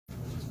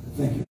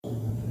Thank you.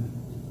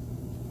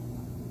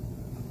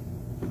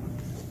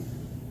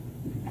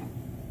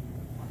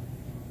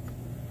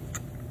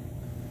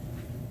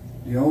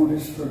 The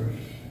oldest first.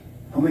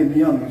 I mean the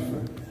youngest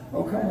first.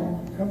 Oh, come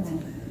on, come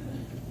on.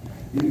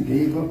 You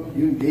gave up,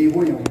 you gave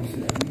way on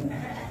yourself.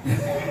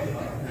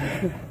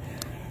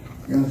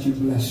 God, you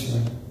bless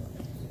her.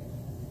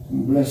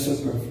 And bless her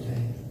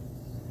birthday.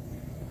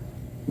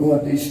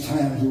 Lord, these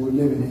times that we're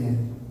living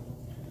in,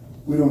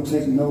 we don't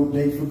take no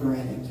day for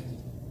granted.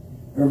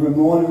 Every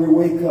morning we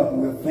wake up,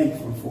 we're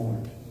thankful for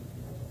it.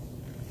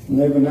 And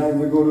every night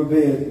we go to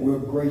bed, we're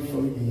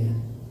grateful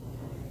again.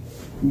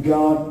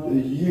 God, the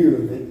year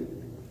that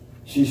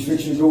she's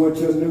fixing to go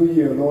into a new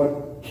year,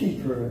 Lord,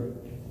 keep her.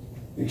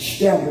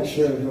 Establish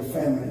her and her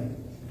family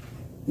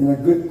in a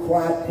good,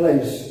 quiet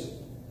place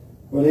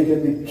where they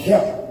can be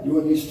kept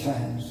during these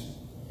times.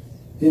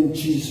 In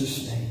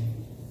Jesus' name.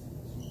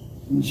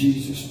 In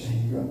Jesus'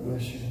 name. God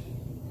bless you.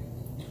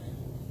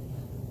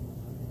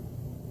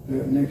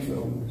 The next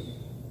oldest.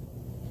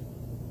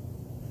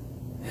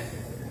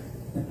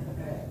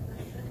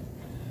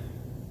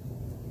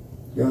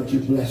 God, you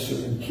bless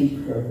her and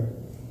keep her.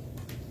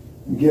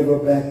 And give her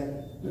back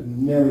the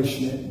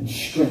nourishment and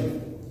strength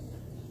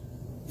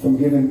from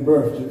giving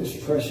birth to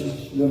this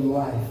precious little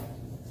life.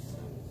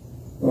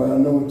 Lord, I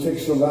know it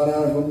takes a lot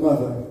out of a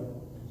mother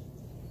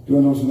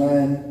during those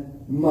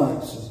 9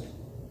 months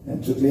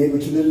and to be able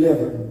to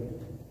deliver.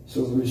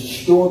 So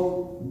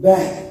restore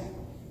back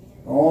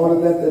all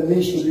of that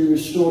needs to be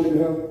restored in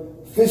her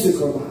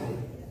physical body.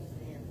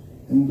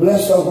 And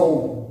bless her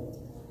home.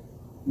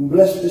 And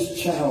bless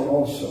this child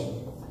also.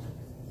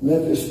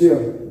 Let this be a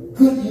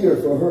good year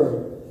for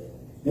her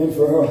and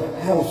for her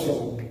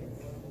household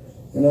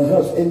and her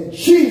husband. In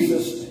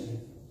Jesus'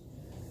 name.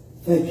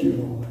 Thank you,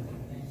 Lord.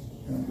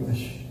 God bless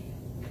you.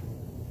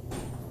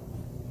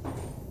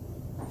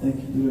 Thank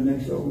you. You the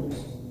next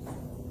oldest.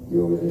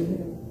 You over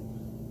there?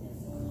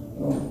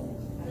 Oh,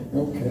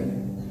 okay.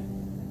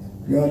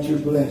 God, you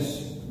bless.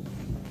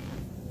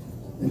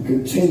 And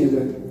continue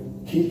to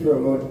keep her,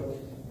 Lord.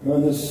 Her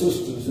and her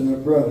sisters and her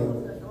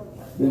brother.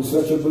 Been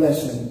such a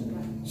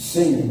blessing.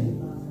 Singing.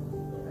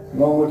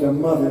 Along with their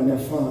mother and their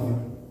father.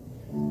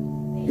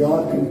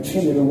 God,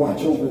 continue to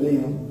watch over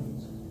them.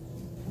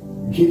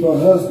 Keep her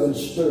husband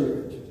stirred.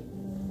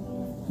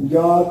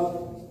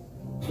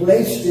 God,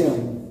 place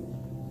them,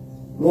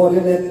 Lord,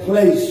 in that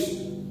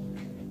place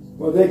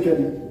where they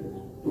can,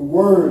 the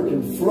word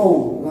can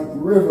flow like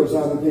rivers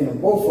out of them.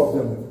 Both of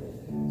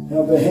them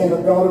have the hand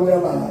of God in their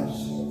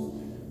lives.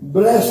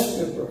 Bless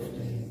their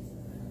birthday.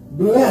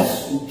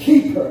 Bless and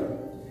keep her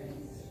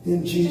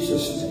in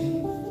Jesus'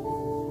 name.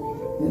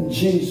 In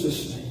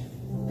Jesus'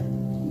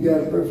 name. You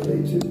got a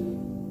birthday too?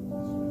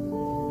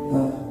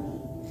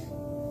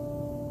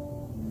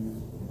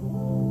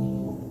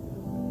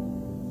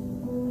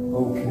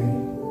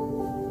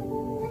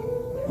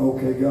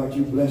 Okay, God,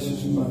 you bless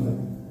his mother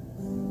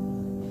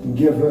and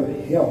give her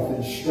health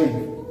and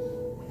strength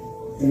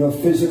in her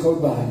physical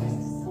body.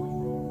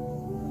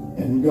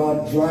 And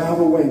God, drive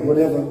away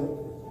whatever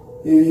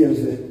it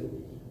is that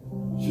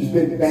she's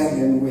been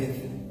battling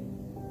with.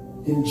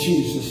 In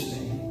Jesus'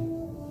 name.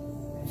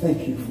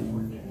 Thank you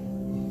for it.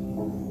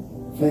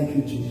 Thank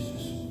you,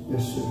 Jesus.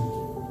 Yes, sir.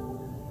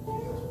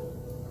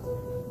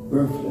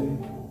 Birthday.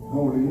 How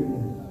old are you?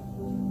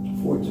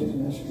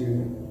 14. That's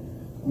good.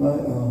 My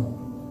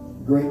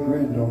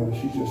great-granddaughter,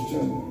 she just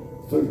turned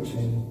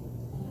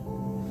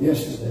 13.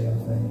 Yesterday, I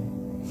think.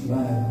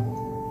 Wow.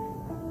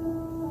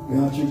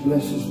 God, you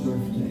bless his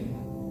birthday.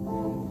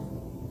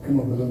 Come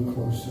up a little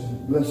closer.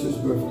 Bless his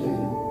birthday.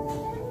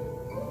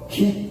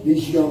 Keep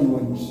these young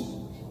ones.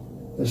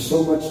 There's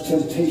so much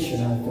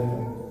temptation out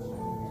there.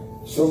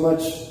 So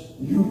much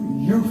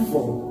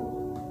youthful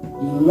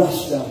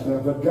lust out there.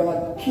 But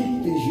God,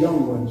 keep these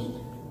young ones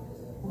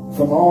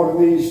from all of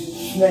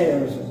these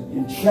snares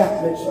and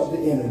entrapments of the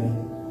enemy.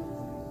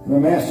 And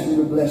I'm asking you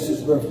to bless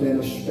his birthday in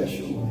a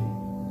special way.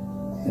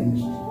 In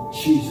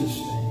Jesus'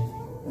 name.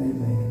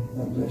 Amen.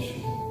 God bless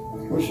you.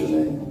 What's your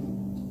name?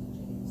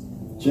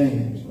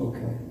 James.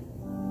 Okay.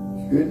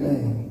 Good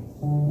name.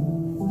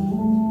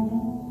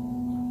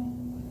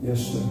 Yes,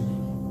 sir.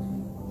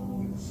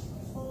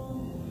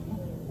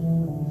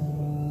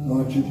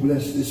 Lord, you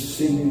bless this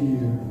senior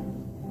year.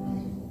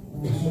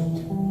 Yes, sir.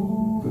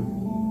 Good.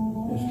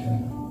 Yes,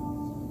 kind of.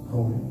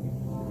 Hold it.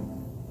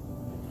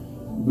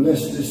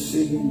 Bless this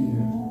senior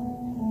year.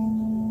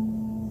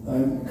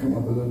 Come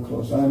up a little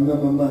closer. I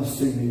remember my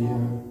senior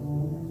year.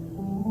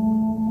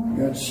 It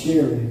got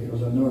scary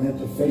because I know I had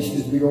to face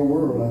this big old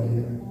world out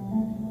here.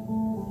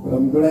 But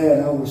I'm glad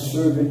I was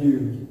serving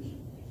you.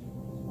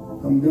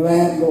 I'm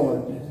glad,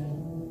 Lord, that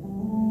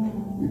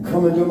you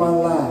come into my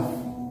life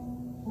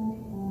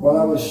while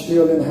I was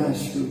still in high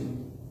school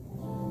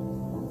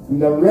and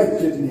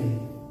directed me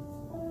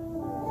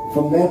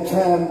from that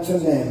time to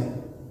now.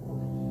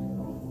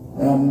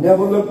 And I've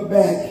never looked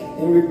back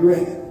and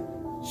regret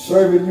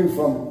serving you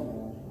from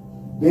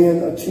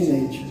being a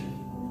teenager.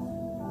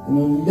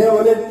 And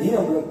never let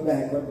him look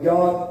back, but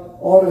God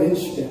order his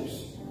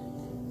steps.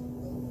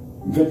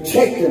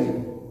 Protect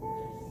him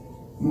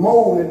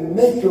mold and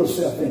make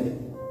yourself in it.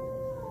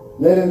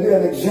 Let him be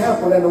an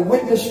example and a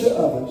witness to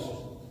others.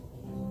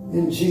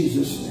 In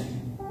Jesus'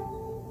 name.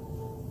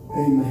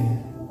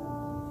 Amen.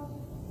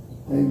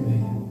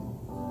 Amen.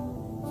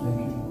 Thank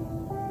you.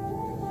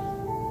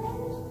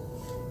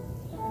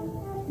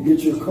 You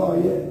get your car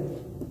yet?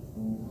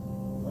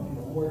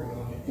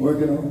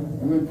 Working on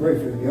it. I'm going to pray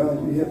for you. God,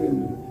 you help him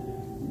to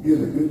get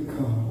a good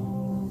car.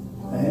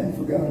 I hadn't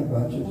forgotten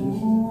about you.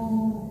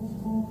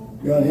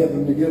 God, help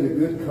him to get a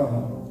good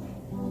car.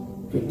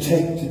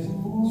 Protect his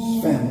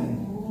family.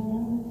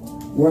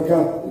 Work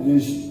out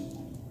these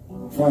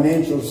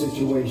financial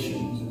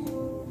situations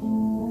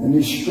and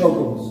these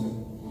struggles.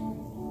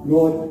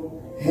 Lord,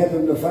 help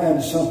him to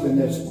find something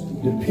that's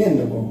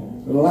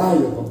dependable,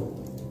 reliable.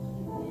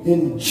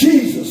 In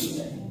Jesus'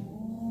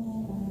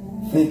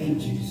 name. Thank you,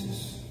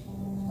 Jesus.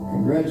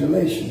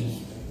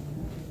 Congratulations.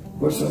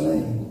 What's her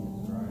name?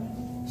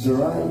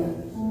 Zariah?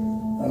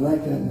 I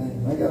like that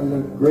name. I got a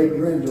little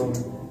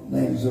great-granddaughter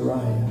named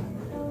Zariah.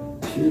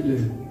 Sure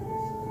do.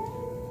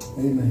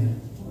 Amen.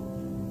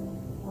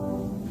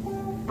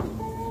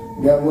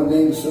 Got one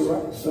named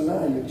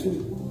Sanaya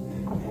too.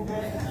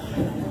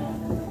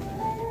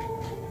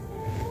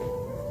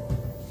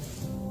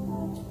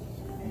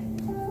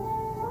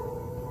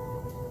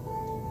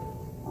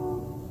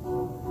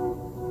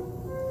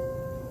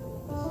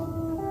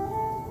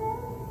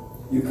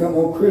 You come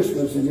on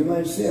Christmas and you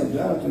might see him.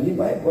 Jonathan, he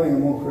might bring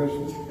him on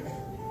Christmas.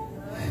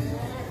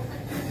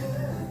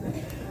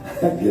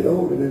 I get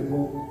hold of that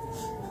boy.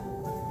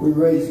 We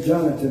raised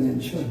Jonathan in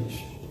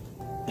church.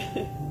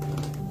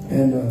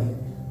 And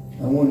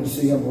I want to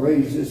see him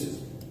raise his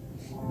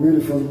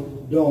beautiful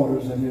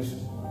daughters and his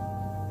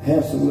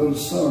handsome little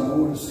son. I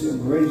want to see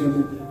him raise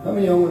them. How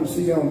many of y'all want to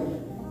see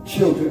young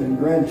children and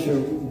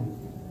grandchildren,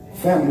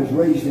 families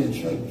raised in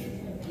church?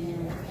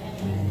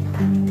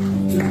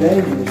 It's too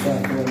dangerous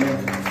out there now.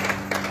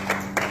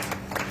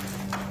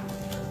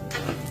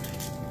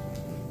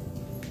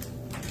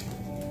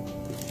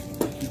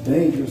 It's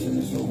dangerous in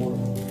this whole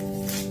world.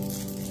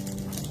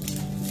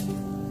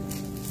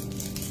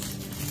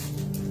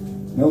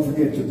 Don't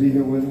forget to be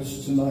here with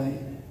us tonight.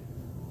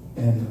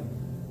 And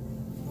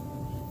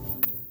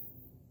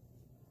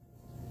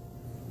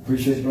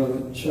appreciate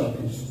Brother Chuck.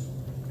 He's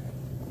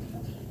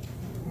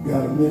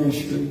got a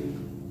ministry,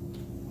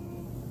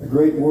 a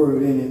great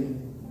word in him.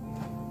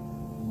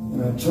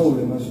 And I told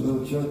him, I said,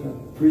 Brother Chuck, I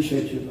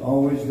appreciate you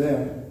always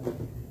there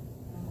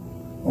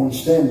on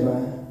standby.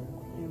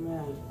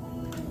 Amen.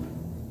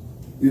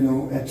 You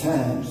know, at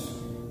times.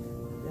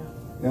 Yeah.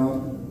 You know,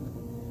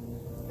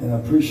 and I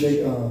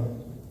appreciate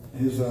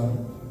his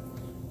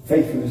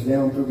faithfulness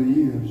down through the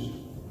years.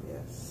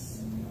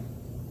 Yes.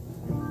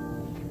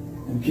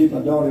 And keep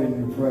my daughter in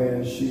your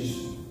prayers.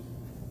 She's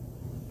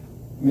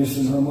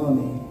missing her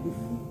mommy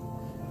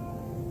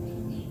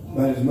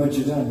about as much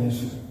as I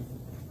miss her.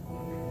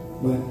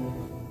 But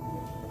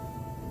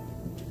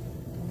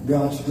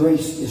God's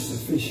grace is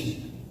sufficient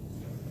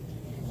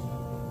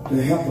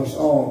to help us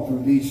all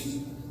through these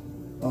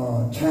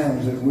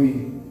times that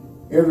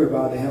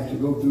everybody have to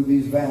go through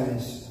these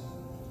valleys.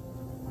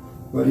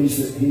 But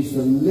he's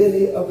the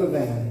lily of the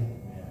valley,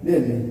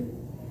 isn't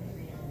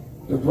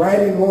he? The bright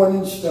and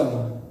morning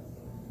star,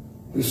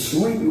 the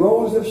sweet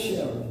rose of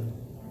Sharon.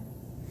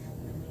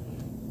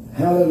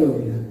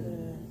 Hallelujah.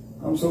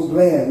 I'm so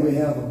glad we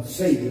have a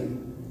Savior.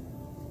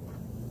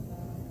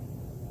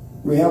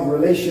 We have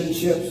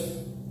relationships,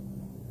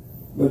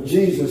 but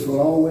Jesus will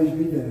always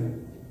be there.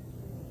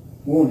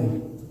 Won't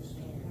he?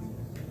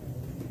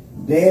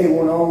 Daddy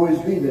won't always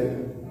be there.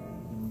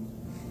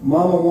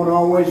 Mama won't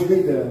always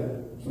be there.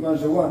 Somebody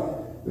said, why?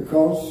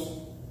 Because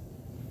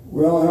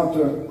we all have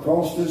to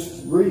cross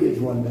this bridge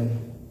one day.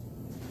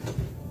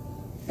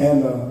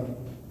 And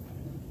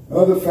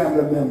other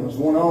family members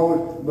won't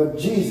always, but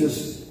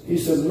Jesus, he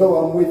said, lo,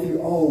 I'm with you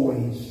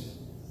always,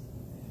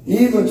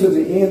 even to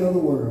the end of the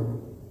world.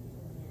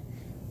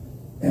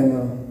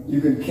 And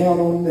you can count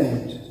on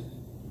that,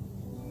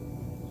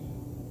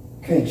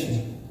 can't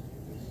you?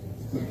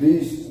 But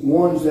these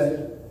ones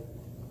that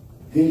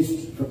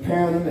he's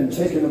preparing them and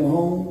taking them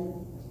home,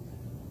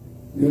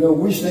 you know,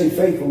 we stay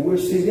faithful. We'll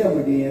see them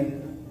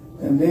again.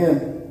 And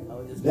then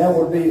that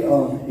will be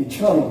an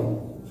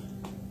eternal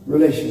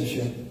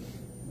relationship,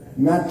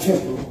 not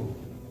temporal.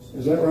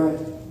 Is that right?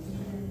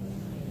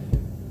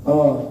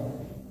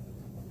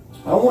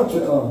 I want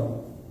to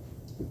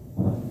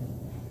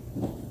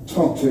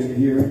talk to you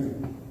here.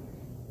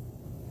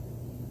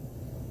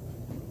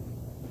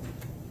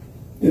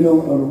 You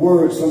know, the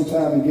word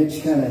sometimes it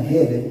gets kind of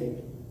heavy.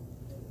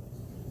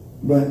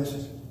 But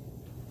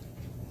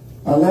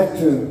I like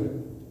to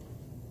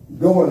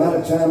go a lot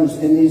of times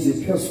in these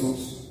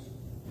epistles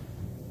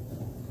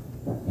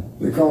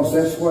because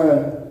that's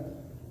where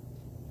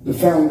the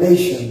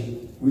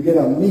foundation, we get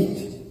our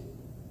meat,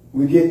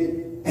 we get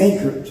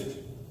anchored.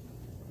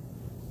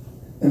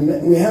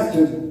 And we have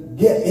to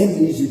get in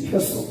these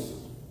epistles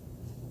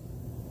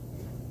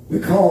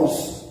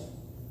because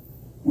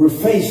we're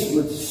faced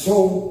with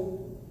so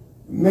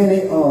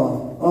many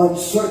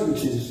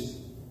uncertainties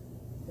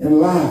in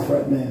life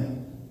right now.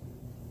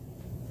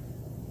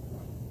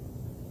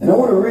 And I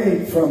want to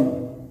read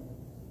from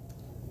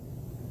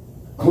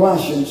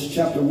Colossians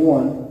chapter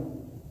 1.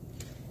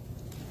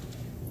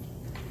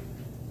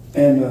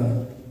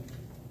 And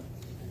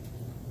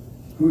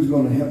who's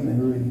going to help me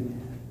read?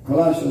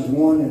 Colossians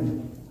 1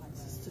 and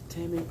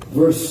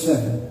verse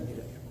 7.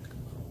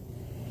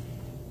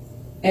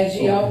 As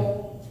ye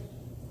all...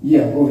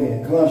 Yeah, go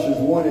ahead. Colossians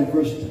 1 and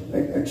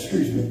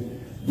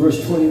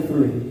verse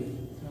 23.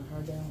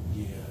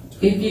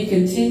 If ye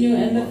continue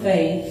in the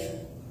faith,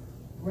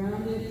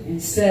 grounded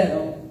and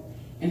settled,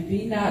 and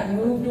be not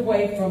moved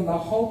away from the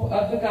hope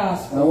of the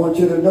gospel. I want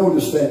you to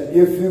notice that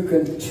if you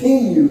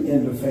continue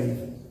in the faith.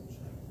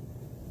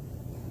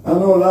 I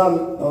know a lot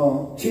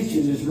of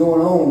teachings is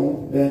going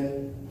on that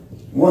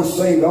once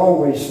saved,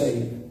 always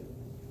saved.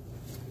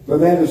 But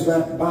that is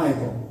not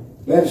Bible.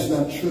 That is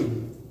not true.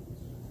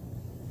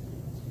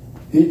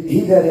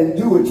 He that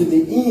endure to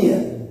the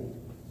end,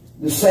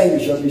 the same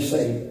shall be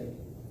saved.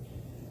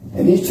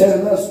 And he's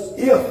telling us,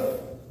 if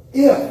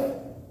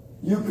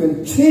you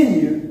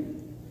continue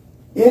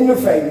in the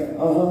faith,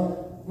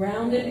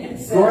 grounded and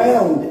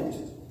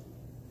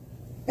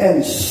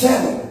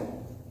settled,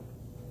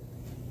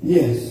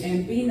 yes,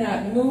 and be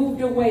not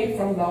moved away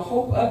from the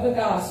hope of the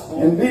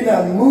gospel, and be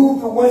not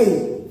moved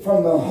away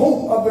from the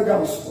hope of the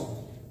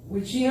gospel,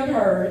 which ye have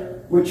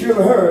heard,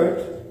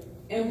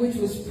 and which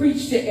was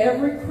preached to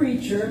every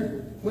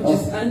creature which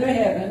is under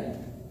heaven.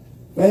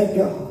 Thank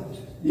God.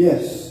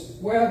 Yes.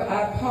 Whereof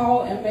I,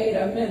 Paul, am made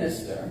a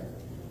minister.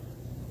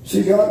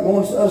 See, God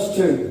wants us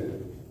to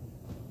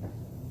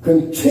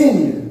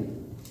continue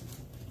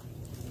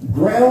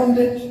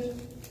grounded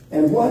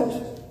and what?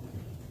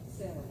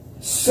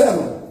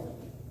 Settled.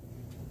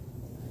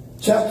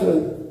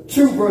 Chapter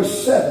 2,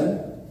 verse 7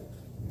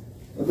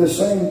 of the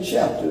same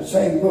chapter,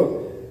 same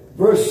book.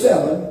 Verse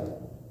 7.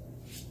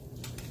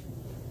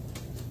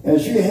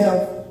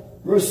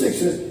 Verse 6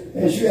 says,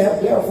 as you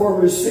have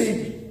therefore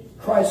received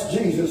Christ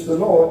Jesus the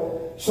Lord,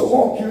 so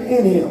walk you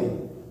in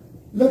him.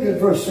 Look at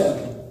verse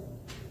 7.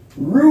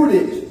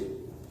 Rooted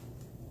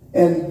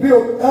and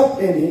built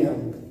up in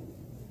him.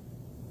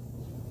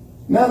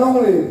 Not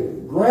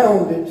only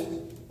grounded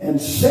and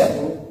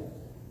settled,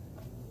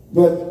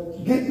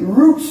 but get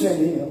roots in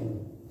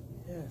him.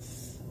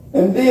 Yes.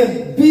 And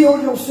then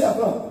build yourself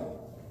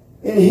up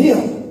in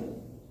him.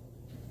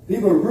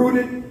 People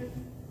rooted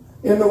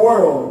in the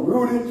world,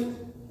 rooted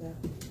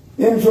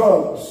in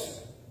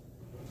drugs.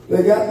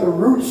 They got the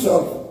roots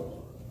of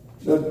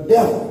the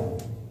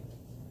devil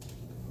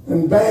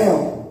and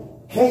bound,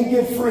 can't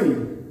get free,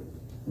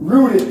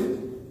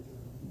 rooted,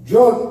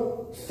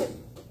 drug,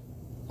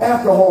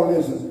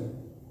 alcoholism,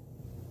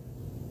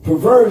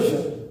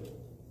 perversion,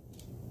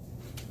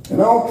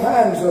 and all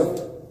kinds of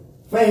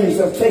things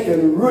have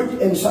taken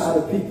root inside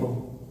of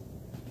people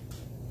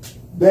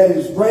that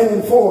is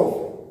bringing forth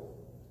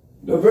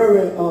the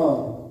very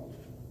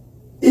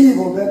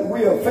evil that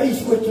we are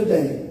faced with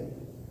today.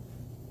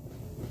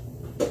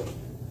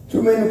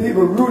 Too many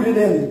people rooted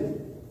in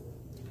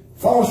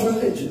false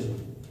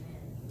religion.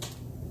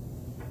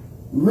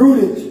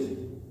 Rooted.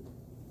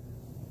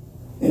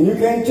 And you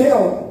can't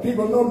tell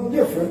people no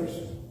difference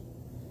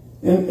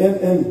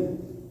in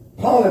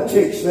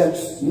politics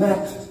that's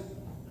not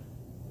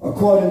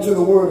according to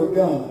the Word of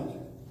God.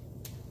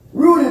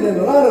 Rooted in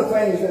a lot of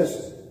things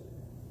that's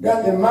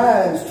got their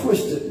minds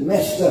twisted,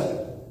 messed up.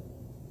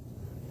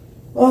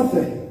 Aren't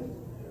they?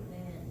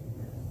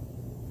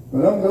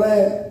 But I'm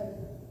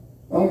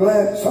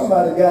glad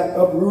somebody got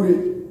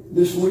uprooted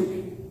this week.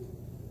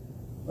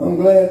 I'm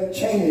glad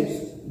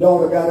Cheney's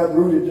daughter got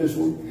uprooted this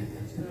week.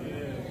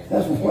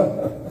 That's what.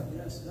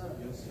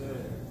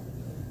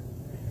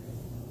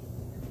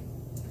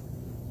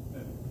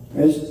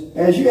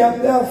 As you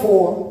have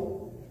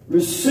therefore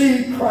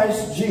received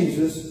Christ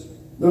Jesus,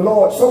 the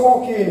Lord, so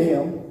walk in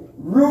him,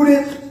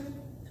 rooted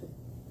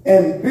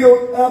and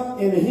built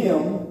up in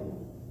him,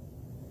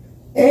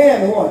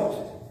 and what?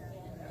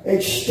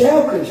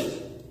 Established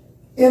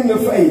in the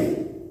faith.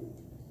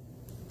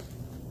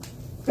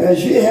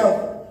 As ye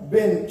have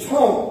been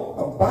taught,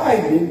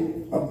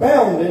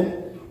 abounding,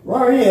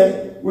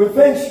 wherein with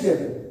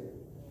thanksgiving.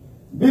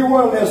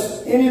 Beware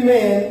lest any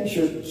man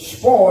should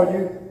spoil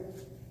you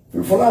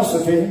through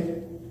philosophy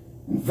and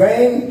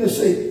vain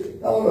deceit.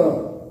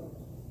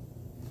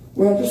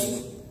 Well,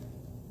 just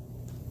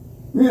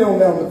read on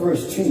down to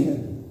verse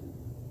 10.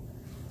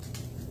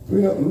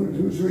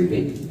 Who's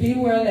reading?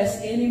 Beware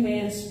lest any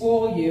man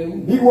spoil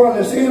you. Beware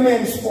lest any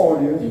man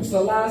spoil you. Through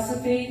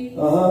philosophy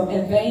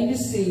and vain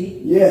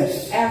deceit.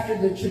 Yes. After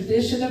the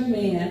tradition of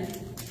men,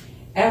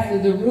 after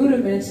the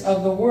rudiments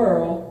of the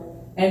world,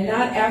 and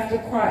not after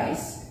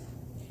Christ.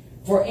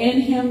 For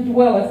in him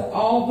dwelleth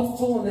all the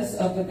fullness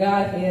of the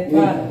Godhead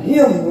bodily. In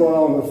him dwelleth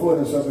all the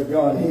fullness of the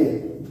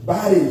Godhead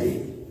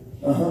bodily.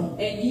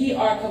 And ye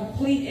are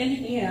complete in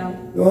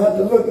him. You don't have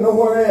to look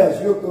nowhere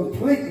else. Your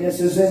completeness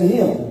is in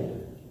him.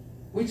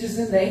 Which is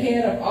in the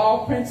head of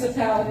all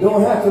principality.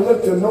 Don't have to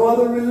look to no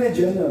other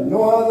religion or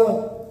no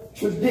other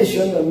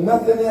tradition or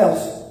nothing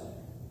else.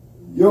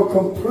 Your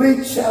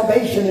complete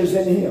salvation is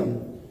in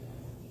him.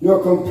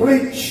 Your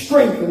complete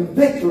strength and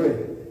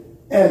victory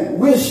and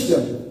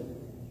wisdom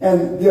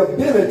and the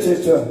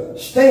ability to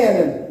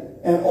stand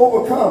and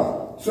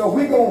overcome. So if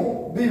we're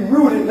going to be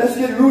rooted, let's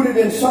get rooted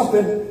in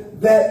something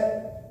that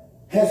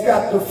has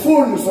got the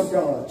fullness of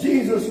God.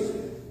 Jesus,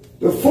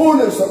 the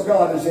fullness of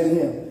God is in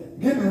him.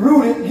 Get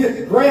rooted,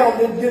 get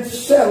grounded, get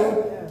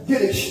settled,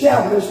 get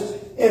established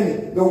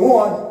in the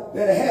one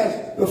that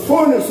has the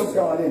fullness of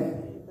God in him.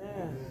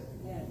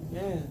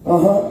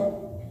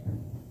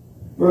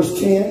 Verse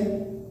 10.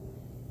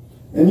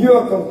 And you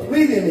are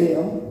complete in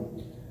him,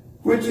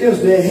 which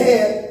is the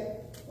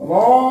head of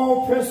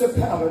all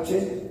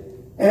principality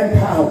and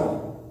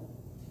power.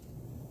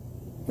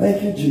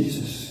 Thank you,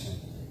 Jesus.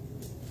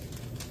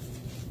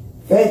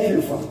 Thank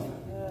you, Father.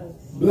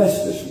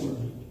 Bless this word.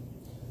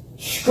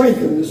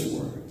 Strengthen this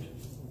word.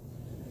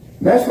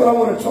 And that's what I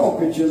want to talk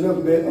with you a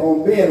little bit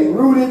on, being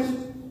rooted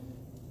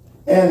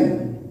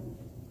and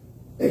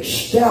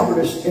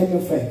established in the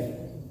faith.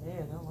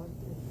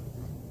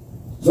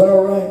 Is that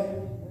all right?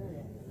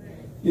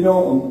 You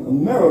know,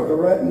 America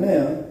right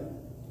now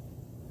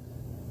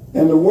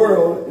and the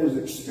world is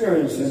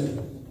experiencing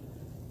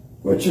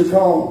what you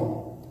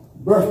call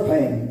birth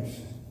pains.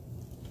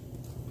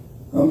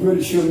 I'm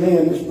pretty sure me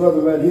and this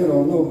brother right here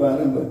don't know about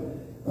him,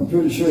 but I'm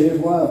pretty sure his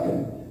wife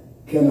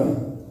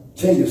can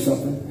tell you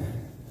something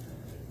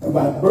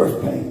about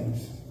birth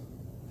pains.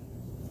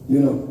 You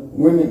know,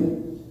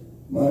 women,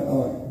 my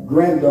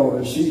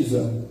granddaughter, she's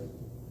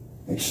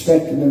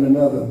expecting in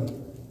another,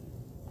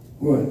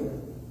 what,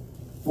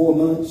 4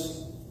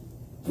 months,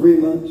 3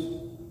 months,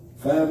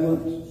 5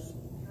 months,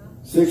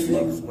 6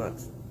 months? 6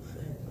 months.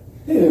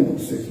 It ain't no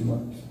 6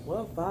 months.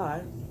 Well,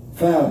 5.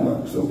 5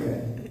 months,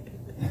 okay.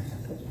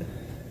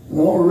 And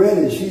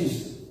already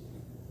she's,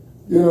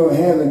 you know,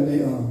 having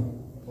the,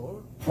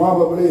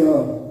 probably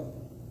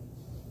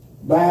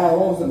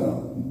bowels and a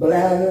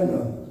bladder and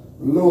a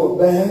lower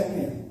back.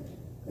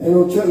 And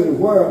it'll tell you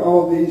where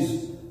all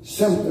these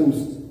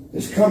symptoms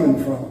is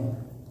coming from.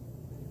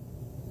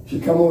 She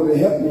come over to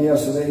help me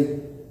yesterday,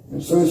 and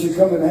as soon as she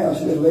come in the house,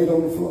 she just laid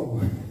on the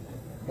floor.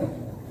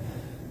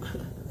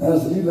 I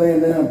said, you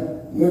laying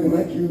down looking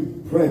like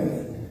you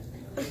pregnant.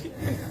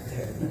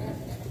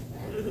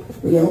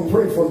 But don't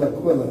pray for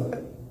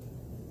Laquilla.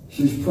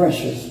 She's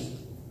precious.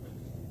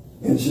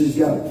 And she's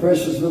got a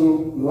precious little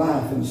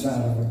life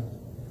inside of her.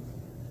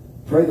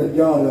 Pray that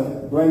God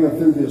will bring her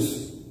through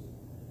this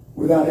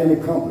without any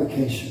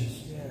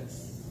complications.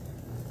 Yes.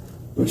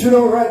 But you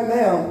know, right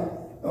now,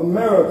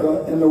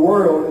 America and the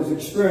world is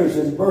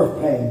experiencing birth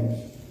pains.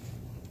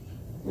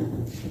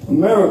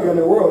 America and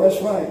the world,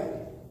 that's right,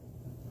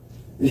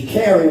 is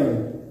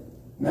carrying,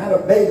 not a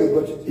baby,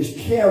 but is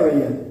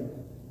carrying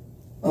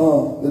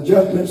the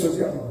judgments of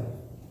God,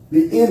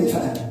 the end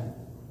time,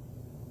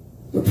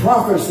 the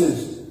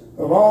prophecies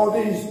of all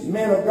these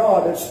men of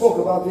God that spoke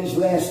about these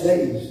last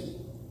days.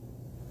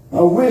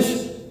 I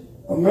wish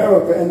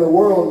America and the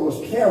world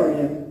was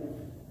carrying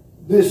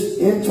this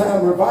end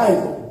time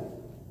revival.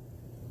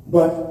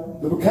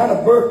 But the kind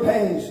of birth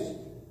pains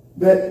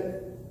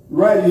that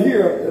right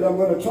here that I'm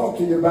going to talk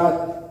to you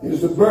about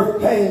is the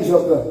birth pains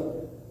of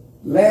the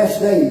last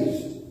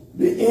days,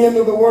 the end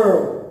of the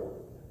world,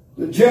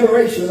 the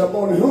generation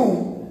upon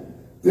whom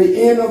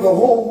the end of the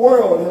whole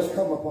world has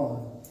come upon.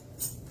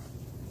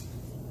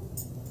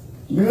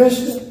 You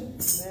listening?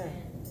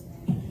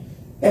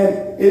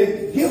 And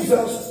it gives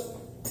us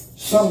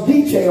some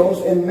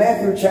details in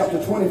Matthew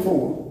chapter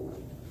 24,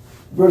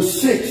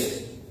 verse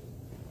 6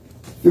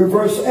 through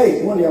verse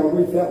 8. One of y'all will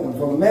read that one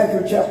for me.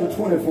 Matthew chapter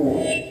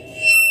 24.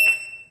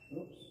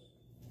 Oops.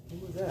 Who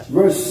was that?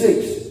 Verse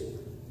 6.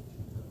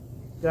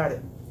 Got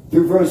it.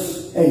 Through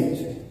verse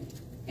 8.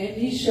 And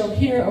ye shall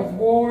hear of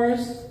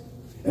wars.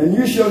 And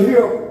you shall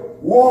hear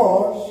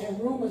wars. And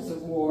rumors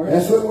of wars.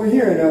 That's what we're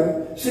hearing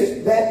of.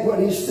 See, that what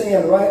he's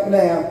saying right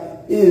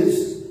now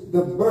is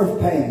the birth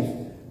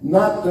pains,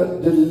 not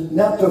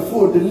the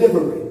full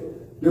delivery.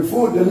 The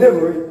full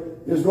delivery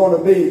is going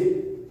to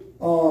be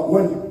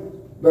when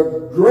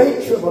the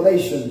great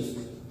tribulations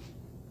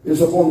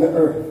is upon the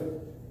earth.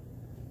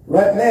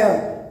 Right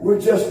now, we're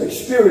just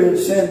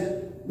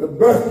experiencing the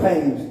birth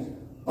pains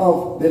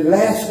of the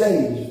last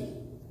days.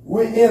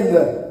 We're in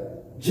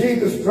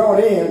Jesus brought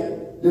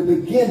in the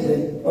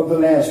beginning of the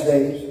last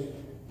days.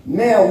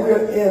 Now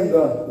we're in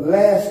the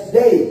last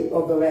day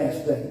of the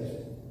last days.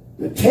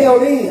 The tail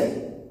end.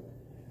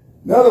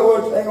 In other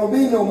words, there ain't going to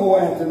be no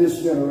more after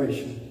this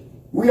generation.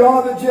 We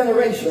are the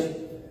generation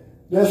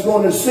that's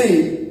going to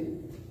see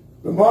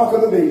the mark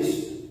of the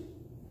beast.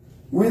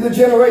 We're the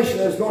generation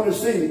that's going to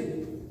see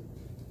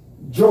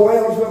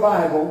Joel's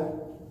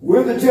revival.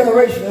 We're the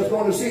generation that's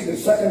going to see the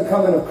second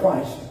coming of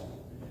Christ.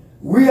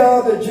 We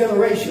are the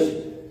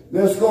generation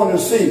that's going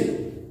to see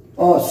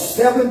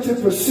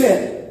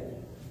 70%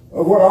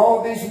 of what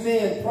all these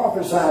men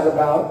prophesied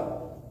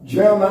about.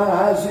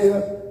 Jeremiah,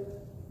 Isaiah,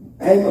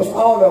 Amos,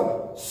 all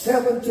of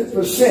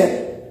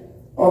 70%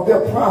 of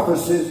their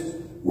prophecies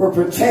were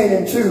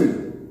pertaining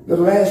to the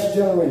last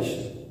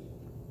generation.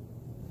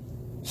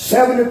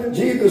 70,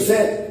 Jesus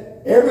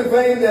said,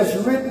 everything that's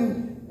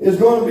written is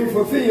going to be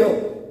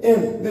fulfilled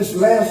in this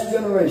last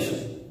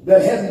generation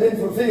that hadn't been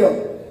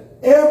fulfilled.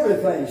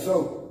 Everything.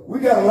 So we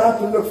got a lot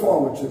to look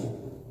forward to,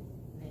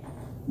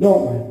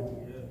 don't we?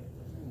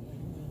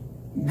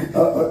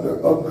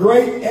 A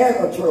great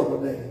and a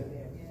terrible day.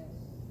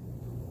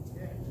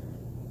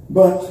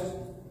 But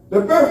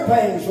the birth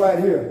pains right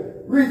here.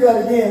 Read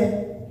that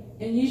again.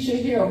 And ye shall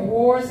hear of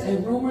wars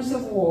and rumors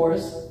of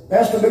wars.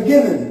 That's the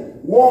beginning.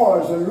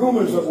 Wars and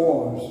rumors of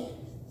wars.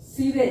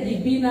 See that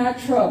ye be not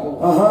troubled.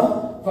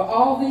 For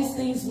all these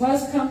things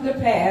must come to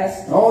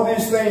pass. All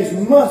these things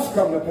must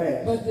come to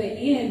pass. But the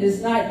end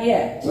is not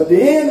yet. But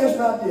the end is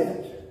not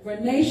yet. For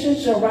nation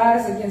shall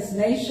rise against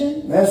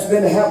nation. That's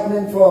been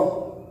happening for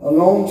a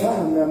long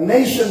time now.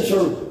 Nations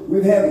are,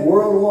 we've had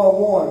World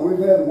War I, we've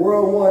had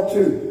World War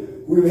II,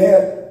 we've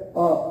had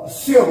a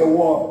Civil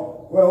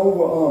War where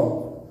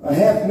over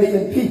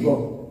 500,000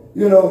 people,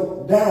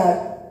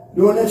 died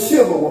during that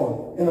Civil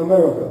War in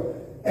America.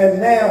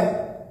 And now,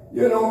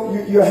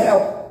 you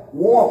have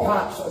war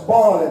pots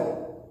boiling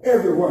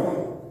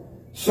everywhere.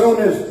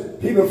 Soon as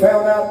people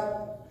found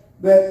out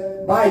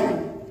that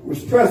Biden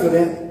was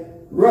president,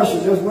 Russia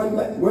just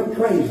went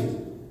crazy,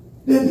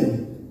 didn't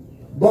they?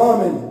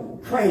 Bombing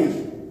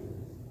crazy.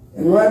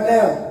 And right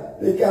now,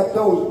 they got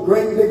those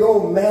great big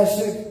old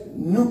massive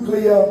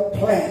nuclear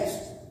plants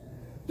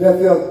that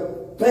they're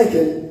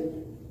thinking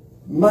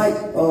might,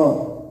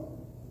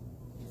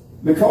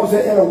 because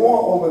they're in a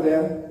war over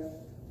there,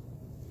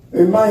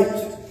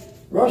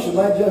 Russia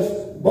might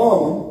just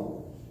bomb them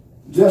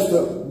just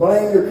to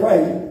blame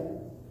Ukraine,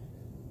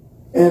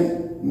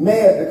 and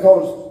mad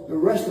because the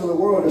rest of the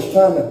world is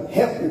trying to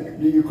help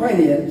the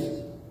Ukrainians,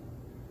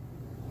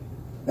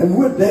 and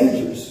we're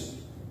dangerous.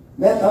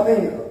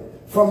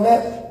 From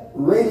that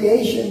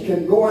radiation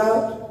can go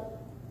out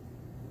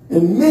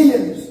in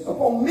millions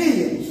upon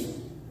millions.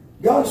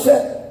 God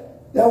said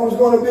there was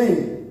going to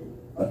be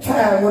a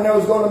time when there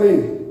was going to be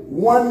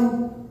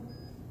 1/4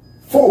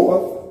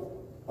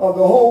 of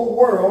the whole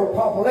world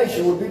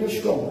population would be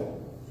destroyed.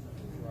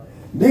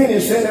 Then he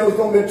said there was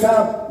going to be a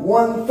time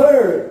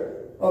 1/3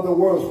 of the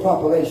world's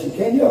population.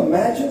 Can you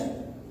imagine?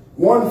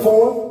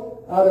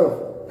 1/4 out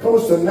of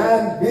close to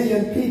 9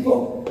 billion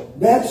people.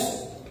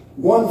 That's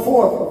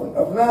 1/4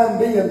 of 9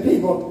 billion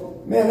people.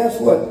 Man, that's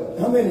what?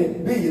 How many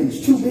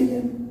billions? 2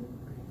 billion?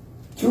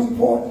 2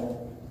 point?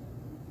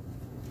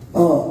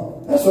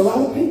 That's a lot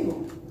of people.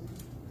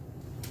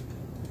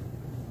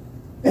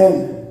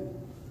 And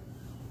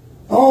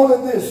all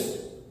of this,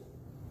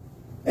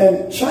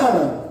 and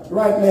China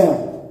right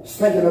now is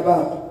thinking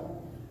about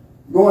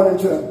going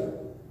into,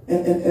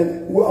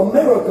 and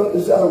America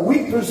is at a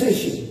weak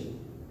position,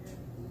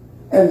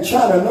 and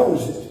China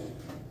knows it.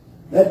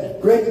 That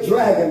great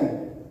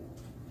dragon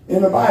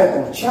in the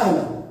Bible,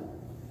 China,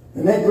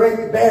 and that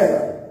great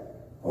bear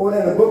over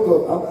there in the book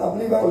of, I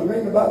believe I was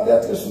reading about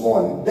that this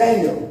morning,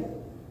 Daniel,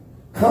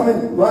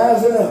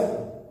 rising up.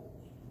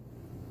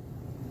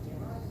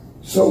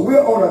 So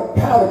we're on a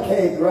powder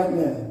keg right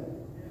now.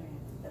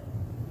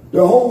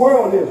 The whole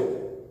world is.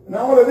 And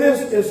all of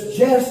this is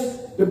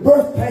just the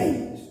birth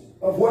pains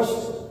of what's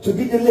to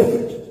be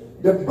delivered.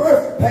 The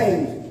birth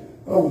pains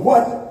of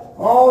what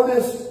all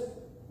this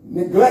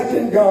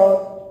neglecting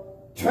God,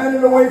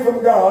 turning away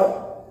from God,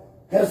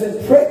 has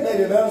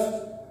impregnated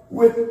us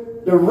with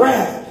the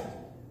wrath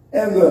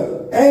and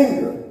the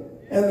anger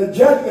and the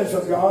judgments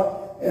of God.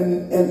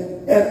 And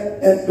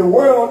the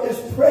world is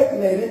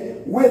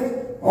pregnated with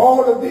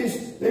all of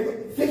these. They're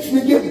fixing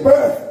to give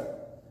birth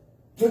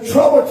to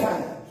trouble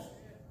times.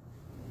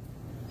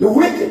 The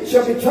wicked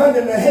shall be turned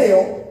into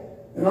hell,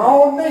 and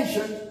all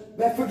nations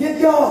that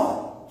forget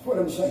God. That's what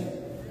I'm saying.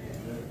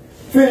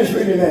 Finish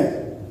reading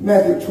that.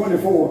 Matthew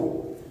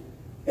 24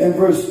 and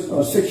verse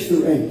 6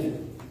 through 8.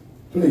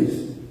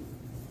 Please.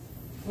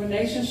 For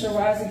nation shall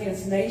rise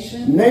against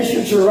nation.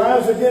 Nation shall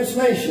rise against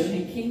nation.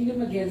 And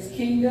kingdom against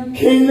kingdom.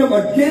 Kingdom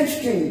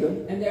against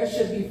kingdom. And there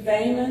should be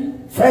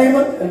famine.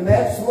 Famine, and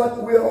that's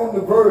what we're on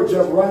the verge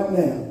of right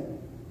now.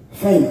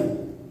 Famine.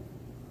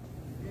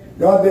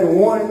 God been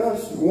warning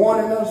us,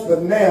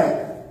 but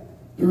now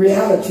the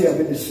reality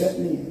of it is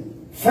setting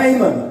in.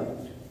 Famine.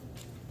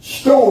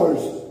 Stores,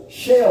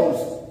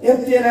 shelves,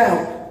 emptying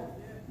out.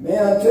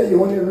 Man, I tell you,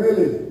 when it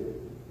really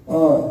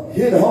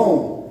hit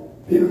home,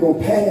 people are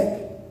going to panic.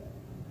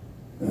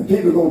 And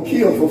people are going to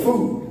kill for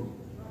food.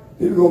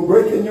 People are going to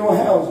break in your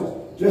houses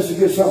just to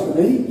get something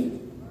to eat.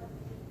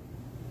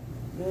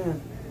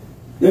 Man.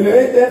 Then it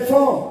ain't that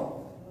far.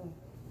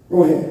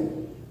 Go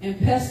ahead. And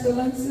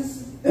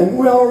pestilences. And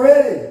we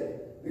already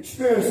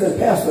experiencing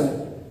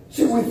pestilence.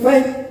 See, we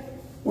think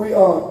we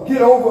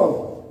get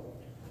over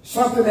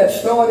something that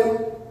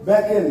started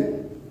back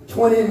in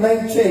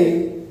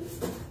 2019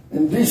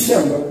 in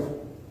December.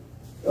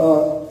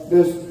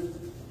 This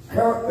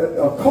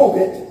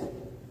COVID.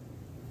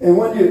 And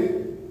when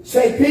you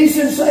say peace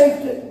and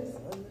safety,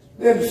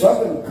 then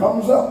something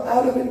comes up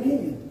out of it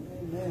again.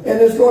 Amen. And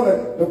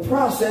the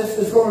process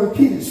is going to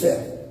repeat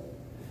itself.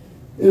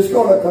 It's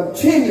going to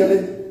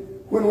continually,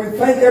 when we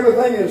think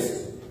everything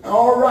is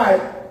all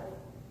right.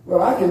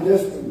 Well, I can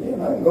just, I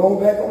can go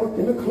back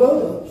in the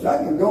clubs. I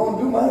can go and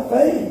do my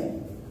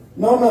thing.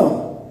 No,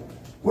 no.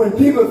 When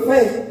people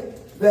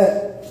think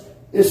that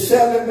it's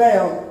settling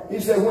down, he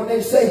said, when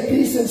they say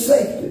peace and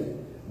safety,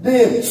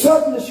 then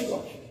sudden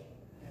destruction.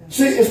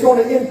 See, it's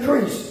going to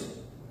increase.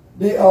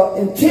 The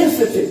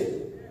intensity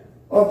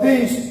of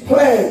these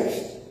plagues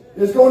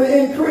is going to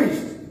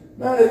increase.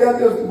 Now they got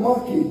this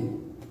monkey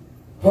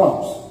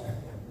pumps.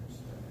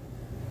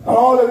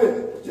 All of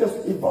it just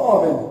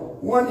evolving.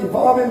 One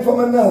evolving from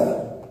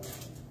another.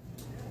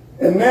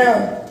 And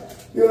now,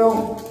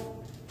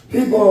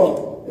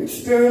 people are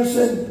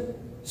experiencing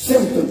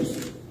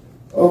symptoms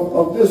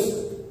of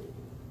this.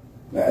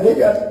 Now they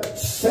got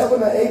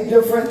 7 or 8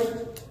 different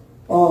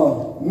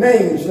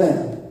names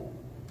now.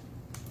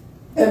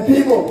 And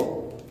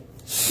people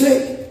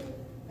sick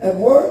at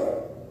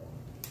work.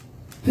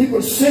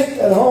 People sick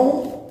at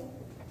home.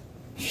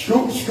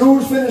 Schools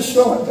finna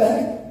start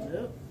back.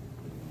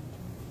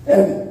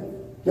 And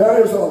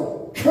there is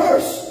a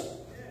curse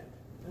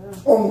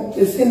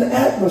it's in the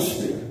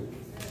atmosphere.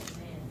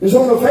 It's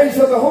on the face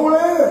of the whole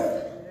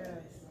earth.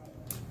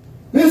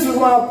 This is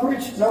why I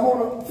preach, and I'm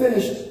going to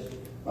finish.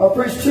 I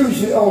preach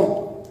Tuesday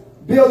on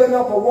building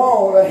up a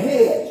wall, a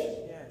hedge.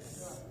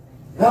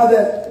 How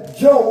that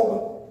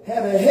Job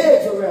had a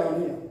hedge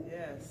around him.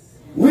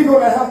 We're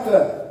going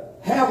to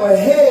have a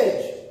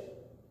hedge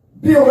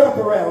built up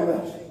around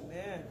us.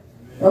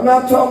 I'm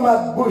not talking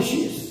about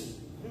bushes.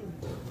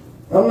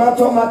 I'm not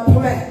talking about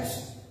plants.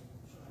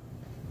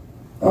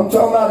 I'm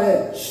talking about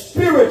a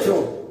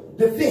spiritual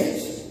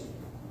defense.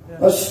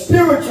 A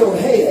spiritual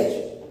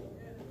hedge.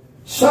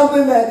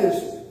 Something that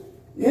is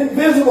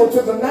invisible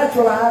to the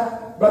natural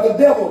eye, but the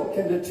devil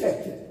can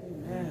detect it.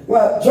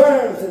 Well,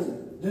 germs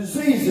and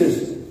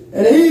diseases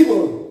and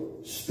evil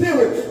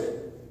spirits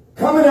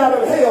coming out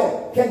of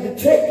hell can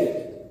detect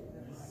it.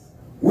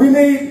 We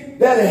need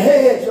that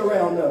hedge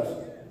around us.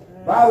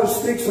 The Bible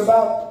speaks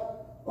about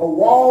a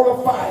wall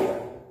of fire.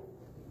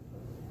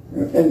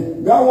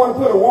 And God wants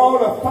to put a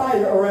wall of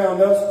fire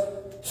around us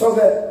so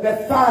that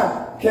that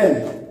fire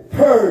can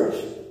purge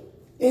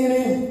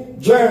any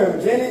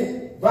germs,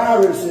 any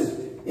viruses,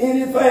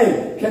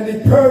 anything can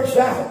be purged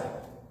out.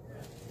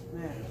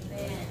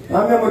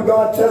 I remember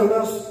God telling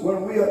us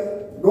when we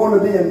are going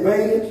to be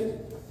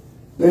invaded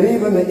that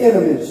even the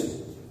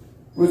enemies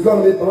was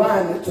going to be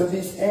blinded to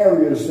these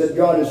areas that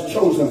God has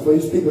chosen for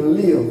his people to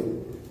live.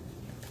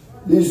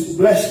 These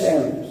blessed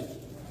areas.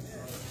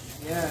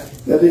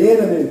 That the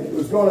enemy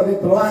was going to be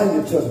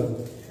blinded to them.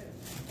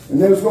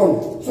 And they was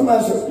going,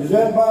 somebody said, is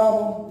that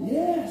Bible?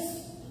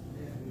 Yes.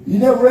 You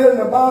never read in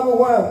the Bible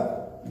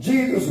where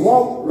Jesus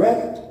walked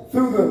right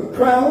through the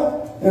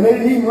crowd and they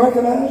didn't even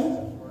recognize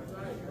him?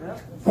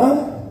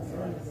 Huh?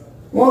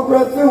 Walked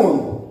right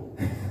through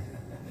him.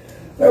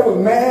 They was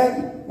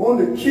mad,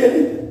 wanted to kill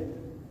him,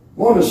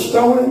 wanted to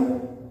stone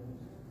him,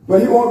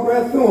 but he walked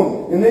right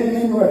through him and they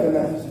didn't even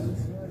recognize him.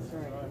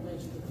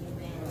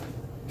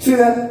 See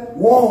that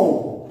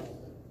wall,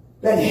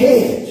 that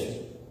hedge.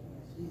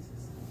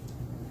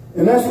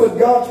 And that's what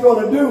God's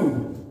going to do.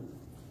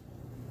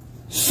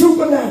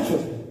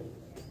 Supernaturally.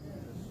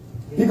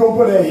 He's going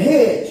to put a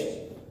hedge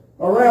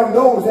around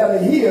those that are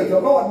his. The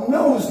Lord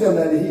knows them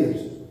that are his.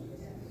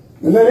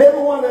 And let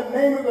everyone that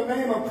nameth the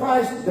name of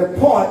Christ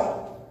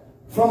depart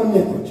from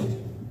iniquity.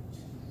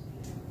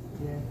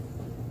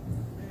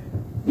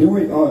 Did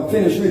we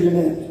finish reading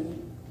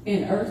that?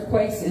 In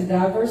earthquakes in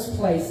diverse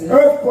places.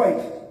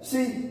 Earthquakes.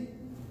 See,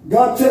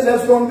 God said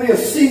there's going to be a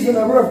season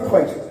of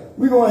earthquakes.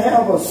 We're going to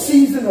have a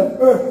season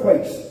of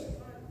earthquakes.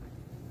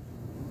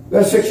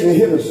 That's actually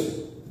hit us.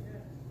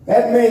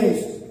 That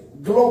means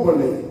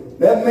globally.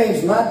 That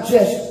means not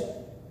just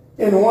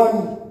in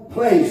one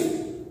place,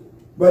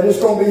 but it's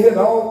going to be hit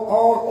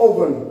all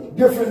over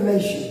different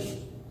nations.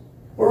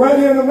 But right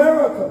here in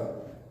America,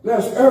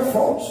 there's earth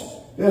faults.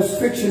 There's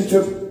fixing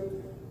to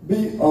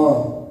be,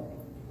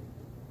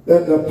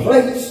 that the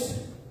plates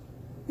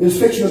is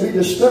fixing to be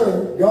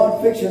disturbed.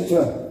 God fixing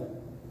to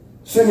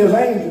send his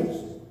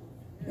angels,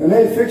 and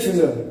they fixing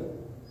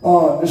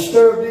to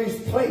disturb these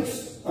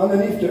plates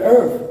underneath the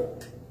earth.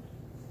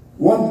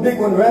 One big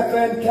one right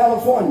there in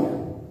California,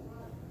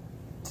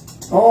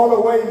 all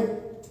the way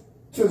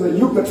to the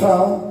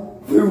Yucatan,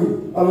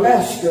 through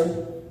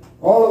Alaska,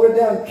 all the way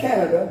down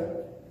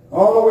Canada,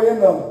 all the way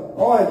into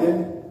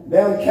Oregon,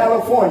 down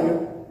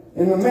California,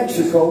 into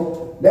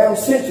Mexico, down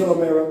Central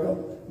America,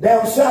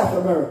 down South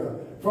America,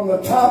 from the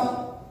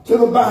top to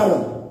the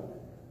bottom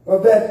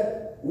of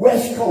that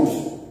west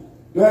coast,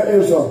 there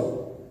is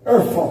a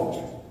earth fault.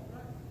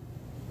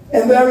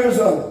 And there is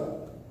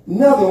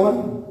another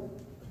one,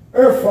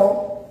 earth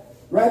fault,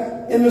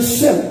 right in the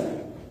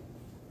center,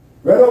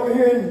 right over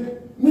here in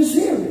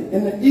Missouri,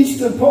 in the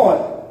eastern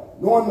part,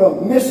 going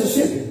to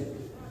Mississippi,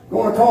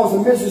 going to cause the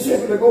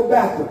Mississippi to go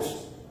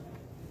backwards.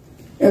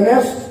 And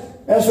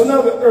that's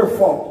another earth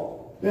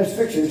fault that's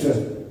fixing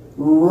to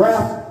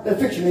wrap,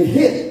 that's fixing to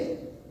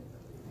hit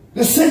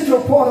the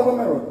central part of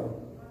America.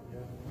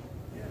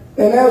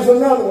 And there's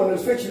another one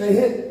that's fixing to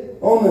hit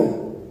on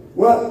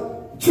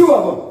the, Two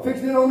of them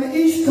fixing it on the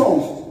East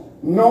Coast,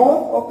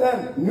 north of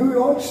that New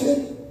York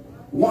City,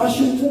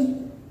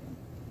 Washington,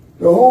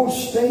 the whole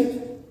state,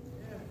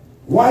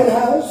 White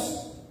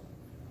House,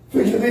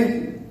 fixing to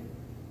be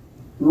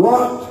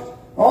rocked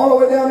all the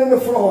way down into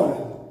Florida.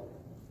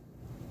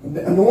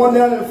 And the one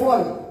down in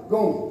Florida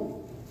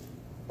going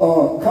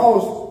to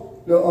cause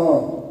the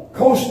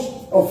coast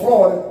of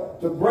Florida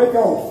to break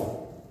off.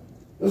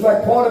 It's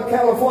like part of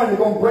California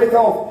going to break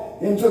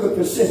off into the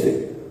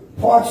Pacific.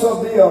 Parts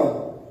of the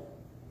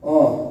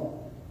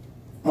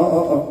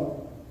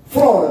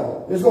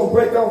Florida is going to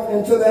break off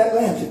into the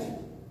Atlantic.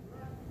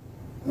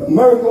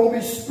 America going to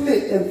be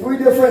split in 3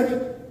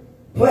 different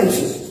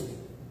places.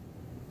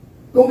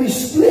 Going to be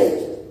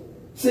split.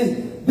 See,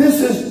 this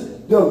is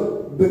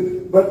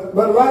but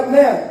right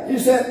now, he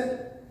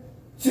said,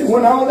 see,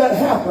 when all that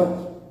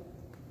happens,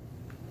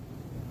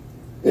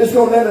 it's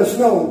going to let us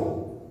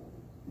know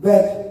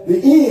that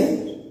the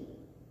end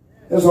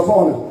is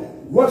upon us.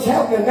 What's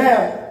happening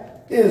now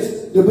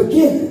is the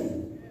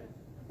beginning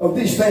of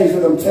these things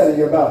that I'm telling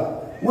you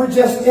about. We're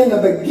just in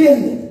the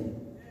beginning.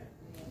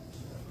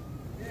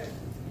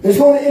 It's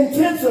going to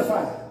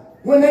intensify.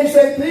 When they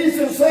say peace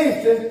and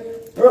safety,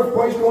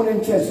 earthquake's going to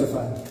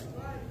intensify.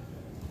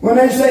 When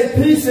they say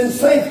peace and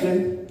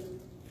safety,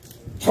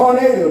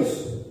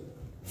 tornadoes,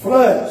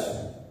 floods,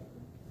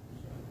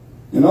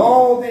 and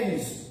all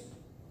these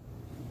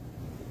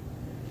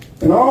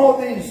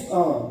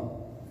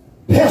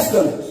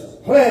pestilence,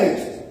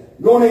 plagues,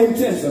 going to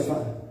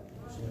intensify.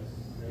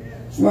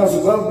 Somebody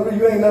says, "Brother,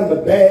 you ain't nothing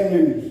but bad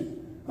news.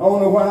 I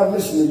don't know why I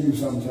listen to you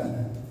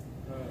sometimes."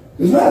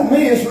 It's not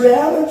me, it's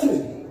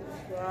reality.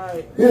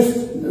 Right. It's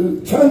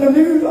turn the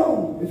news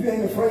on if you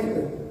ain't afraid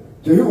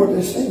to hear what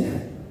they're saying.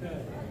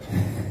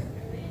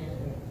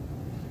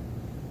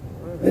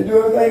 They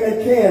do everything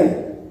they can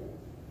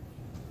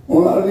on a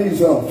lot of these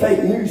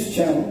fake news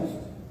channels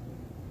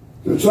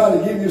to try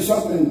to give you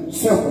something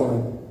simple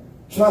and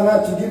try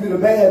not to give you the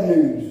bad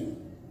news.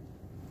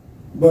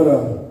 But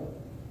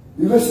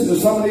you listen to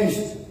some of these,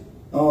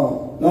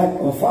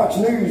 like Fox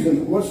News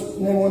and what's the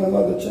name of one of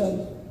them other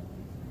channels?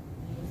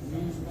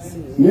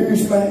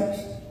 Newsmax.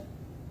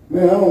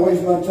 Man, I don't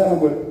waste my time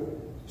with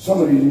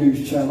some of these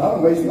news channels. I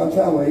don't waste my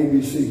time with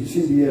ABC,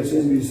 CBS,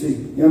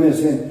 NBC,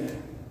 MSN.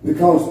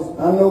 Because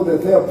I know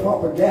that they're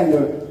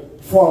propaganda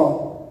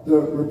for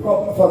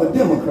the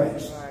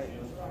Democrats.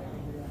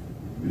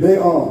 They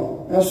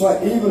are. That's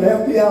like even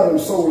FBI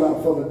is sold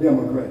out for the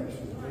Democrats.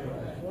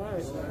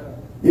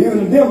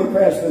 Even the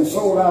Democrats have been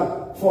sold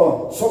out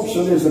for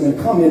socialism and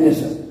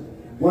communism.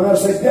 When I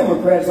say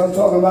Democrats, I'm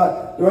talking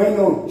about there ain't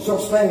no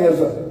such thing as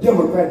a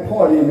Democrat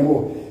party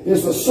anymore.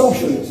 It's a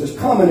socialist. It's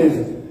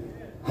communism.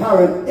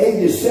 Hiring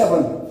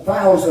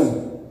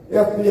 87,000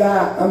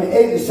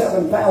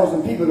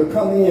 87,000 people to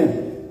come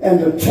in and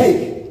to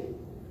take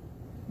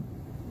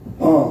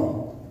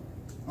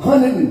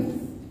 100.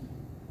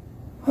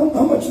 How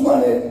much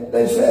money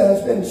they say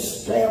has been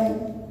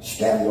scammed?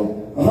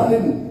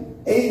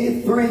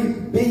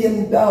 $183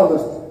 billion.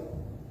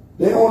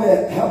 They only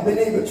have been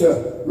able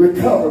to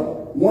recover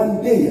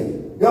 $1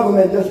 billion.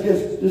 Government just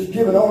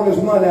giving all this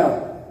money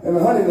out, and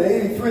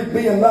 $183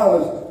 billion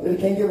they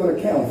can't give an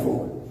account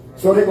for it.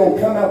 So they're going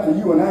to come after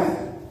you and I.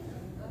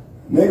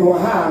 They're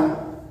going to hire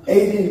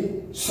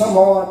 80 some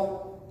odd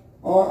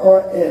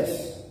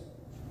RRS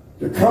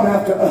to come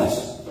after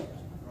us.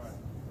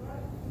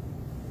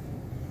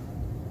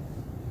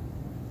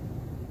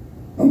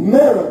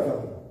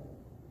 America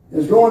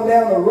is going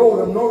down the road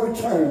of no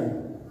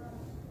return.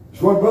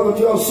 It's what Brother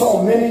Charles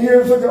saw many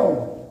years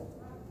ago.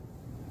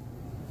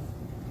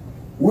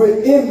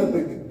 We're in the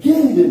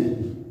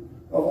beginning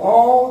of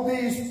all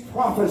these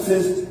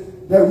prophecies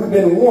that we've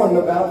been warned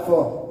about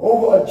for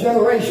over a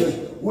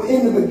generation. We're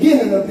in the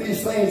beginning of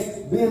these things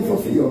being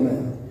fulfilled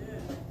now.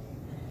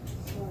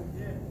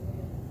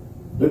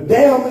 The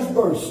dam is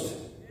burst.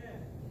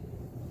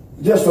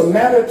 Just a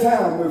matter of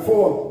time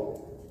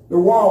before the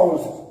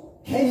walls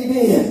cave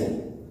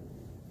in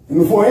and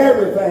before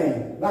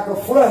everything like a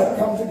flood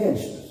comes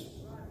against us.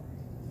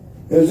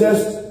 There's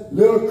just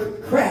little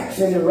cracks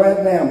in it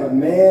right now, but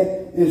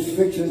man, it's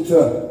fixing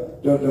to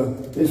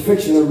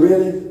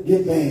really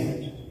get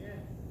bad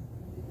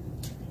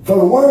for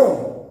the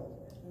world.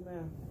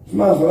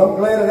 Somebody said, "I'm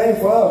glad it ain't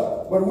for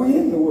us, but we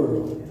in the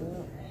world."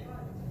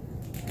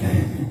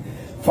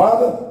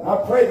 Father, I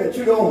pray that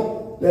you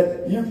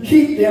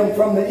keep them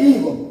from the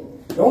evil.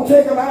 Don't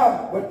take them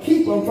out, but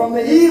keep them from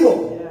the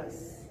evil.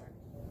 Yes.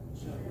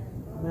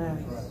 Amen.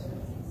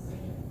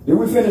 Did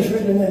we finish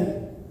reading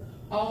that?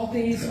 All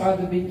these are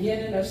the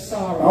beginning of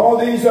sorrow. All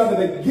these are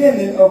the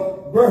beginning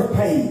of birth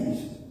pains.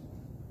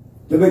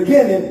 The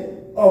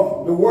beginning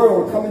of the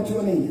world coming to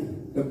an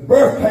end. The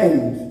birth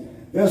pains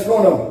that's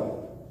going to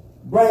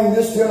bring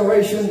this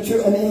generation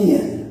to an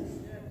end.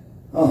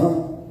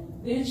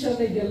 Then shall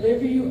they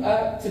deliver you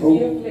up to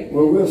be afflicted.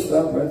 Well, we'll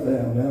stop right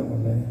there on that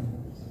one, man.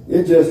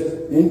 It's just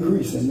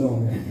increasing,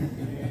 don't it?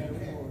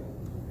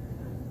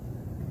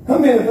 How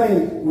many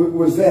things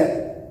was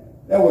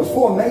that? That was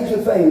 4 major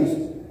things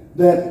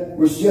that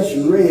was just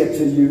read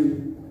to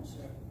you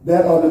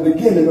that are the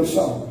beginning of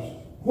sorrows.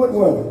 What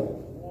were they?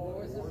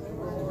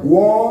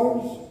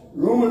 Wars,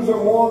 rumors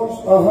of wars,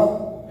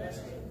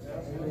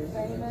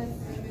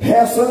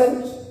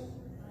 pestilence,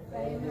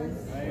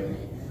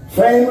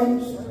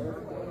 famines,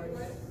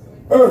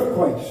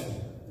 earthquakes.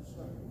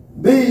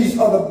 These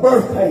are the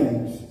birth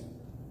pains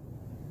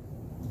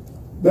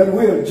that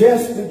we're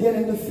just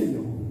beginning to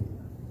feel.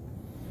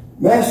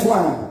 That's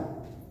why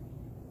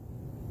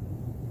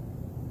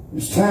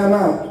it's time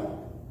out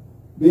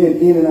being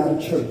in and out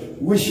of church,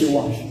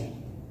 wishy-washy,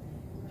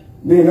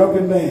 being up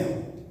and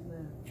down.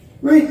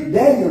 Read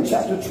Daniel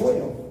chapter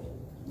 12,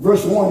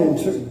 verse 1 and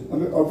 2,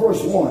 or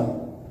verse 1.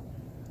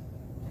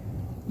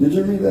 Did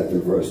you read that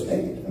through verse 8?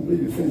 I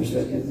believe you finished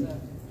that, didn't you?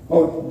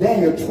 Oh,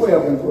 Daniel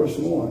 12 and verse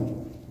 1.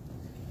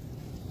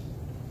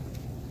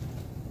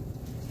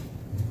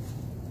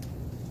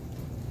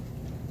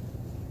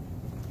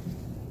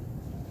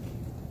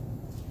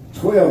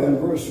 And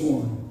verse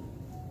 1.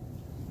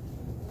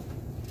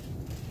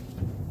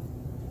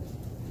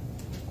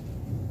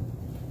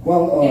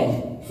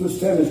 While Sister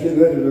Tammy's getting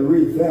ready to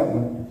read that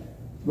one,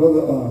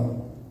 Brother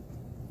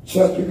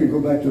Chuck, you can go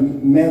back to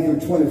Matthew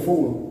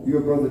 24,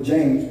 your brother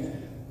James,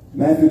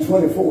 Matthew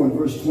 24 and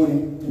verse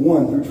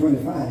 21 through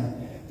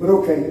 25. But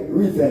okay,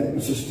 read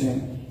that, Sister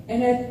Tammy.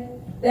 And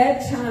at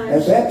that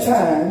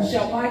time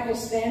shall Michael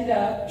stand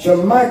up.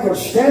 Shall Michael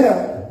stand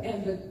up.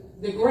 And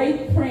the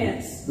great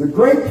prince. The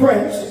great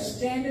prince.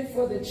 Standeth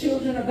for the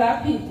children of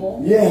thy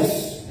people.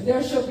 Yes. And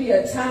there shall be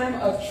a time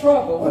of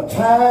trouble. A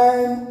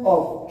time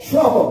of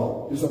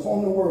trouble is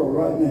upon the world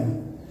right now.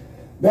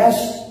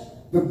 That's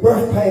the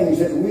birth pains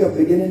that we are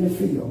beginning to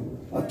feel.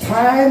 A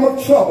time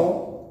of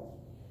trouble.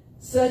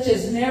 Such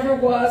as never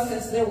was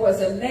since there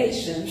was a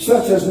nation.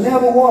 Such as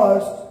never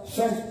was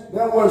since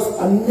there was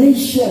a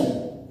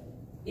nation.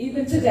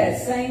 Even to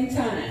that same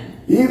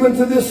time. Even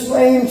to this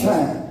same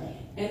time.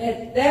 And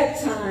at that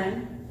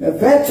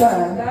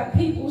time, thy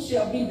people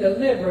shall be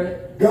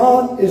delivered.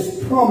 God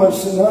is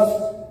promising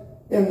us,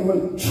 and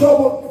when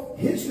trouble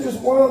hits this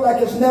world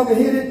like it's never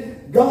hit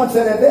it, God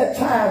said at that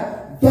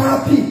time,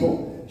 thy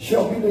people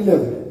shall be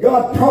delivered.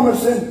 God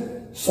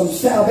promising some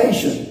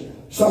salvation,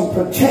 some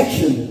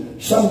protection,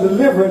 some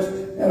deliverance,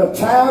 and a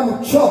time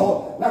of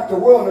trouble like the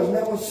world has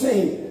never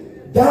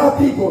seen. Thy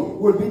people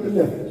will be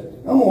delivered.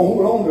 I'm going to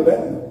hold on to that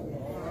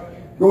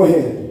one. Go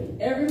ahead.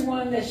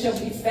 Everyone that shall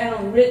be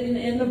found written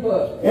in the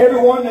book.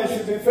 Everyone that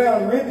should be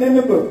found written in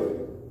the book.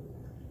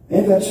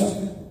 Ain't that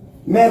something?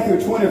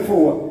 Matthew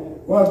 24.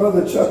 While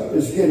Brother Chuck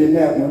is getting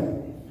that one,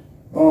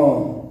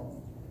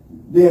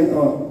 then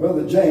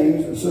Brother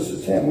James and Sister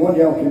Tam, one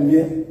y'all can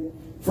get.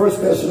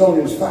 1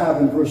 Thessalonians 5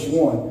 and verse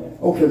 1.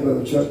 Okay,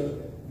 Brother Chuck.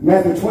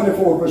 Matthew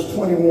 24, verse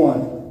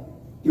 21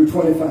 through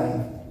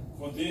 25.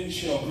 For then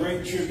shall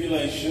great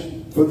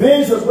tribulation. For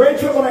then shall great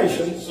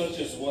tribulation. Such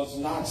as was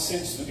not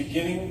since the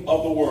beginning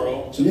of the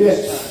world to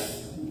this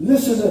time.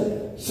 Listen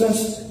to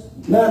since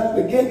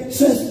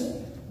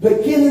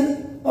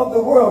beginning of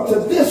the world to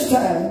this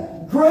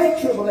time, great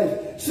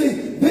tribulation. See,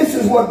 this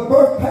is what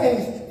birth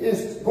pains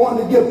is going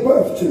to give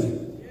birth to.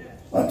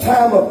 A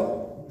time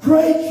of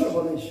great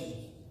tribulation.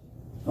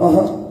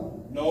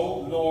 No,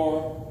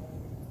 nor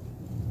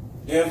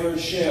ever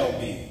shall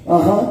be.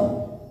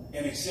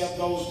 And except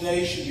those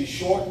days should be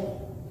shortened.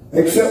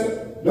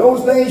 Except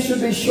those days should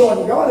be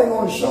shortened. God ain't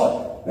going to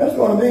shorten. That's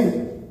going to be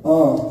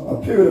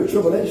a period of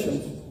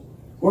tribulations.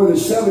 Whether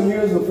it's 7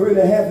 years or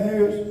 3.5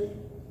 years,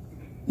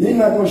 He's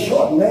not going to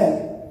shorten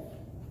that.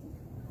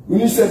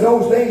 When He said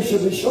those days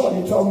should be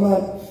shortened, He's talking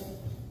about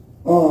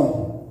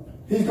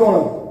He's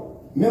going to,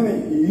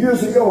 remember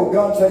years ago,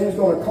 God said He's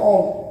going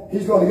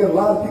to get a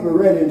lot of people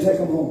ready and take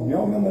them home.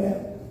 Y'all remember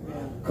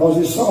that? Because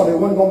He saw they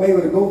weren't going to be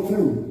able to go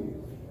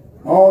through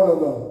all of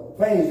the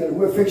things that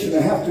we're fixing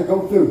to have to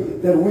go through,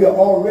 that we are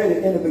already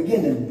in the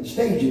beginning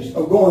stages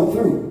of going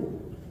through.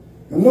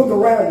 And look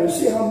around and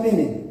see how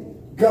many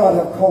God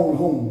have called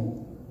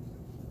home.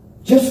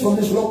 Just from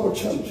this local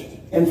church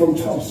and from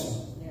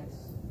Tulsa.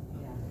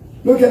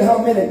 Look at how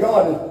many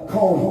God has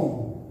called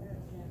home.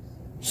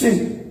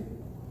 See,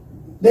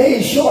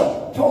 days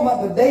short, talking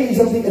about the days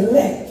of the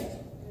elect.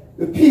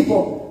 The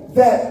people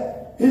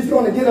that He's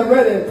going to get them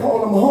ready and call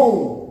them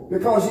home.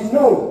 Because He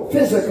knows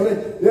physically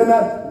they're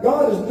not,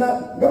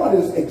 God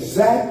is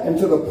exact and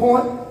to the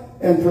point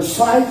and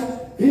precise.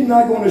 He's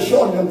not going to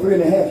shorten them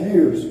 3.5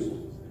 years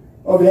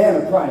of the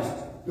Antichrist.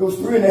 Those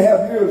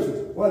 3.5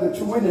 years while the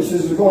two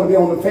witnesses are going to be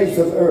on the face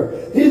of the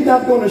earth. He's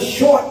not going to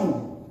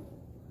shorten.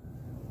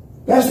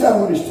 That's not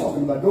what He's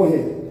talking about. Go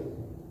ahead.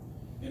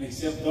 And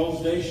except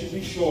those days should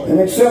be shortened.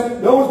 And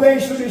except those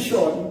days should be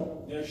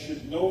shortened. There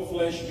should no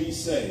flesh be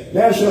saved.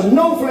 There shall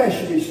no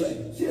flesh be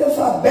saved. See, that's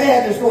how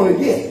bad it's going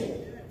to get.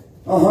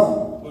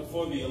 But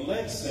for the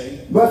elect's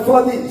sake. But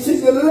for the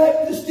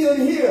elect is still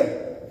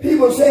here.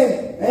 People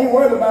saying, ain't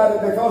worried about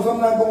it because I'm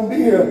not going to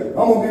be here.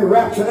 I'm going to be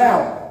raptured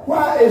out.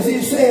 Why is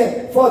He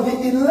saying for the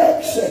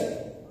elect's sake?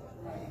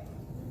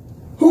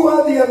 Who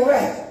are the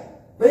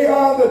elect? They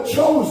are the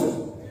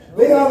chosen.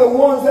 They are the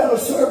ones that are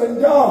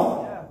serving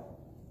God.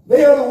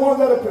 They are the ones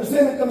that have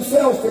presented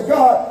themselves to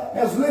God up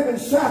as living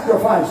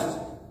sacrifices.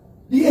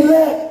 The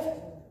elect.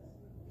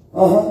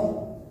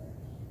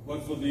 But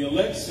for the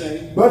elect's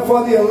sake, But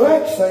for the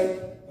elect's sake,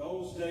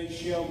 those days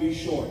shall be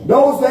shortened.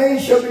 those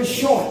days shall be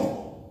shortened.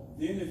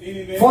 Then if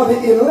any man For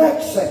the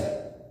elect's sake.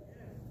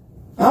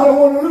 I don't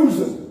want to lose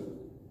them.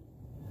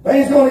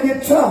 Things going to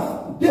get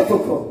tough,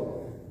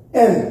 difficult.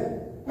 And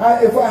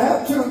if I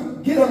have to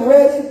get them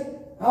ready,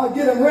 I'll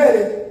get them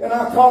ready and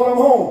I'll call them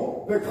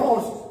home.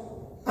 Because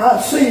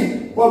I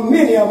see for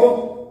many of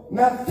them,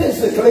 not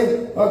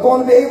physically, are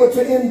going to be able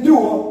to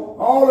endure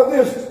all of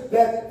this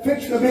that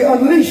fixing to be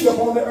unleashed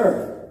upon the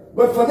earth.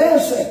 But for their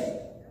sake,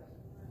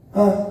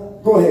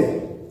 go ahead.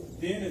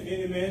 Then if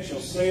any man shall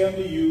say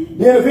unto you,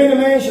 Then if any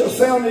man shall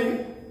say unto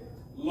you,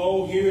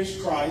 Lo, here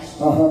is Christ,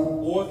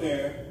 or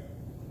there,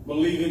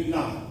 believe it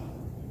not.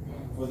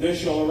 For there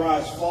shall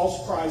arise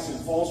false Christs and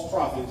false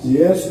prophets,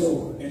 yes,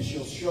 Lord. and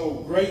shall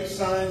show great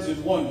signs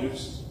and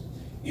wonders,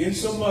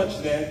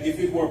 insomuch that, if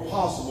it were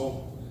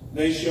possible,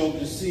 they shall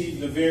deceive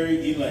the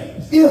very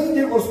elect. If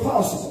it was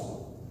possible,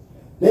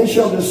 they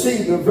shall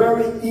deceive the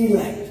very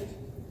elect.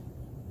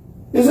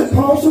 Is it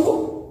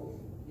possible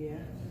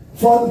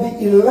for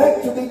the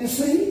elect to be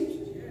deceived?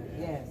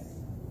 Yes.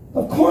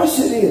 Of course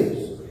it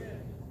is.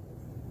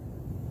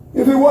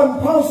 If it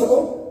wasn't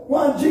possible,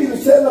 why did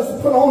Jesus tell us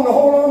to put on the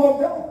whole armor of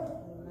God?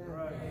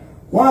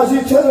 Why is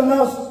he telling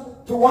us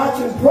to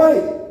watch and pray?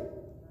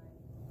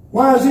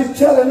 Why is he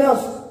telling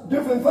us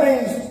different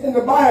things in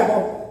the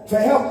Bible to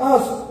help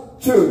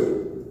us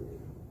to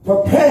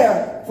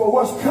prepare for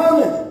what's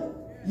coming?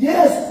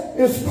 Yes,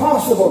 it's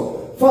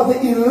possible for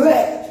the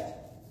elect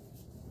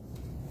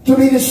to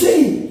be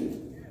deceived.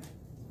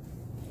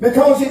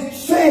 Because he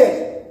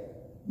said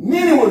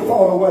many would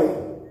fall away.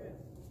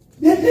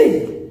 Didn't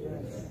he?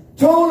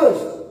 Told us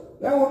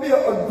there will be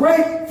a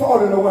great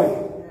falling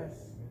away.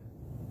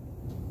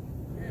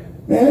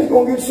 Man, it's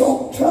going to get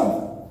so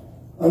tough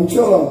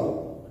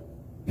until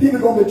people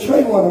are going to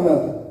betray one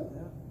another.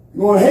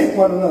 You're going to hate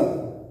one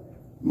another.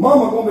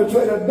 Mama going to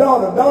betray the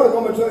daughter. Daughter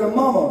going to betray the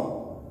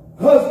mama.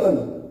 Husband,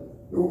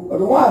 the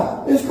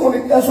wife. It's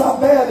going to, that's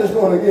how bad it's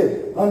going to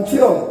get.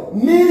 Until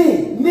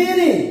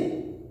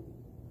many.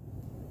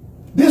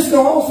 This is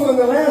also in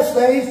the last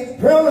days,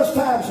 perilous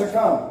times shall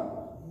come.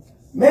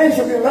 Men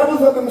shall be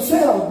lovers of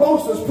themselves,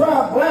 boasters,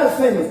 proud,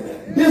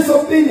 blasphemers,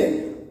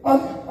 disobedient,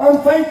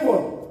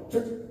 unthankful,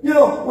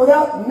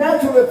 without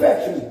natural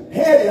affection,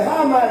 heady,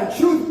 high-minded,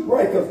 truth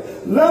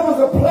breakers, lovers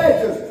of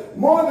pleasures,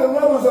 more than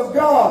lovers of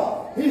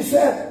God. He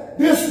said,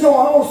 this know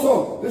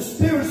also, the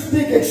Spirit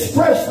speak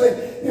expressly,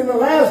 in the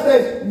last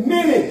days,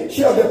 many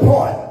shall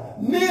depart.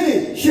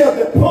 Many shall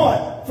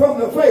depart from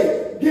the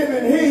faith,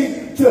 giving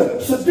heed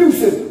to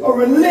seducing or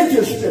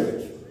religious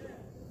spirits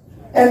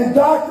and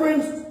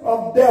doctrines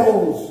of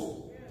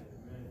devils.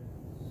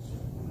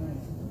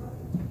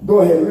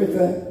 Go ahead, read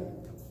that.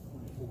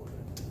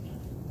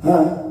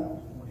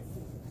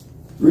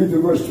 Read the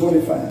verse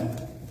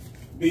 25.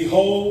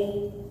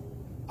 Behold,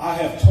 I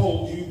have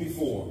told you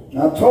before.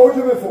 I've told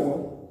you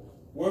before.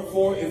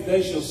 Wherefore, if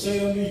they shall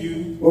say unto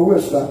you... Well,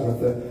 we'll stop with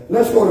that.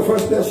 Let's go to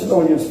 1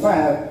 Thessalonians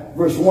 5,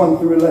 verse 1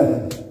 through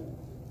 11.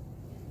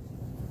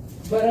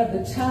 But of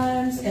the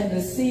times and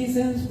the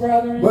seasons,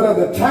 brethren... But of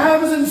the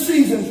times and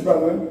seasons,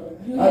 brethren...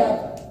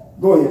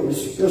 Go ahead.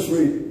 Just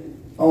read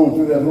on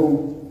through that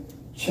whole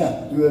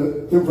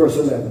chapter, through verse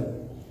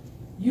 11.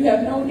 You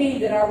have no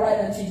need that I write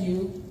unto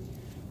you,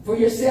 for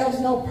yourselves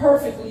know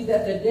perfectly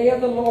that the day of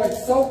the Lord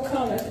so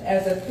cometh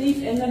as a thief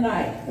in the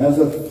night. As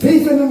a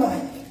thief in the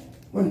night.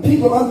 When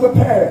people are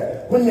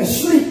unprepared, when they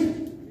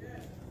sleep,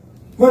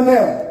 when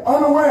they're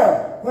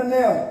unaware, when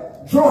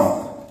they're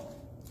drunk,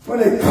 when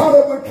they're caught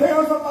up with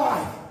cares of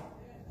life.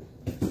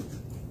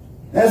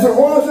 As it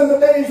was in the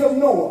days of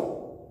Noah,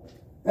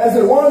 as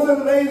it was in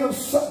the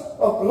days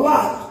of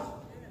Lot.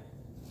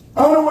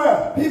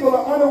 Unaware. People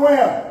are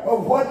unaware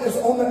of what is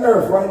on the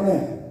earth right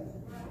now.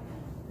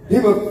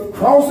 People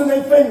crossing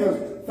their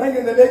fingers,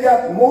 thinking that they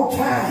got more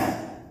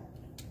time.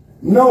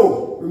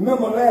 No.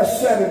 Remember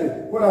last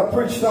Saturday what I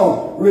preached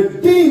on.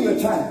 Redeem the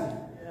time.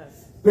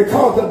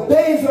 Because the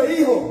days are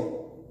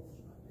evil.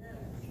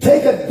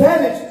 Take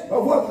advantage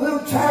of what little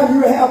time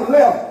you have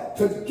left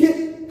to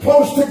get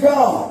close to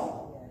God.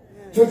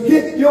 To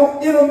get your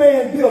inner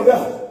man built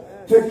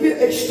up. To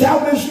get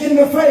established in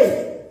the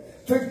faith.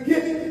 To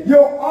get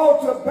your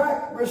altar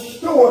back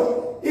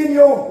restored in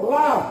your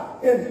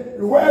life.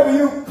 And wherever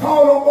you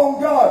call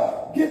upon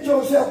God, get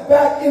yourself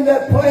back in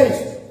that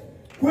place.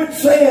 Quit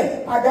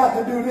saying, I got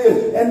to do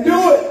this. And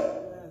do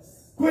it.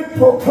 Quit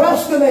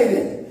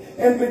procrastinating.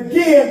 And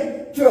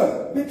begin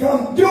to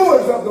become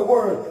doers of the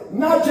word.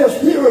 Not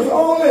just hearers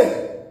only.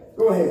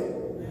 Go ahead.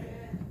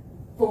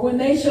 For when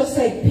they shall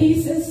say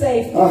peace and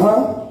safety,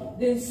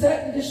 then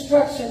sudden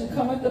destruction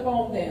cometh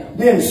upon them.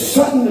 Then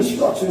sudden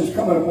destruction is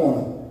coming upon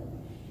them.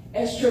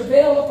 As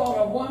travail upon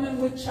a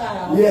woman with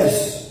child.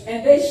 Yes.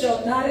 And they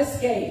shall not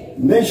escape.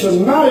 They shall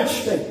not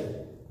escape.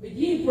 But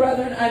ye,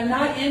 brethren, are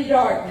not in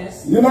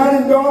darkness. You're not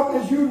in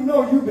darkness. You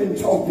know you've been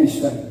taught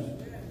these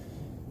things.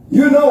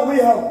 You know we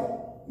have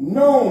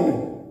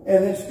known,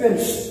 and it's been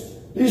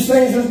These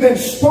things have been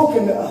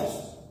spoken to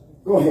us.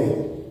 Go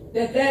ahead.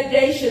 That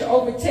day should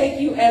overtake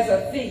you as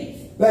a thief.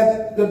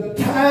 That the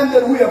time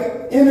that we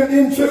have entered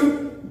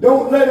into,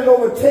 don't let it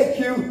overtake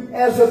you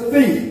as a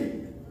thief.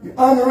 You're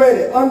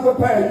unready,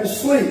 unprepared, you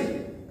sleep.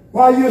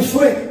 While you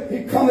sleep,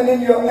 he's coming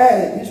in your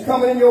attic. He's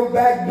coming in your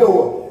back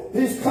door.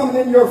 He's coming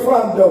in your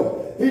front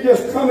door. He's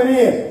just coming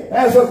in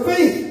as a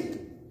thief.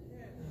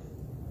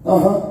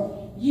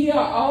 Ye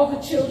are all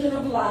the children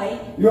of light.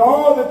 You're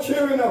all the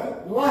children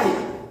of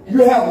light.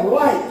 You have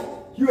light.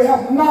 You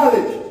have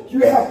knowledge.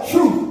 You have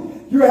truth.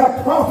 You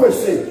have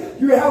prophecy.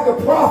 You have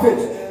the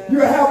prophets. You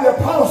have the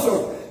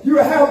apostles. You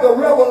have the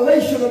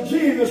revelation of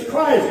Jesus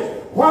Christ.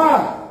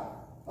 Why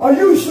are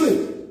you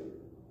asleep?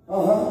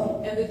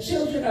 And the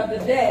children of the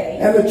day.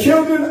 And the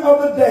children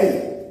of the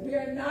day. We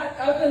are not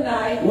of the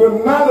night.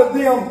 We're not of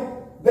them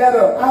that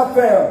are out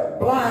there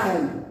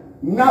blind,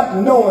 not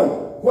knowing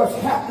what's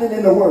happening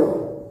in the world.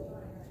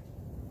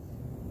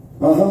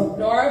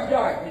 Nor of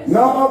darkness.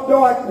 Nor of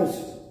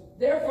darkness.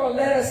 Therefore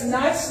let us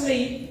not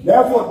sleep.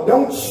 Therefore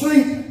don't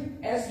sleep.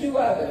 As do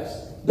others.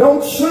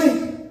 Don't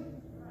sleep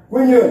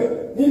when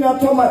he's not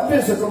talking about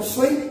physical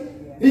sleep.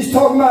 He's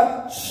talking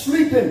about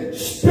sleeping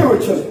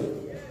spiritually.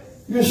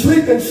 You're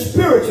sleeping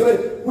spiritually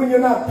when you're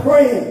not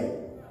praying.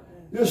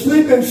 You're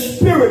sleeping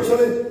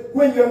spiritually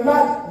when you're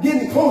not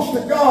getting close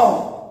to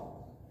God.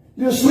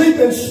 You're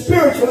sleeping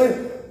spiritually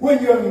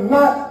when you're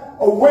not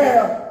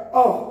aware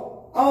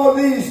of all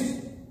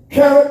these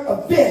current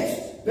events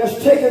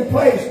that's taking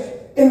place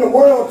in the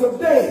world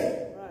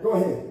today. Go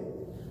ahead.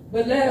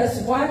 But let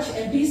us watch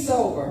and be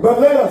sober. But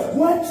let us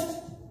what?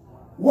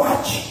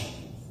 Watch.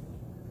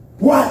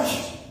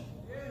 Watch.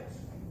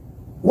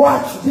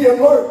 Watch. Be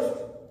alert.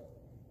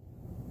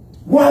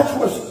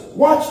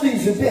 Watch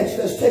these events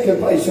that's taking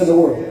place in the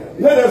world.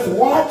 Let us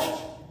watch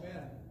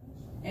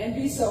and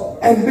be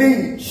sober. And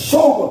be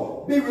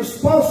sober. Be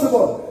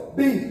responsible.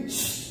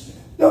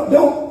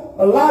 Don't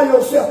allow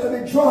yourself to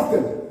be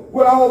drunken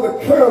with all the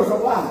cares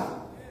of life.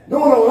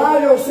 Don't allow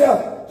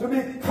yourself to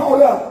be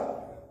caught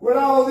up with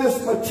all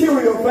this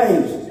material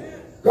things.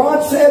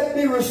 God said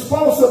be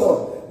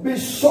responsible, be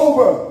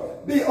sober,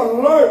 be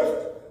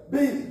alert,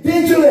 be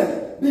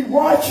vigilant, be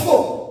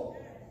watchful.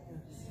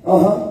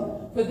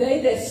 For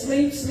they that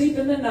sleep, sleep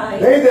in the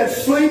night. They that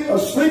sleep are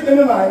sleep in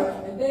the night.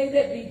 And they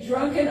that be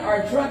drunken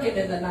are drunken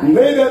in the night. And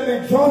they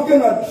that be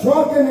drunken are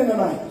drunken in the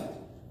night.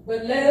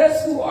 But let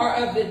us who are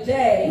of the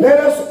day. Let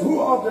us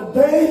who are of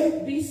the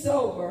day. Be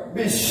sober.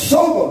 Be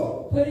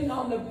sober. Putting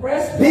on the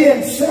breastplate. Be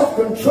in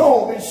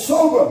self-control. Be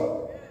sober.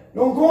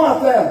 Don't go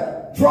out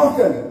there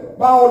drunken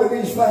by all of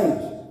these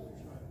things.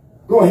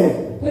 Go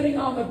ahead. Putting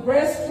on the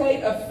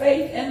breastplate of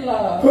faith and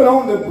love. Put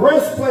on the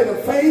breastplate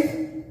of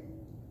faith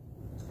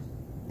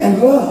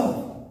and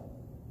love.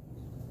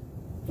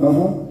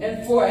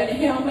 And for an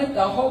helmet,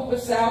 the hope of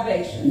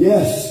salvation.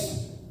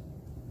 Yes.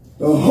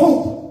 The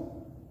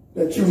hope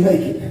that you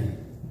make it.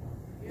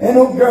 Ain't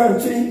no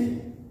guarantee.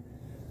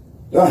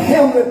 The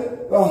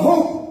helmet, the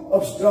hope.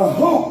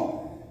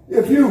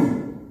 If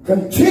you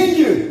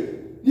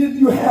continue,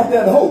 you have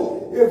that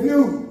hope. If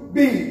you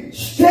be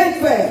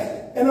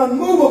steadfast and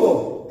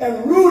unmovable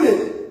and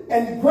rooted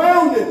and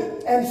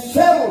grounded and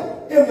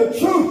settled in the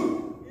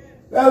truth,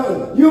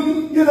 you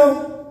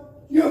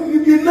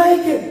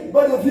make it.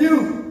 But if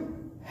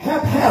you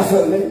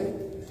haphazardly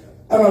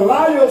and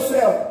allow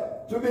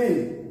yourself to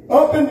be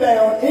up and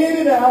down, in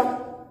and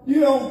out,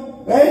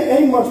 there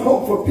ain't much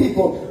hope for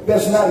people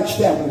that's not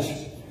established.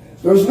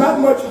 There's not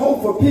much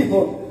hope for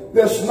people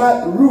that's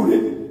not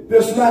rooted,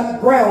 that's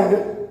not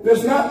grounded.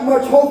 There's not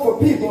much hope for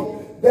people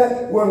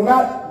that will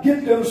not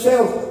get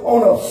themselves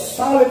on a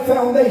solid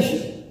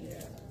foundation.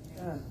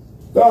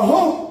 The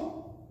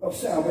hope of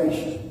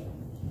salvation.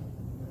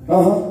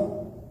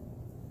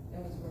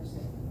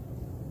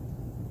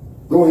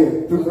 Go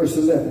ahead, through verse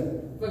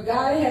 11. For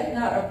God hath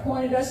not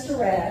appointed us to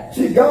wrath.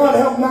 See, God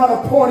hath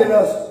not appointed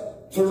us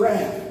to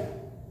wrath.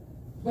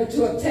 But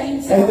to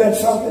obtain salvation. Ain't that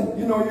something?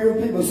 You hear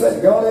people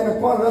say, God ain't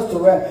appointed us to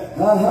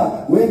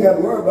wrath. We ain't got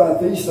to worry about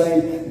these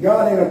things.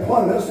 God ain't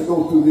appointed us to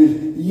go through this.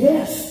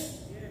 Yes.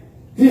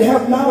 He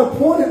hath not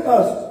appointed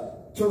us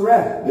to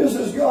wrath. This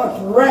is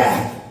God's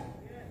wrath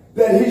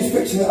that he's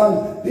fixing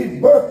on.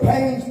 These birth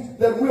pains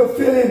that we're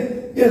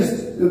feeling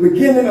is the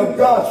beginning of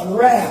God's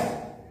wrath.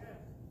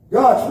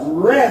 God's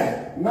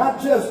wrath, not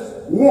just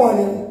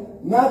warning,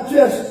 not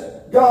just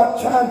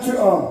God trying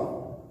to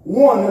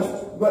warn us,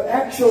 but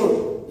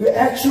the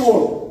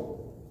actual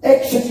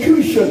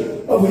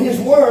execution of his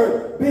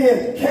word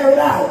being carried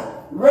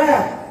out.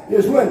 Wrath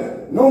is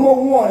when no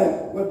more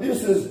warning, but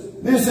this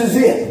is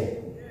it.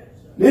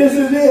 This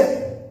is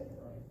it.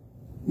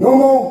 No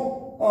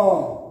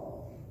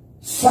more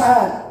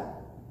side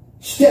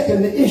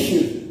stepping the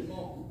issue.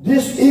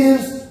 This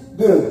is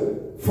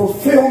the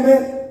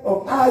fulfillment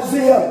of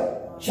Isaiah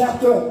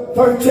chapter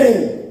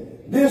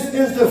 13. This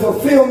is the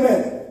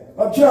fulfillment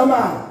of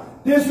Jeremiah.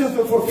 This is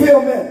the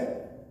fulfillment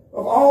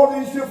of all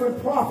these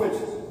different prophets.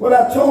 What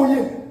I told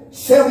you,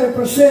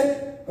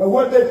 70% of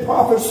what they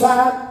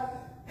prophesied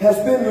has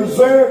been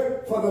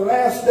reserved for the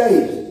last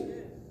days.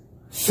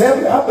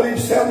 I believe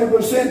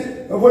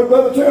 70% of what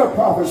Brother Terrell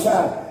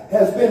prophesied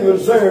has been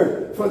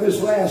reserved for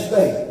this last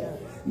day.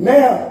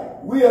 Now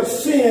we are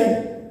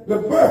seeing the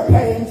birth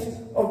pains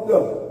of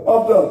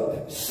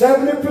the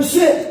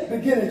 70%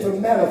 beginning to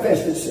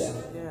manifest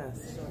itself.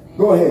 Yes.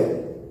 Go ahead.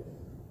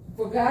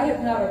 For God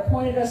hath not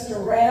appointed us to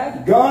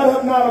wrath. God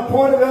hath not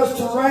appointed us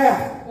to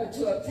wrath. But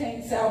to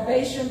obtain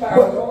salvation by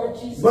our Lord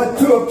Jesus But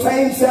Christ. to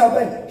obtain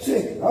salvation.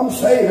 See, I'm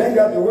saved. I ain't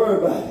got to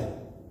worry about it.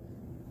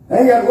 I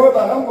ain't got to worry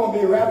about it. I'm going to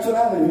be raptured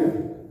out of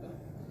here.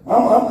 I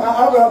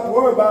don't have to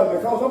worry about it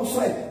because I'm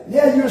saved.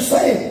 Yeah, you're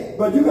saved.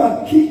 But you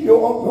got to keep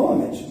your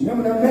garments.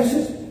 Remember that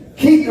message?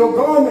 Keep your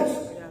garments.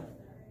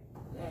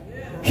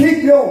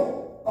 Keep your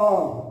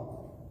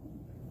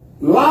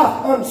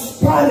life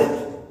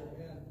unspotted.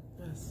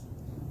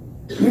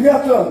 You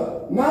got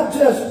to not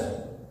just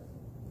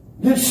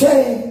get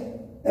saved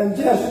and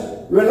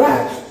just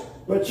relax,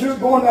 but you're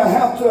going to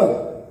have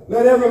to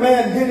let every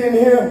man get in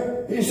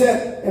here. He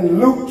said in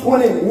Luke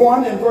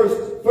 21 and verse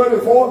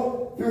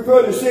 34 through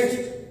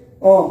 36,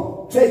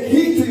 take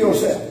heed to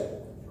yourself,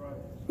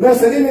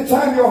 lest at any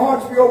time your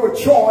hearts be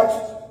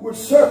overcharged with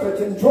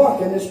serpents and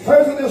drunkenness,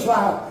 curse of this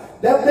life,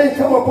 that they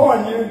come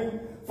upon you.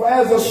 For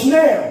as a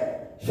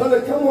snare shall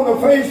it come on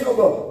the face of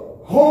the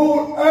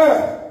whole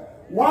earth.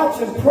 Watch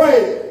and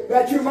pray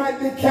that you might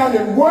be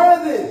counted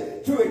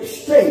worthy to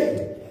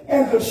escape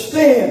and to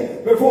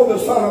stand before the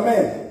Son of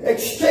Man.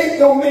 Escape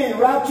don't mean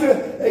rapture.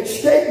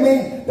 Escape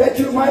means that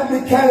you might be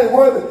counted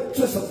worthy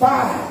to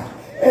survive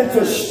and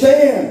to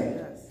stand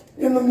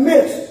in the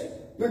midst.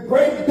 The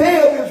great day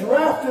of his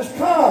wrath is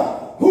come.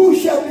 Who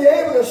shall be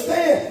able to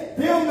stand?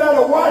 Them that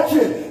are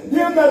watching,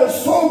 them that are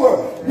sober,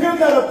 them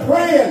that are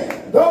praying,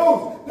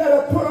 those that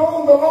have put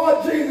on the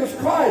Lord Jesus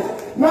Christ,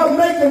 not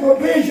making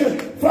provision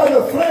for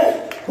the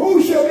flesh.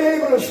 Who shall be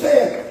able to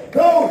stand?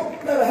 Those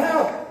that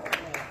have,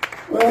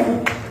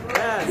 well,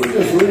 we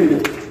just read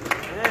it.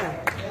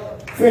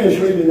 Finish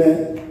reading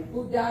that.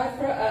 Who died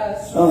for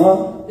us,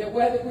 that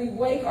whether we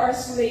wake or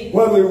sleep,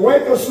 whether we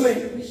wake or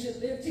sleep, we should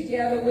live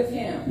together with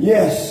him.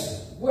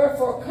 Yes.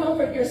 Wherefore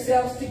comfort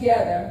yourselves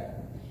together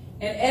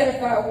and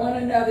edify one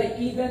another,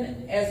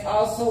 even as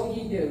also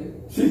ye do.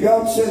 See,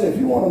 God said if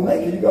you want to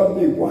make it, you got to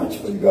be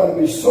watchful, you got to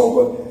be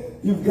sober,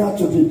 you've got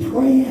to be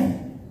praying.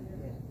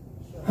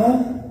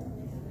 Huh?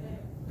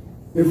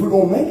 If we're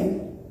going to make it.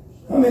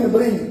 How many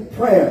believe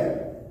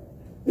prayer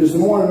is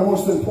one of the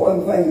most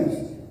important things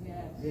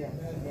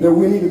that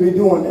we need to be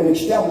doing and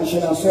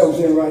establishing ourselves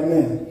in right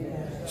now?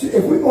 See,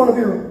 if we're going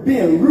to be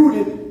being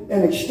rooted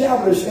and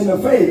established in the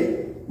faith,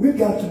 we've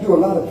got to do a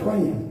lot of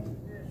praying.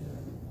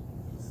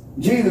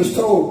 Jesus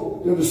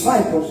told the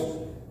disciples,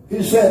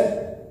 he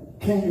said,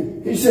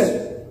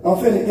 I'm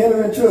finna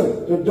enter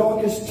into the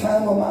darkest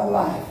time of my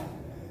life.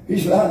 He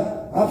said,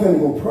 I'm finna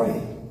go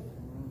pray.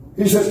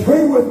 He said,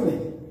 pray with me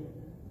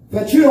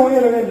that you don't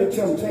enter into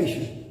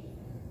temptation.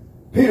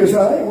 Peter said,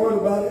 I ain't worried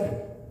about it.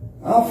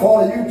 I'll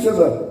follow you to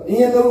the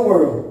end of the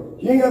world.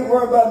 You ain't got to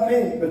worry about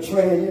me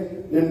betraying you.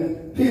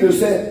 And Jesus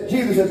said,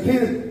 Peter,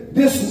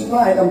 this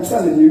night I'm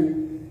telling you,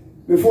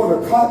 before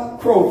the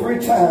cock crow 3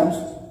 times,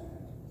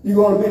 you're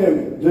going to be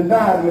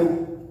denied me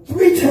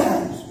 3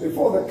 times.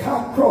 Before the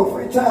cock crow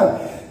 3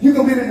 times, you're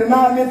going to be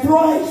denied me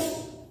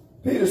thrice.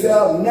 Peter said,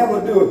 I'll never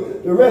do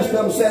it. The rest of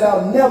them said,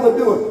 I'll never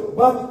do it.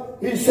 But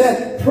he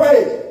said,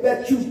 pray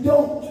that you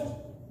don't.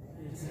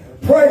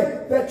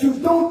 Pray that you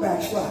don't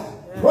backslide.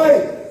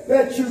 Pray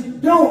that you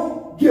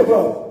don't give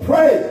up.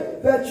 Pray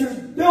that you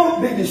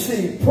don't be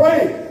deceived.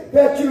 Pray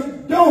that you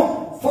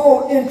don't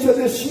fall into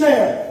this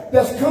snare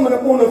that's coming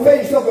upon the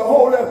face of the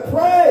whole earth.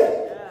 Pray.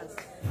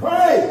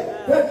 Pray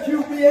that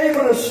you be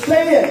able to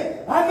stand.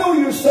 I know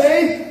you're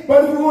saved,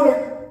 but if you want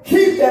to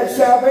keep that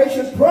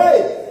salvation,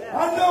 pray.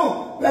 I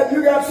know that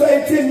you got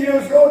saved 10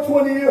 years ago,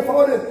 20 years,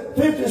 40,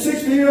 50,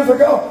 60 years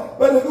ago,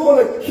 but if you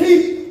want to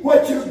keep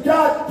what you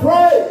got,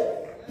 pray.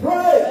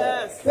 Pray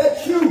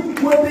that you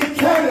will be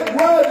counted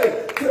worthy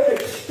to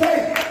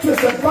escape, to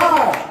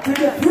survive, to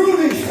get through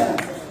these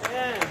times.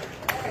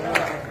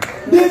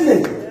 Didn't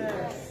he?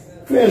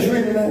 Finish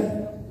reading that.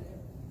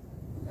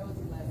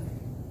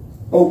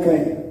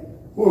 Okay.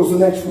 What was the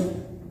next one?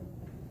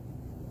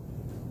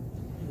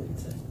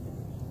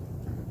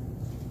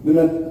 He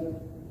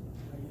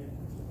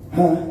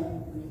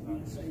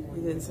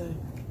didn't say.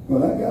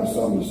 Well, I got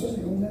something to say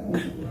on that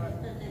one.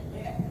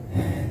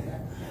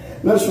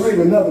 Let's read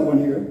another one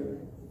here.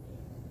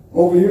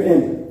 Over here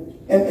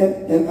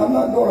and I'm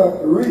not going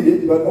to read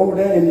it, but over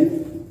there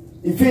in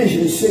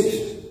Ephesians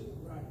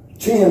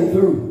 6:10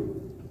 through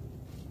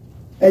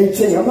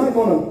 18. I'm not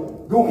going to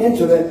go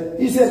into that.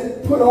 He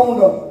said, put on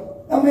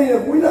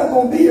if we're not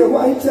going to be here,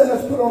 why he telling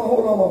us put on the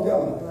whole armor of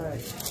God? Right.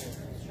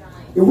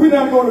 If we're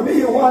not going to be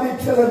here, why he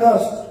telling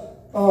us,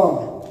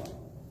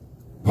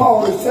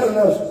 Paul is telling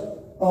us,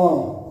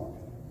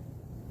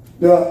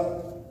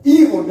 the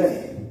evil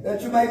day,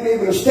 that you might be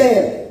able to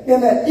stand in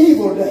that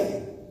evil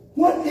day.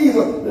 What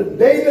evil? The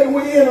day that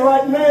we're in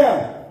right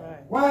now.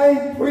 Why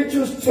ain't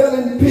preachers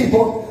telling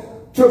people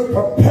to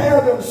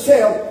prepare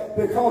themselves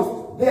because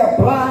they are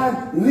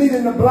blind,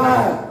 leading the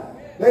blind?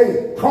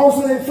 They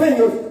crossing their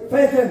fingers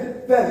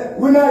thinking that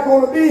we're not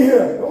going to be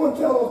here. Go and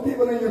tell those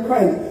people in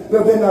Ukraine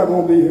that they're not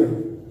going to be here.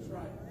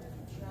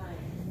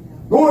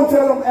 Go and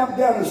tell them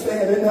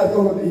Afghanistan they're not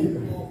going to be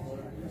here.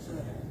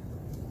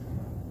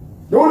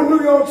 Go to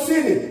New York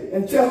City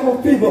and tell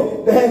those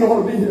people they ain't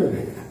going to be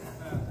here.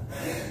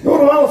 Go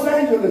to Los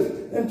Angeles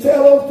and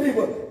tell those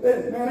people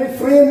that, man, they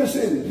fleeing the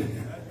city.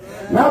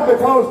 Not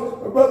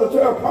because Brother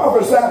Terrell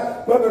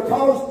prophesied, but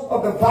because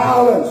of the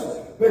violence,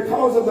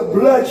 because of the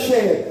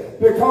bloodshed,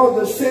 because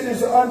the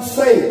cities are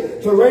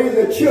unsafe to raise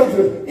their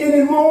children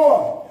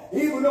anymore.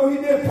 Even though he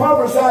did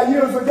prophesy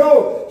years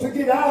ago to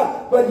get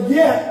out, but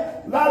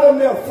yet a lot of them,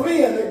 they're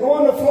fleeing. They're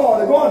going to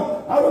Florida. They're going,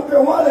 I don't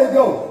care where they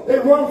go. They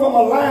run from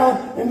a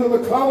lion into the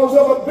claws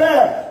of a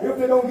bear. If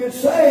they don't get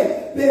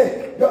saved,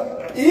 then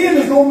the end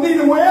is going to meet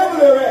them wherever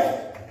they're at.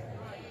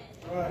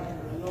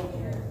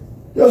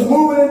 Just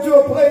moving into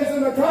a place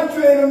in the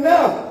country ain't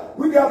enough.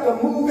 We got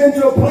to move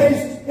into a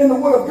place in the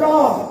Word of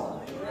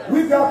God.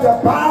 We've got to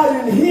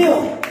abide in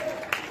Him.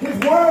 His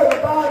Word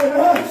abide in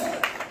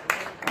us.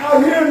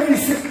 Out here in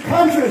these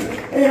countries,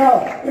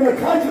 in the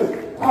country,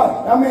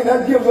 I mean,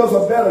 that gives us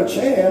a better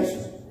chance.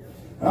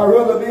 I'd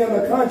rather be in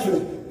the country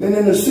than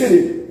in the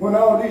city when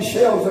all these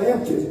shelves are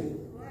empty.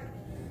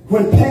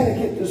 When panic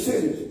hit the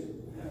cities.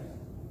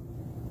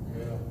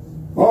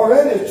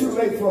 Already it's too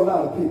late for a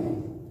lot of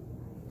people.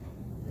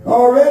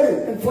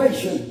 Already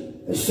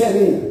inflation is set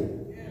in.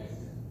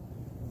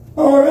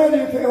 Already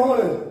you can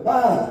only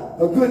buy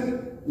a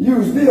good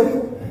used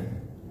vehicle.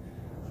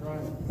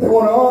 They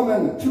want an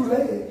arm and 2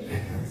 legs.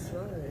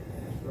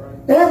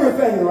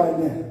 Everything right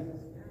now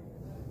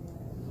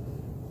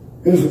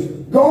is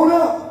going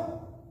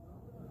up.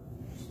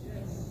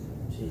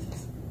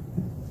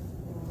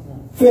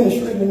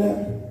 Finish reading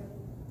that.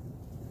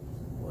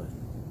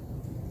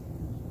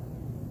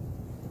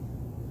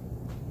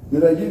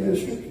 Did I give you a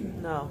scripture?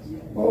 No.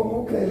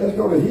 Oh, okay. Let's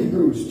go to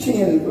Hebrews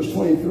 10 and verse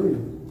 23.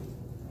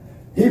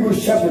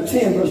 Hebrews chapter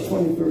 10 verse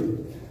 23.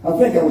 I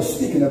think I was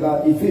speaking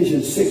about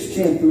Ephesians 6,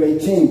 10 through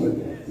 18,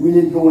 but we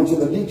didn't go into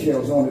the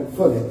details on it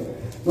fully.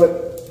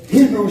 But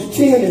Hebrews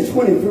 10 and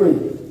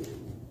 23.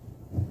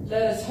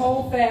 Let us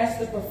hold fast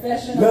the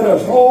profession of Let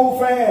us hold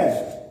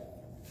fast.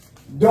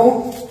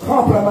 Don't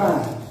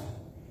compromise.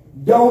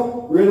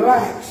 Don't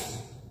relax.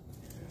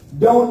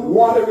 Don't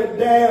water it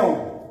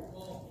down.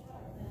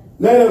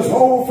 Let us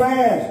hold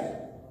fast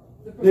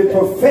the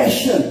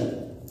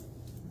profession.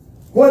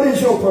 What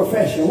is your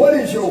profession? What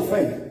is your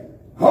faith?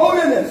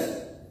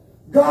 Holiness,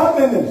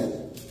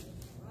 godliness,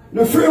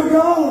 the fear of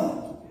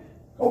God,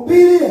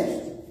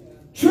 obedience,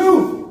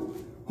 truth.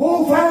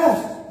 Hold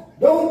fast.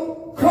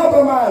 Don't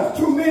compromise.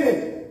 Too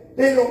many,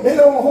 they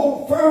don't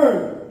hold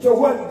firm to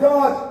what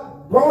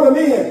God brought them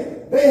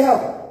in. They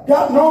have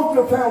gotten off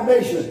the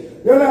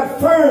foundation. They're not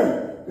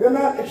firm. They're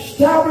not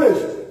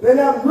established. They're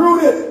not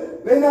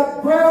rooted. They're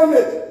not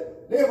grounded.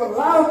 They've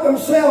allowed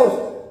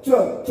themselves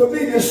to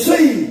be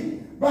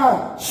deceived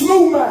by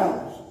smooth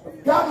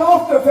mouths. Gotten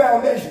off the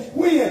foundation.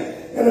 When?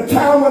 In a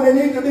time when they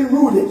need to be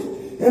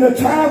rooted. In a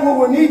time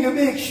when we need to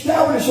be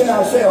establishing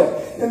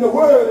ourselves in the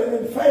Word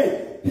and in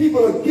faith.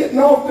 People are getting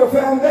off the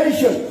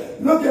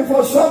foundation, looking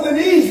for something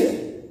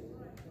easy.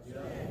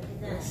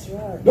 That's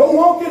right. Don't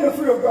walk in the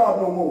fear of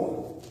God no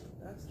more.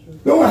 That's true.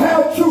 Don't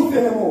have truth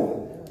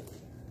anymore.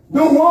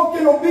 Don't walk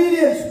in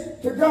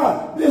obedience to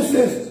God. This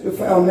is the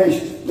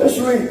foundation. Let's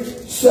read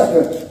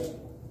 2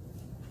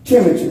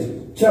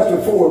 Timothy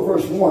chapter 4,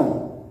 verse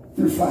 1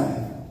 through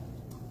 5.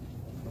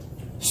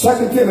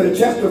 2 Timothy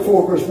chapter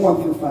 4, verse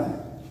 1 through 5.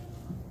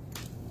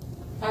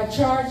 I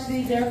charge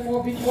thee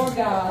therefore before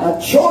God.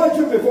 I charge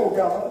you before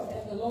God.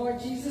 And the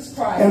Lord Jesus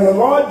Christ. And the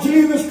Lord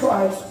Jesus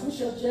Christ. Who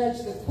shall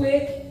judge the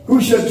quick.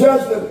 Who shall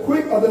judge the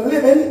quick of the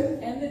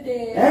living. And the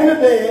dead. And the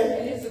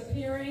dead. And his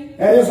appearing.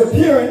 And his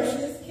appearance.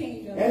 And his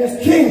kingdom. And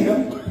his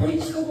kingdom.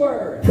 Preach the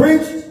word.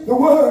 Preach the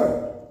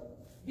word.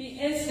 Be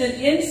instant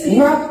in season.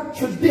 Not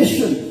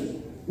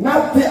tradition.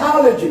 Not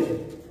theology.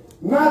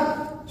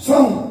 Not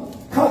some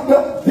cocked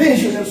up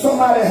vision that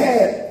somebody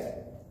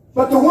had.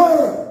 But the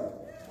word.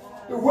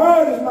 The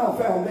Word is my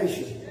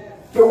foundation.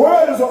 The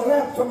Word is a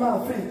lamp to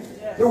my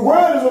feet. The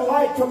Word is a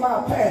light to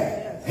my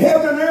path.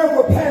 Heaven and earth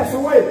will pass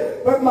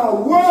away, but my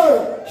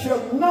Word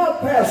shall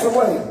not pass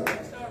away.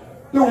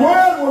 The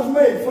Word was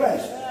made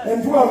flesh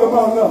and dwelt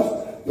among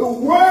us. The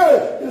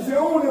Word is the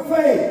only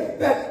thing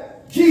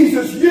that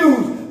Jesus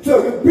used to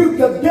rebuke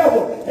the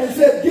devil and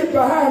said, get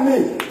behind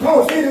me,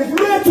 because it is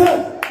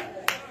written.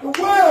 The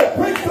Word,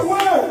 preach the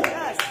Word.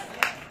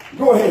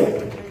 Go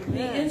ahead. Be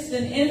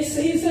instant in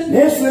season.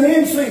 Instant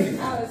in season.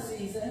 Out of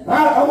season.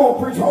 I'm going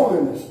to preach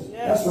holiness.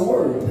 That's the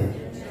word.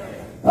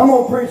 I'm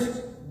going to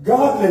preach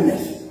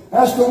godliness.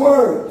 That's the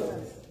word.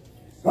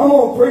 I'm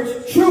going to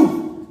preach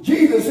truth.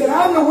 Jesus said,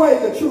 I'm the way,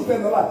 the truth,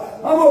 and the life.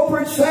 I'm going to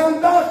preach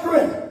sound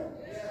doctrine.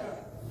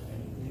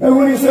 And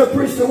when he said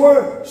preach the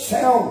word,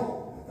 sound,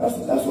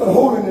 that's what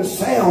holiness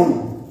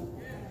sound.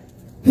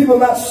 People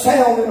not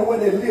sound in the way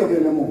they live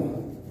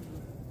anymore.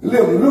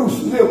 Live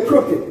loose, live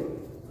crooked,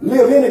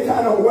 live any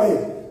kind of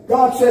way.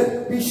 God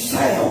said, be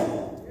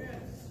sound.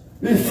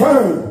 Be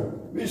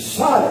firm. Be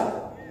solid.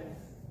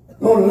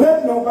 Don't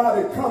let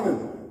nobody come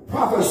and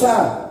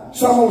prophesy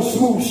some old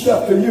smooth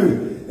stuff to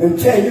you and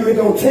tell you it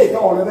don't take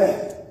all of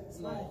that.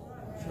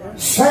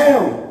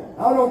 Sound.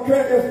 I don't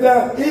care if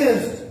there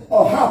is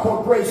a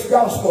hyper grace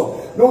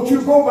gospel. Don't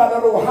you go by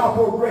that old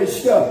hyper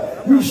grace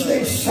stuff. You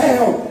stay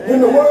sound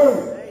in the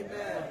word.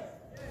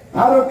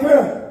 I don't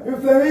care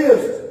if there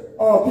is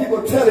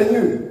people telling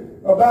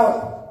you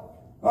about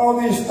all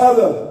these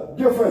other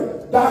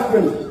different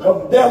doctrines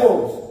of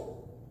devils.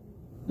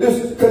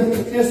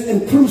 This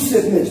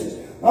inclusiveness.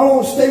 I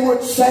don't stay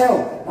with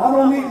sound. I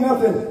don't need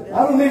nothing.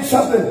 I don't need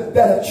something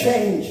that'll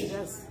change.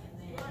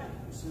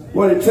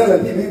 What they're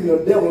telling people, even the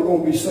devil is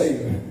going to be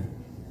saved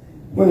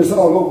when it's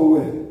all over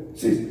with.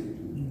 See,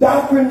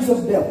 doctrines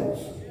of devils.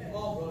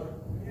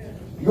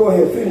 Go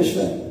ahead, finish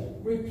that.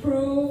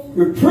 Reprove.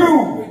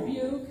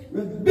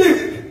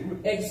 Rebuke.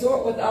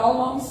 Exhort with all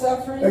long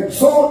suffering.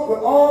 Exhort with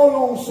all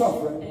long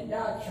suffering. And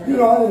doctrine. You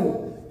know, I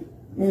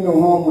didn't mean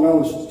no harm when I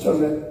was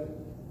telling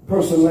that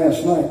person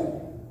last night.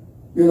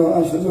 You know,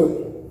 I said,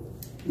 look,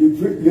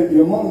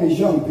 you're among these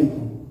young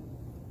people.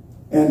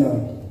 And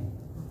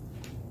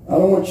I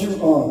don't want you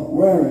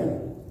wearing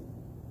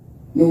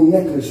no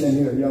necklace in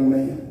here, young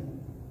man.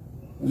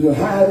 Just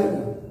hide it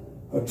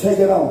or take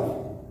it off.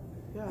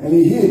 And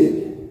he hid it.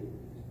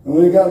 And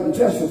when he got to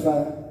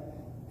testify,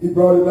 he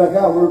brought it back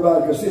out where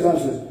everybody could see it. I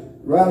said,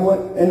 right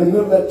in the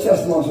middle of that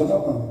testimony, I said,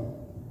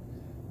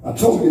 I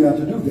told you not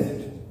to do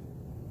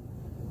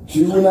that.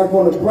 See, we're not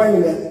going to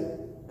bring that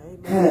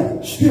kind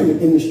of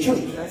spirit in this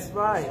church. That's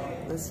right.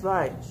 That's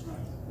right.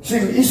 See,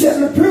 he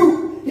said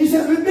reprove. He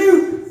said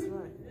rebuke. That's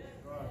right.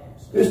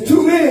 There's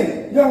too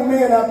many young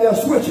men out there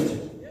switching.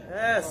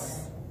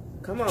 Yes.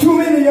 Come on. Too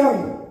many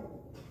young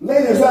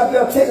ladies out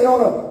there taking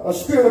on a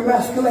spirit of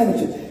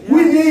masculinity. Yeah.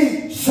 We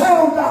need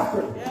sound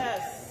doctrine.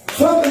 Yes.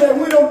 Something that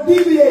we don't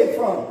deviate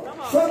from.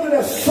 Something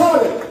that's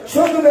solid.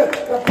 Something that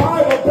the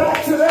Bible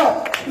backs it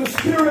up. The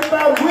Spirit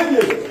bears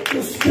witness.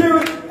 The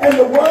Spirit and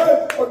the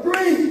Word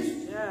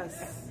agrees.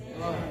 Yes.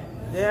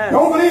 Yes.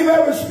 Don't believe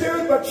every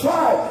spirit, but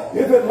try it.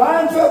 If it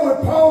lines up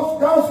with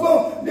Paul's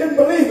gospel, then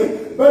believe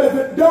it. But if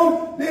it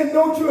don't, then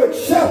don't you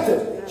accept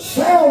it.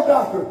 Sound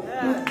doctrine.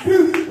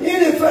 Refute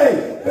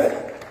anything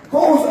that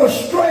goes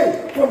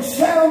astray from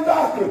sound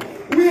doctrine.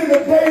 We in the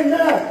day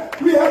now,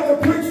 we have to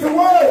preach the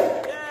word.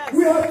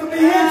 We have to be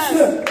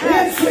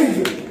in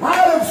season,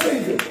 out of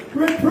season.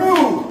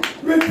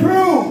 Reprove,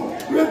 rebuke.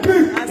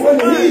 When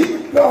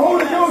the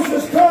Holy Ghost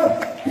has come,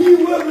 he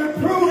will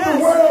reprove the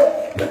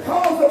world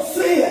because of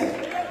sin.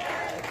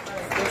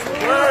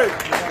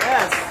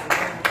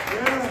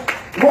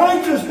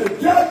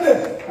 Righteousness,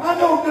 justice. I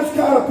know this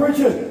kind of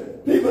preacher,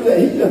 people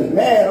say he's just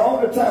mad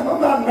all the time.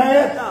 I'm not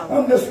mad.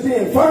 I'm just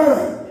being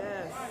firm.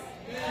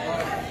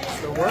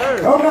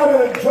 I'm not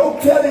in a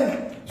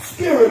joke-telling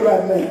spirit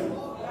right now.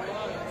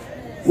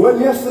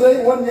 Wasn't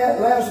yesterday, wasn't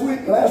last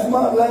week, last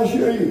month, last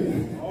year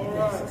either.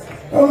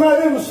 I'm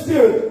not in the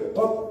spirit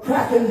of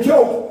cracking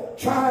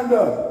jokes, trying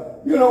to,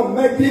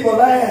 make people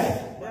laugh.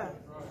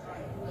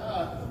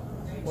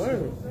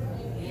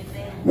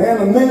 Man,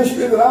 the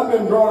ministry that I've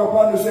been brought up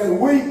under said,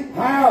 weep,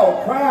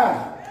 howl,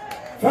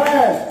 cry,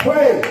 fast,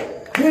 pray,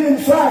 get in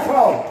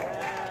sackcloth.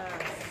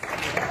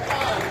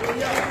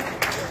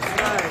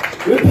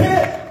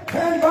 Repent,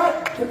 turn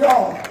back to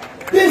God.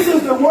 This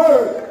is the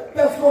word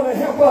that's going to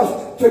help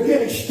us to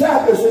get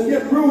established and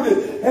get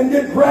rooted and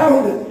get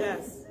grounded.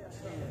 Yes.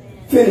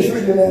 Finish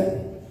reading that.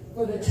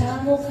 For the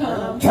time will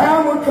come.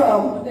 Time will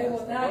come. When they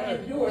will not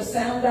endure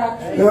sound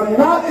doctrine. They'll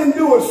not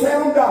endure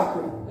sound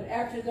doctrine. But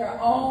after their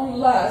own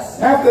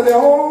lust. After their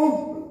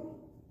own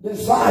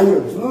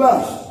desires,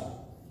 lust.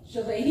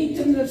 Shall they heap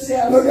to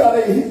themselves. Look how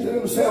they heap to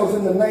themselves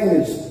in the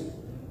 90s.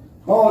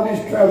 All these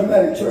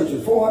charismatic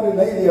churches,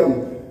 480 of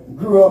them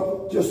grew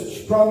up,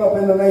 just sprung up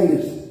in the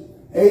 90s,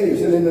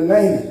 80s and in the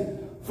 90s.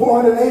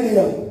 480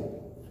 of them,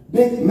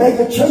 big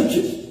mega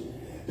churches.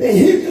 They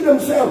heap to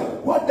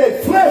themselves what their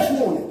flesh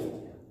wanted.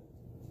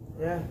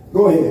 Yeah.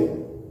 Go ahead.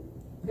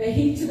 They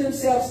heap to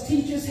themselves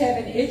teachers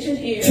having itching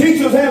ears.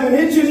 Teachers having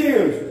itching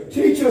ears.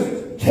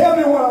 Teachers, tell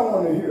me what I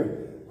want to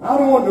hear. I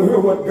don't want to hear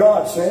what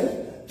God says.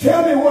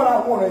 Tell me what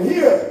I want to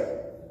hear.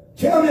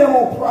 Tell me I'm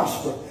going to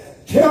prosper.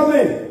 Tell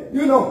me,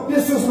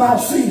 this is my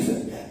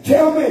season.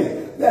 Tell me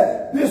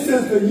that this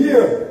is the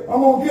year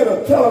I'm going to get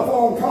a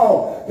telephone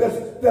call that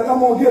I'm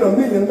going to get $1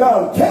 million.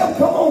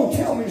 Come on,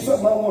 tell me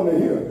something I want to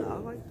hear. I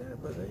like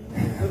that, but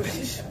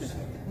Jesus.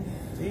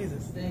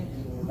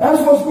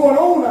 That's what's going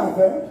on out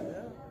there.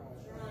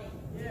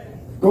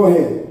 Go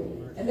ahead.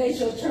 And they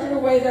shall turn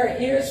away their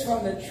ears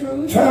from the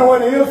truth. Turn away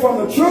their ears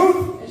from the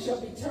truth. And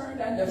shall be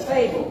turned unto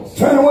fables.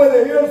 Turn away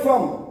their ears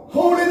from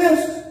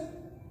holiness,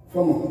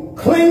 from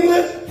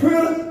cleanly,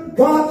 pure,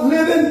 God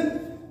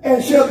living,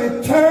 and shall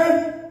be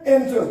turned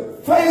into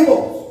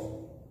fables.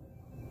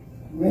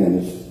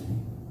 Man,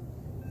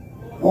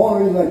 the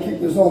only reason I keep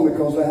this on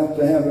because I have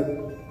to have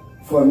it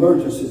for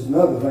emergencies.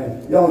 Another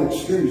thing, y'all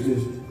excuse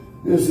this.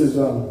 This is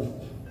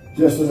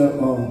just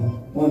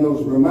one of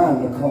those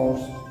reminder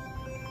calls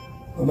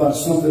about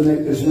something that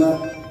is not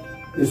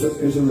It's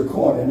a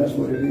recording. That's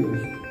what it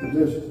is. But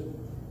just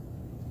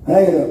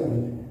hang it up with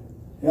me.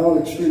 Y'all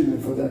excuse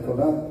me for that, because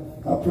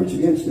I preach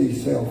against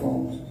these cell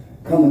phones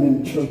coming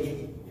into church.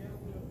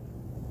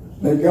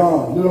 Let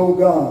God, little old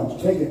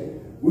gods, take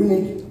it. We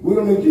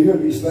don't need to hear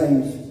these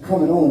things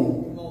coming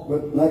on.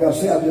 But like I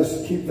said, I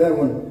just keep that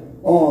one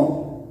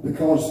on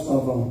because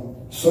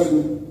of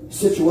certain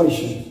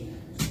situations.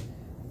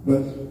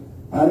 But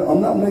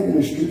I'm not making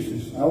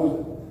excuses.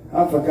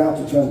 I forgot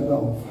to turn it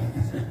off.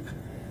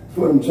 That's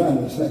what I'm trying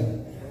to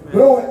say. But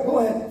go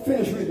ahead,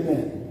 finish reading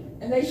that.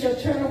 And they shall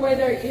turn away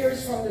their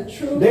ears from the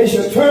truth. They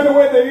shall turn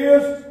away their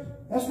ears.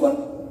 That's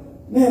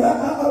what, man,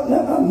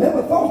 I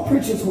never thought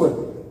preachers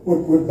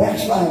would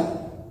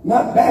backslide.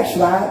 Not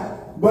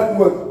backslide, but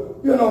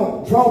would,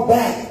 draw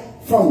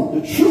back from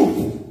the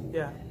truth.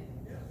 Yeah.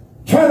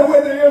 Turn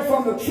away their ears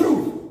from the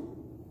truth.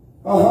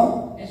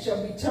 And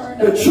shall be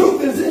turned. The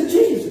truth is in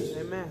Jesus.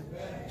 Amen.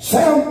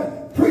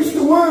 Preach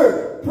the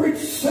word. Preach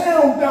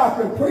sound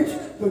doctrine. Preach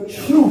the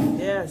truth.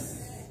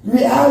 Yes.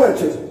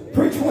 Reality.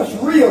 Preach what's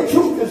real.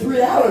 Truth is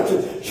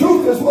reality.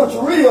 Truth is what's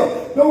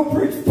real. Don't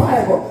preach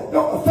fables.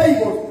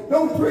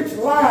 Don't preach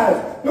lies.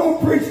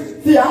 Don't preach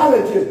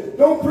theology.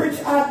 Don't preach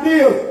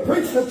ideas.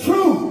 Preach the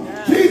truth.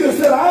 Yes. Jesus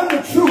said, I'm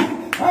the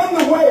truth. I'm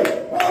the way.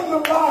 I'm the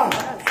lie.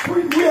 Yes.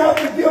 We have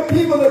to give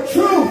people the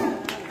truth.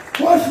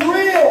 What's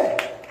real.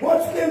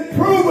 What's been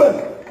proven.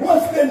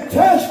 What's been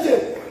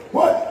tested.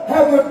 What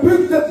have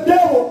rebuked the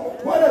devil.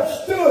 What have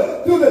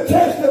stood through the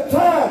test of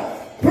time.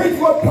 Preach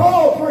what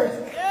Paul preached.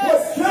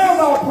 What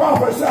Jeremiah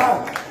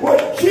prophesied,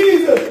 what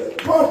Jesus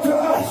brought to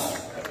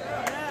us.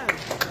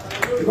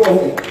 Go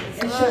ahead.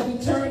 And shall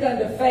be turned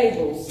unto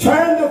fables.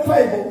 Turn to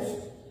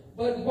fables.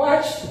 But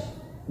watch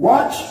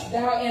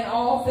thou in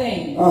all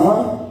things.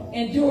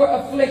 Endure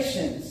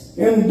afflictions.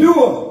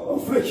 Endure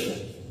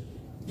afflictions.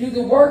 Do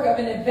the work of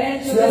an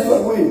evangelist.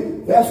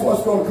 See, that's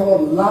what's going to cause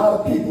a lot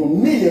of people,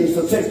 millions,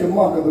 to take the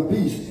mark of the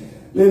beast.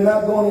 They're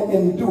not going to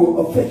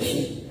endure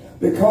affliction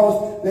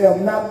because they have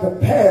not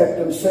prepared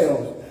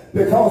themselves.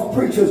 Because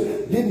preachers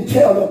didn't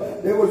tell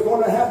them they was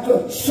going to have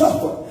to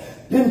suffer.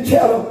 Didn't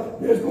tell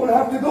them they was going to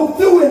have to go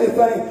through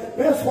anything.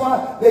 That's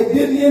why they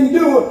didn't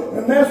endure.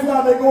 And that's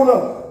why they're going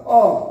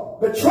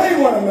to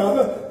betray one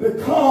another.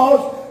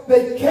 Because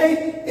they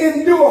can't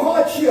endure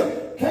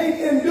hardship. Can't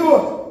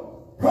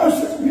endure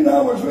pressure.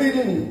 I was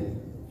reading,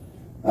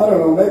 I don't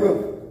know, maybe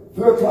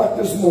 3 o'clock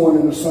this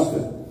morning or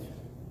something.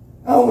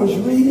 I was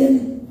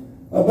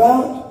reading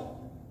about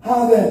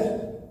how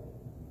that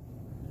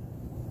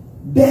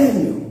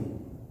Daniel,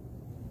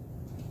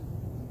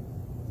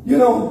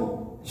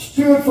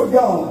 stood for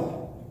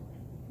God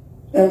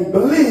and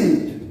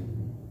believed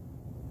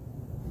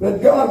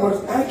that God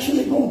was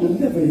actually going to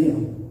deliver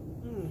him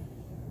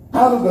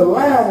out of the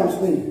lions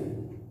den.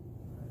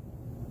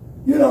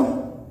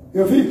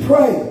 If he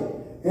prayed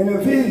and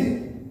if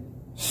he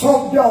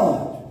sought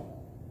God,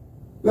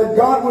 that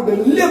God would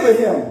deliver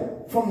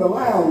him from the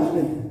lions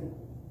den.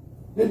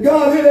 Did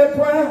God hear that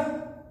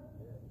prayer?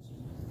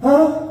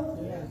 Huh?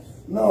 Yes.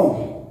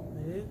 No.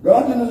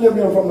 God didn't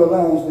deliver him from the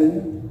lions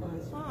den.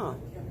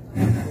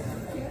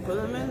 Put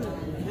them in the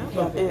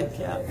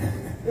cap.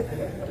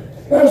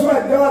 That's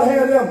right. God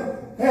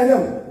had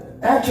him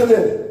actually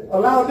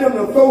allowed them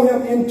to throw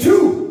him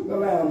into the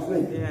lions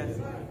den. Yes.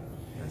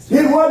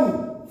 It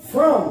wasn't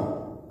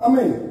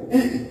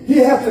he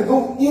had to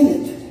go in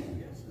it.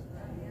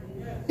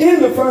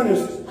 In the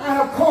furnace. I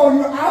have called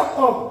you out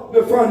of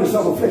the furnace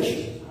of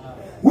affliction.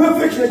 We're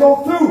fixing to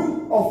go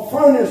through a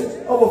furnace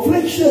of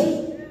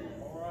affliction.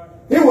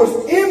 It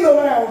was in the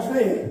lions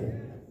den.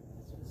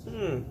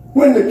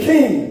 When the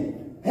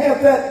king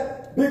had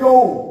that big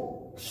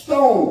old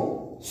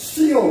stone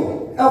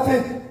sealed,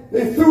 after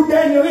they threw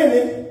Daniel in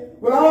it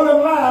with all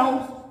them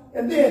lions,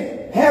 and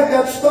then had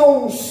that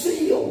stone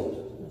sealed.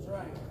 That's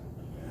right.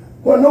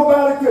 Where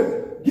nobody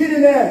could get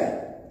in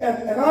there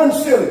and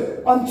unseal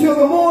it until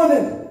the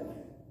morning.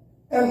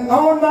 And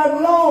all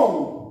night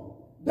long,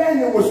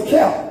 Daniel was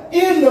kept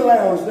in the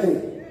lions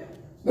den.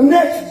 The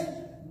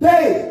next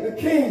day, the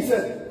king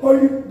said,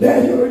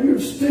 Daniel, are you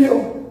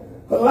still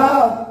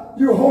alive?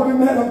 You holy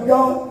man of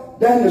God?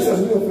 Daniel says,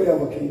 live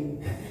forever,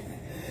 king.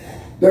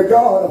 The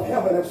God of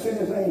heaven has sent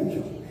his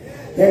angel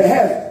and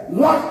has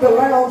locked the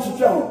lions'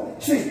 jaw.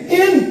 See,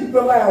 in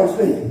the lions'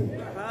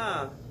 den.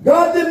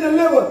 God didn't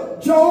deliver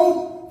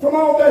Job from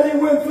all that he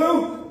went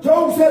through.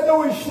 Job said,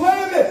 though he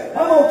slay me,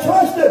 I'm going to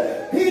trust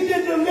it. He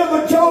didn't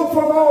deliver Job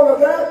from all of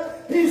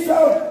that. He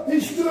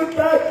stood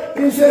back.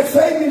 He said,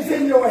 Satan is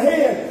in your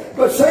hand,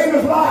 but Satan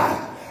is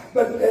lying.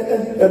 But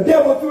the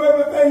devil threw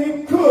everything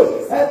he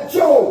could at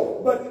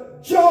Job.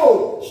 But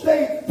Job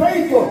stayed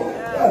faithful.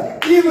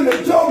 Even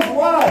if Job's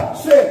wife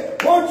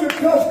said, won't you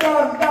cuss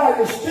God and die?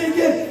 You're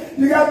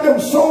stinking. You got them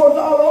sores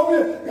all over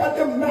you. You got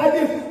them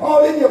maggots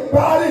all in your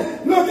body.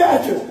 Look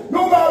at you.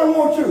 Nobody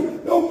wants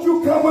you. Don't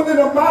you come within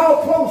a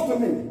mile close to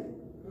me.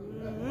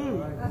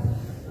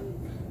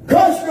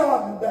 Cuss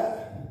God and die.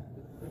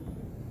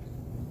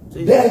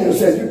 Daniel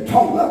said, you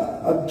talk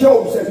like,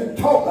 Job said, you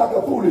talk like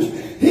a foolish.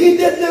 He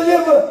didn't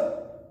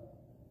deliver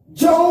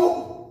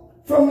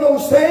Job from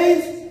those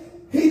things.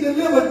 He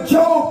delivered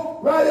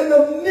Job right in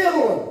the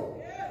middle.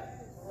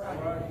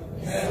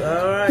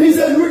 He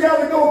said we got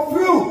to go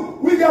through.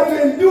 We got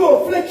to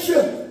endure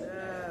affliction.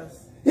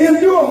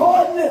 Endure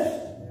hardness.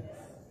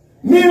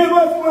 Many of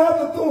us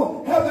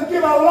going to have to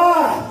give our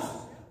lives.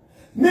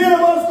 Many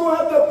of us going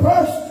to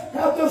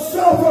have to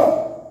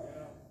suffer.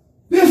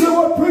 This is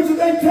what preachers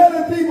ain't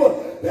telling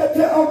people. They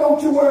tell, oh,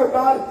 don't you worry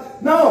about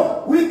it.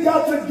 No, we've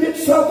got to get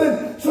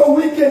something so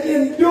we can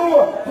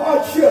endure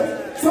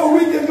hardship, so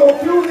we can go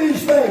through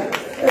these things.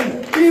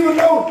 And even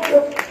though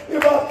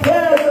if our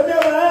prayers are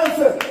never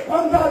answered,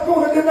 I'm not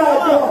going to deny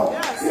God.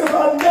 If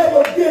I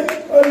never get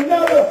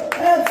another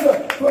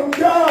answer from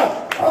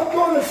God, I'm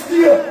going to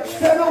still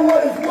stand on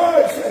what His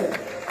Word says.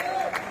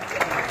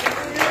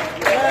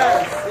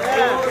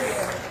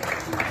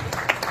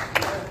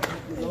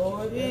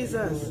 Lord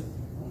Jesus.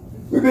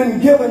 We've been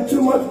given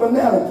too much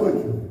banana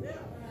pudding.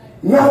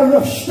 Not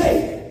enough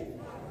steak.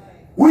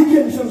 We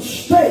get some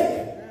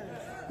steak.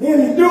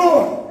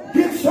 Endure.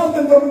 Get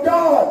something from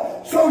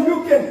God so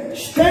you can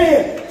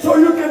stand, so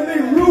you can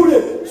be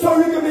rooted, so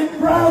you can be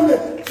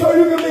grounded, so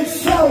you can be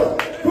solid.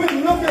 Quit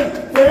looking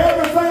for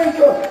everything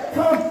to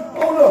come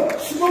on a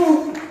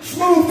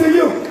smooth to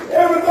you.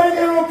 Everything ain't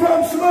gonna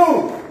come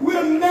smooth.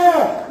 We're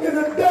now in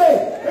the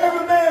day.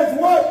 Every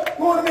man's what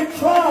going to be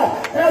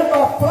tried as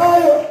by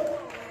fire.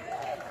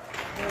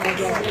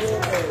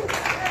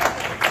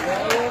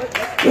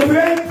 If you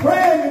ain't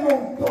praying, you're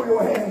going to throw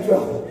your hands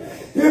up.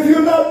 If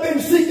you've not been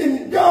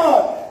seeking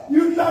God,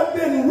 you've not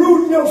been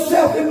rooting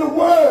yourself in the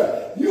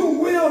Word, you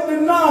will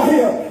deny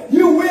Him.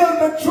 You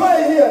will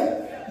betray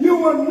Him. You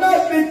will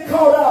not be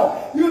caught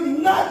out. You're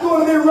not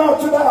going to be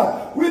routed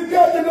out. We've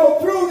got to go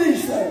through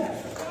these things.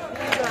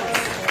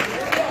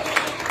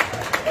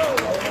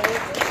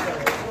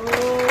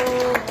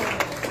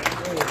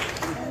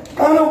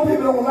 I know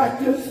people don't like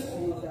this.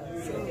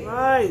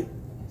 Right.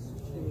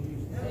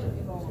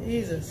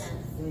 Jesus.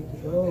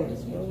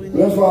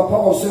 That's why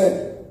Paul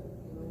said,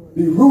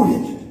 be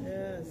rooted,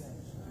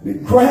 be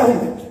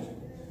grounded,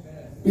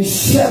 be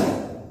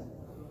settled,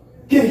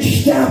 get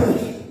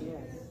established.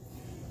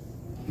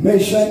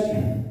 Meshach,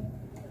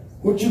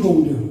 what you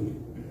gonna do?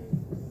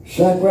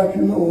 Shadrach,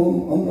 you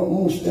know I'm not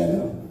gonna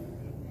stand up.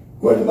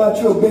 What about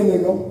you,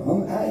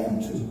 Abednego? I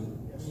am too.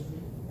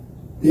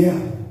 Yeah.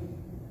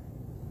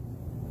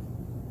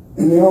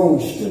 And they all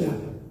stood up.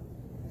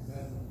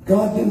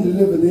 God didn't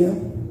deliver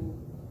them.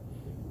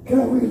 Can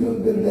I read a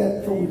little bit of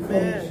that before we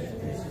close?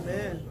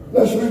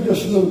 Let's read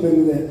just a little bit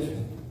of that.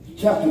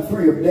 Chapter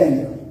 3 of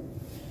Daniel.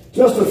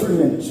 Just a few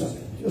minutes of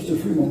it. Just a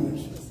few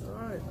moments. All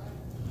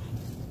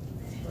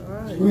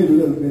right. Read a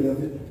little bit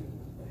of it.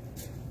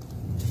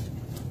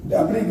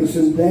 I believe it's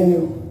in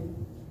Daniel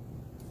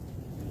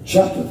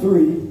chapter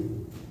 3.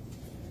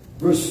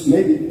 Verse,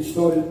 maybe it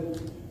started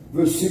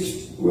verse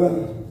 6.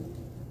 Well,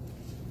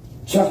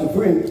 chapter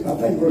 3, I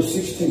think verse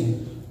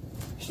 16.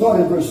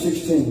 Started verse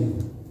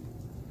 16.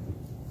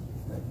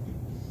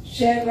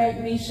 Shadrach,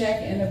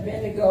 Meshach, and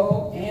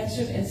Abednego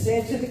answered and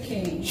said to the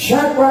king.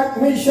 Shadrach,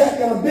 Meshach,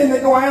 and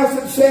Abednego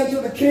answered and said to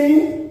the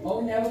king.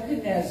 O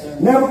Nebuchadnezzar.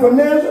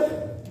 Nebuchadnezzar.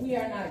 We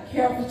are not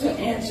careful to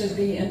answer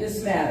thee in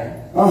this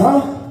matter.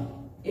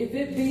 If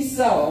it be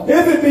so.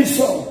 If it be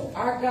so.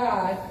 Our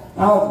God.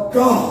 Our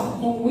God.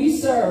 Whom we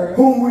serve.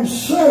 Whom we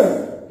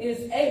serve.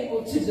 Is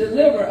able to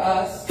deliver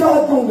us.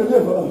 God gonna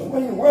deliver us. We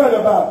ain't worried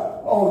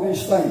about all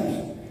these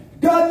things.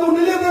 God gonna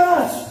deliver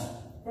us.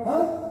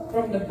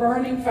 From the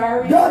burning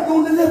fiery. God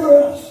gonna deliver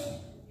us.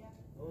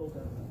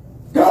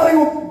 God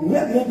ain't gonna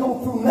let me go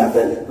through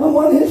nothing. I'm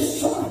one of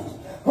His sons.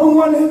 I'm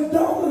one of His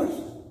daughters.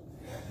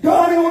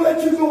 God ain't gonna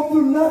let you go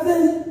through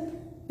nothing.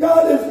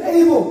 God is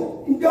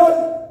able. And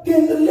God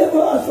can deliver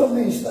us from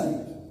these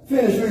things.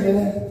 Finish reading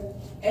that.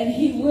 And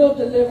He will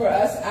deliver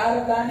us out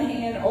of thine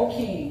hand, O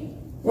king.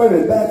 Wait a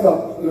minute, back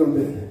up a little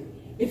bit.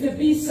 If it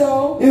be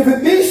so. If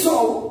it be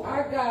so.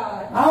 Our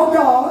God. Our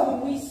God.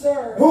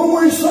 Whom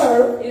we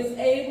serve. Is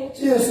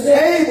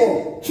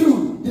able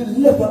to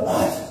deliver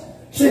us.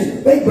 See,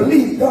 they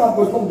believed God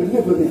was going to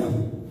deliver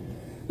them.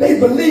 They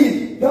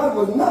believed God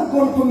was not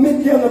going to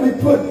permit them to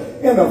be put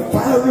in a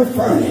fiery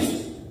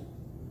furnace.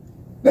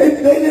 They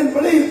didn't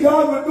believe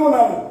God was going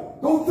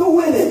to go through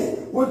with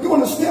it. Was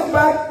going to step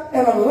back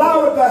and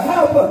allow it to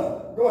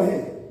happen. Go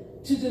ahead.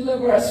 To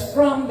deliver us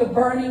from the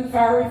burning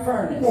fiery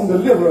furnace. Going to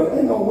deliver us.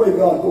 Ain't no way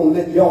God's going to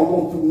let y'all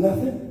go through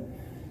nothing.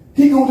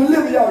 He going to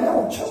deliver y'all.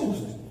 Y'all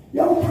chosen.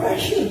 Y'all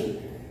precious.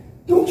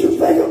 Don't you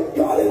think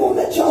God ain't going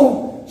to let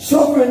y'all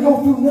suffer and go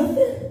through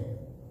nothing?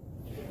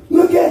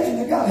 Look at you.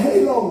 You got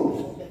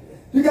halos.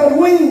 You got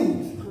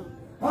wings.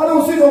 I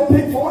don't see no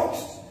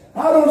pitchforks.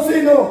 I don't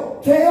see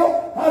no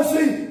tail. I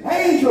see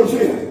angels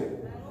here.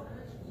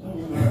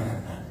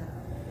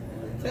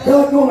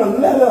 God's going to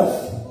let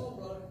us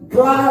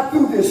glide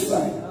through this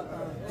thing.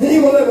 He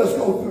ain't going to let us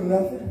go through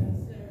nothing.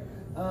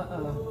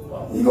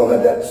 He's going to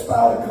let that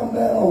spider come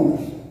down on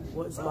us.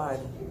 What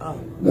spider?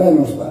 There ain't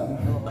no spider.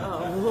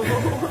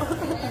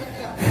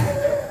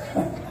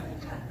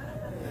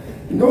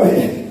 Go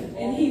ahead.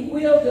 And He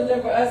will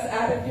deliver us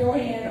out of your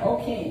hand, O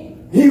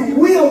king. He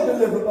will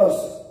deliver us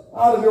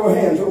out of your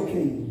hands, O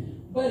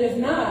king. But if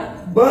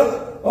not.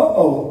 But,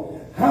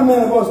 how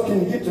many of us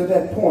can get to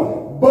that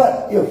point?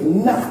 But if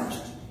not.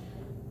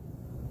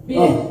 Be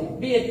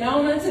it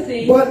known unto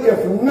thee. But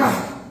if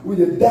not, will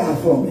you die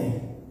for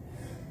me?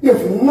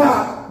 If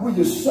not, will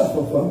you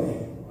suffer for me?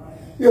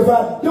 If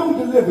I don't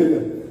deliver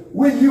you,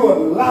 will you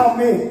allow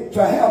me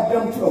to have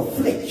them to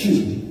afflict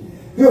you?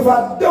 If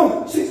I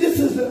don't, see, this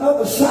is the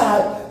other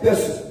side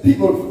that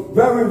people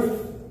very,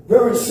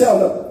 very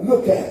seldom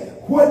look at.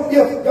 What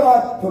if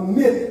God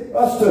permit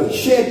us to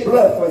shed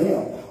blood for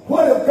him?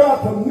 What if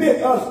God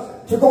permit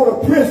us to go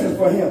to prison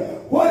for him?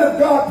 What if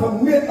God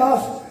permit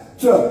us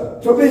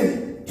to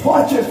be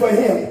tortured for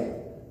him?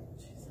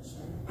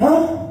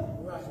 Huh?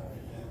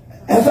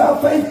 As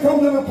our faith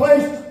comes to a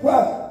place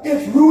where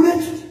it's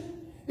rooted,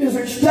 it's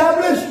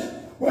established,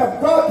 where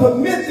God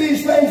permits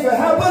these things to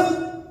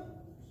happen.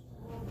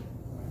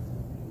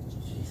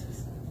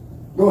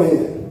 Go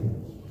ahead.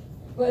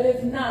 But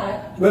if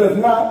not. But if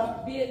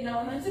not. Be it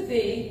known unto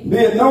thee. Be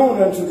it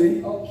known unto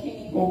thee. O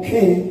king. O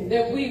king.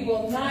 That we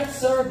will not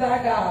serve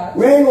thy God.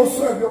 We ain't going to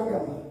serve your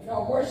God.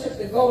 Nor worship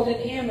the golden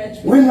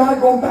image. We're not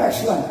going to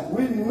backslide.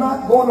 We're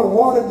not going to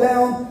water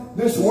down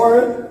this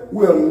word.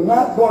 We're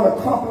not going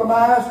to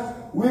compromise.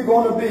 We're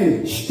going to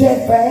be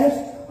steadfast,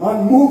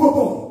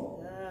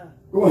 unmovable. Yeah.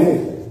 Go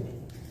ahead.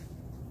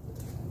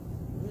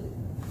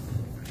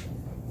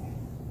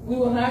 We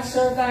will not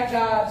serve thy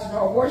gods,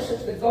 nor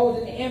worship the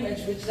golden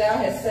image which thou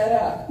hast set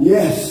up.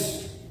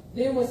 Yes.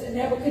 Then was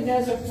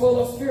Nebuchadnezzar full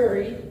of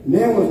fury.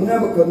 Then was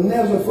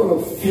Nebuchadnezzar full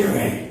of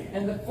fury.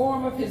 And the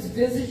form of his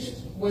visage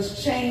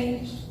was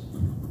changed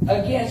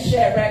against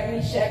Shadrach,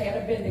 Meshach,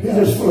 and Abednego.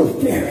 He's just full of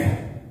fury.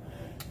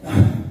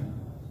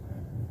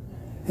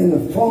 And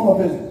the form of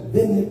his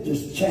visage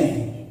just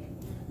changed.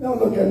 Now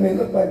look at me.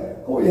 Look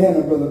back. Hold your hand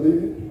up, Brother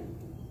Beard.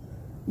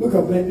 Look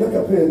up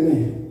here at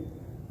me.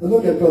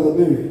 Look at Brother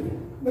Beard.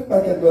 Look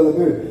back at Brother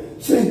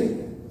Beard. See,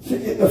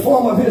 the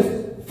form of his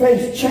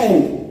face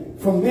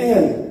changed from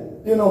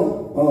being,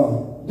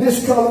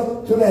 this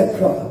color to that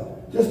color.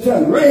 Just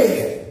turned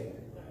red.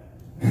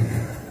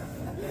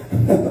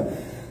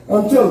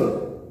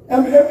 Until,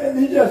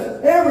 he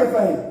just,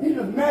 everything. He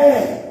just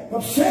mad,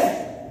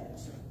 upset.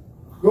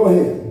 Go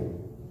ahead.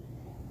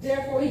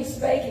 Therefore he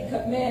spake and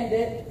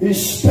commanded. He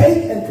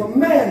spake and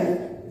commanded.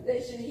 That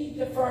they should heat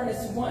the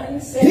furnace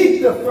Heat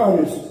the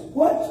furnace.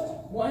 What?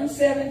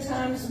 7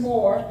 times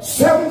more.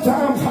 7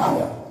 times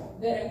higher.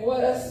 Than it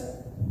was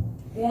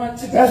want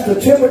to be. That's the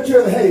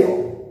temperature of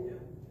hell.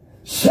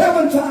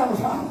 7 times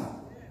higher.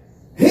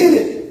 Heat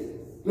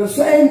it. The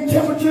same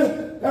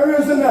temperature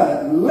there is in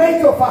a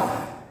lake of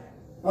fire.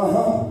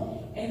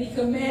 And he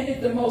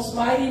commanded the most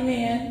mighty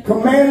men.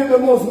 Commanded the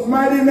most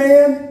mighty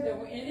men. That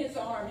were in his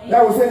army.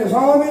 That was in his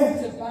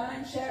army. To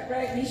bind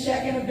Shadrach,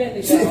 Meshach, and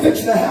Abednego. See, it's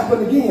fixing to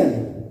happen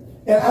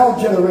again in our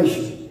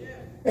generation.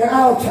 In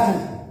our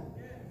time.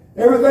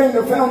 Everything,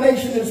 the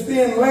foundation is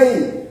being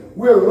laid.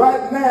 We're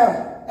right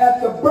now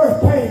at the birth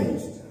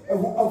pains of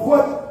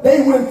what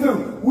they went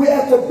through. We're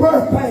at the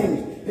birth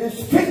pains.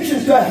 It's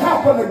fixing to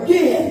happen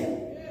again.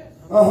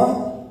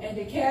 And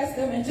to cast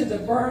them into the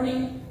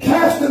burning.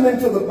 Cast them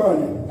into the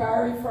burning.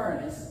 Fiery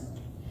furnace.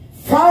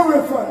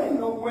 Fiery furnace. Ain't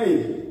no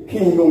way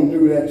King gonna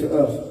do that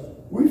to us.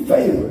 We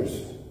favorites.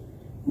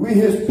 We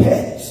his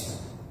pets.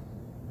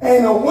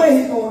 Ain't no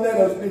way he gonna let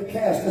us be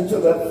cast into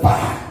the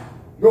fire.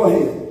 Go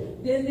ahead.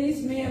 Then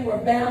these men were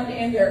bound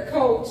in their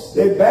coats.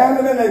 They bound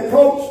them in their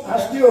coats. I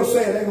still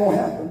say it ain't going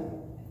to happen.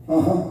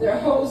 Their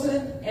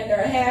hosen and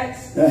their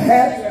hats. The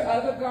hats. And their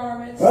other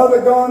garments.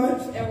 Other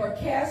garments. And were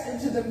cast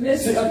into the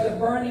midst of the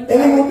burning fire. It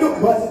ain't going to do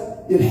it.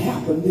 But it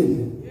happened,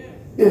 didn't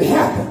it? It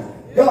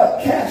happened.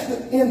 God cast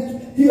it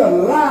in. He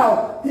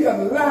allowed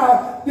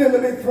them to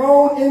be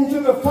thrown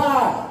into the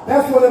fire.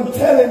 That's what I'm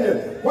telling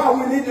you. Why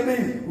we need to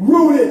be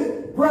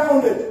rooted,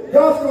 grounded.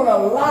 God's going to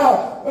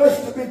allow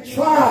us to be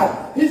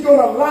tried. He's going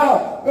to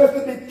allow us to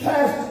be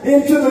cast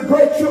into the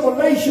great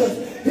tribulations.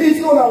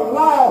 He's going to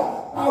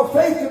allow our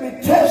faith to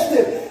be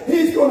tested.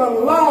 He's going to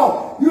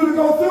allow you to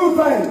go through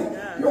things.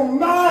 Your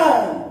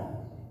mind.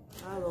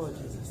 Our Lord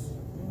Jesus.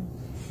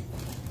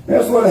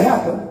 That's what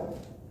happened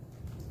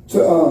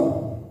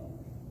to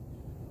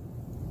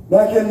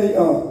back in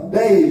the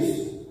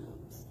days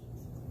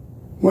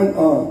when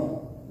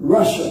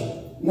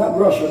Russia, not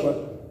Russia,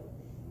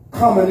 but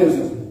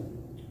communism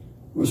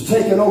was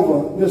taking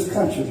over this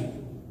country.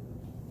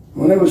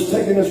 When they was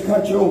taking this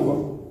country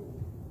over,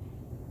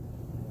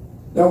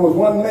 there was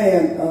one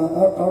man,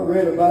 I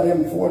read about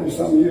him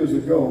 40-something years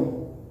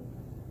ago,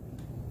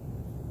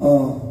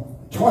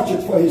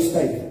 tortured for his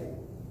faith.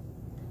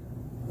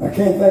 I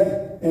can't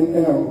think,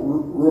 in a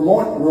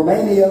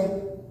Romania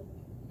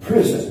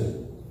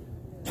prison,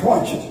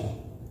 tortured.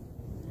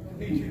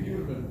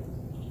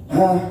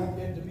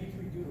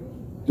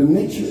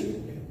 Dimitri,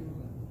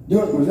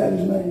 was that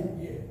his name?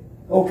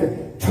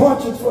 Okay,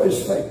 tortured for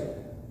his faith.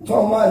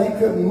 Talking about he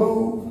couldn't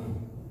move.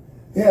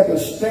 He had to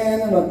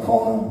stand in a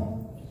corner.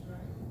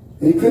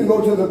 He couldn't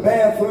go to the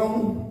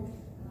bathroom.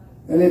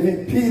 And if he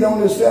peed on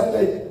himself,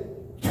 they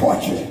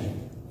tortured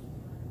him.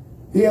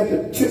 He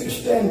had to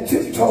stand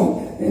tiptoe,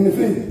 and if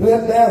he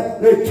let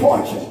down, they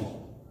torch him.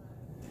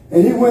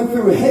 And he went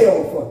through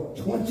hell for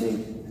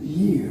 20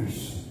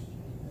 years.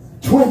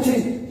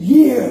 20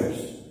 years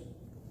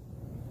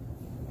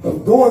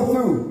of going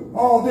through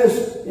all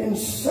this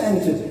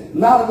insanity. A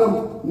lot of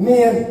them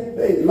men,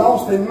 they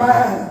lost their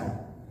mind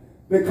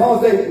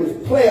because they was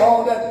play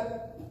all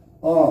that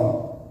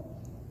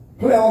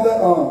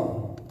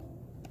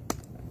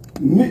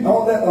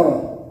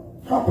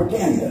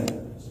propaganda.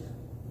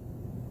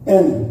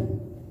 And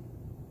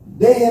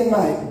day and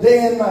night,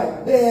 day and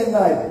night, day and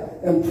night.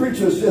 And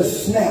preachers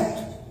just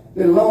snapped.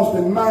 They lost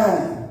their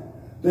mind.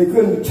 They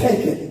couldn't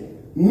take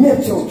it.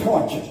 Mental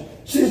torture.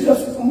 See, it's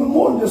just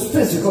more than just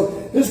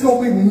physical. It's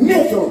going to be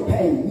mental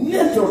pain,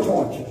 mental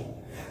torture.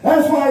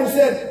 That's why he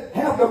said,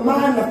 have the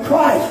mind of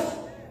Christ.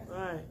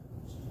 Right.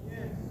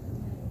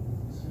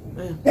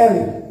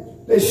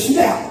 And they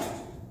snapped.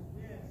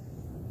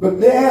 But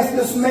they asked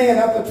this man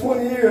after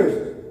 20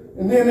 years,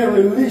 and then they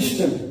released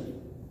him.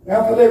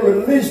 After they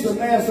released him,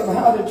 they asked him,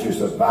 how did you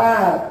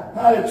survive?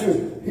 How did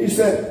you? He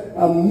said,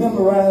 I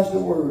memorized the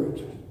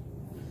word.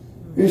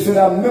 He said,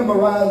 I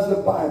memorized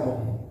the Bible.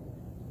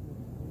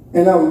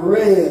 And I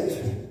read it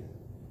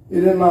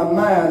in my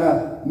mind.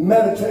 I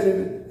meditated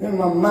it in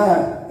my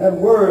mind. That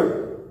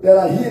word that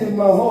I hid in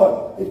my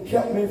heart, it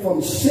kept me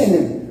from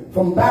sinning,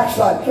 from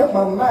backslide. It kept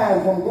my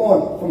mind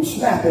from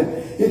snapping.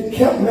 It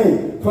kept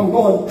me from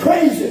going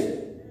crazy.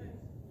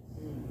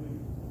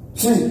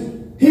 See,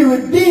 he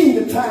redeemed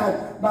the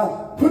time by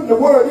putting the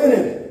word in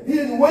it. He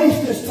didn't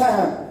waste his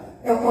time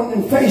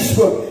in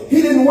Facebook.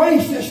 He didn't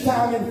waste his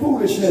time in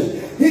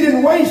foolishness. He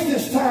didn't waste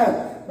his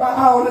time by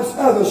all this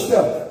other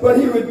stuff. But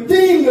he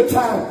redeemed the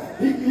time.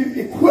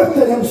 He equipped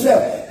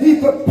himself. He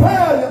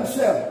prepared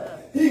himself.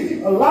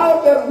 He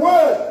allowed that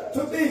word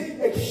to be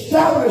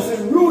established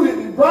and rooted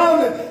and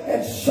grounded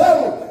and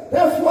settled.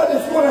 That's what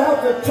it's going to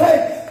have to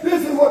take.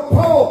 This is what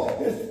Paul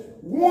is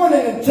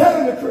warning and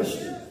telling the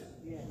Christians.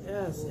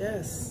 Yes,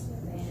 yes.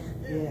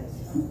 Yes.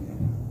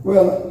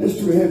 Well, it's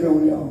too heavy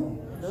on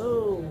y'all.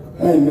 No.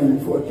 I ain't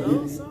meant for it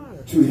to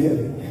get too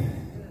heavy.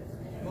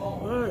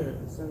 Word.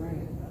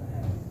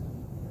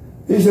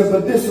 He said,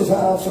 but this is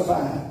how I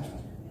survived.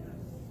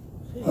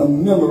 I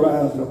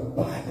memorized the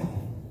Bible.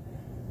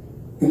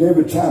 And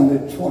every time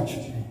they tortured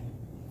me,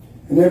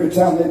 and every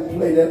time they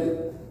played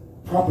that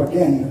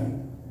propaganda,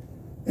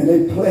 and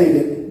they played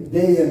it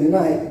day and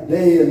night,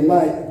 day and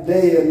night,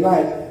 day and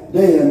night,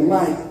 day and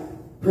night,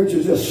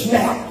 preachers just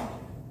snapped.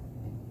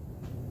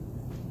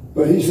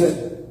 But he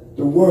said,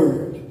 the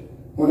word,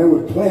 when they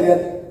would play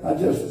that, I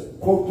just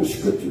quote the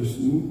scriptures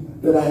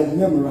that I had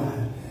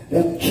memorized.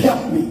 That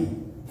kept me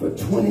for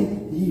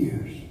 20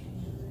 years.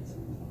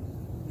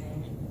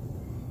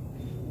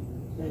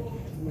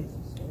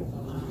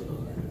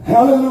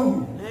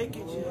 Hallelujah. Thank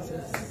you,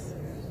 Jesus.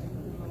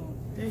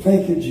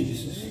 Thank you,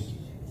 Jesus.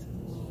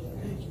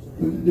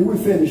 Did we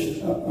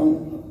finish?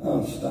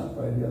 I'll stop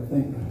right here, I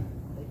think.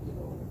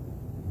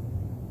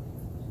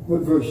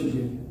 What verse is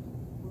it?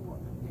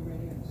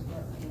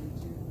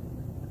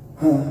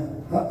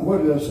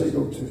 What did I say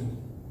go to?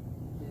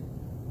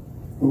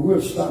 Well,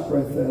 we'll stop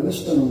right there. Let's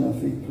stand on our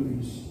feet,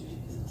 please.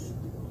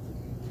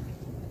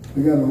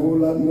 We got a whole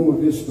lot more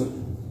of this, but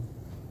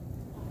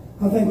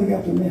I think we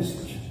got the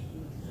message.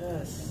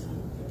 Yes.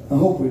 I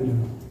hope we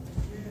do.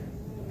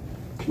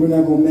 We're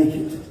not going to make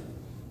it.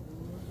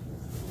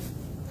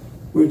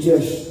 We're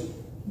just,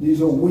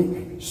 these are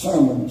weak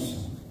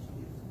sermons.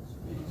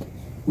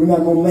 We're not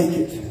going to make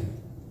it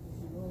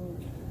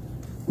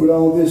with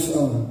all this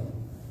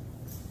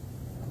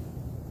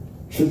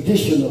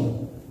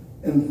traditional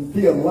and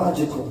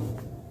theological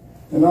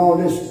and all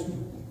this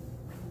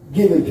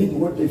giving people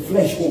what their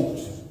flesh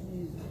wants.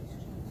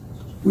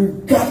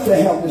 We've got to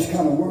have this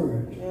kind of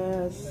word.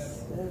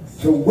 Yes.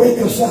 Yes. To wake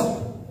us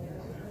up.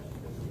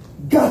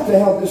 Got to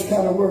have this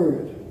kind of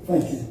word.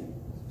 Thank you.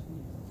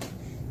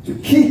 To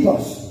keep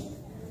us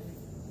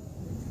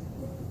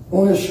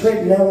on a straight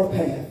and narrow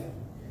path.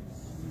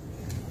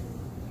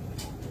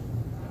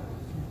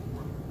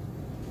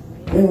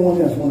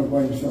 Anyone else want to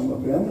bring something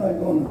up here? I'm not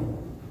going to.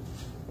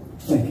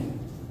 Thank you.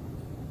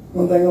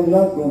 One thing I'm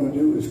not going to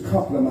do is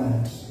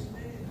compromise.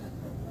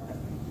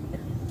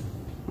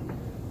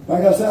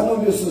 Like I said, I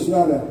know this is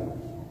not a...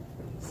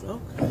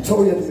 I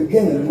told you at the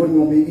beginning it wasn't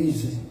going to be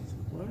easy.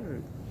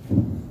 Word.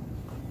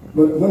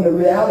 But when the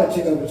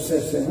reality of it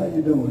sets in, how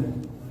you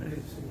doing?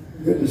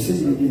 Good to see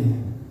you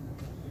again.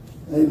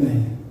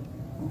 Amen.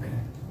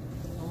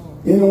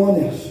 Okay.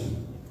 Anyone else?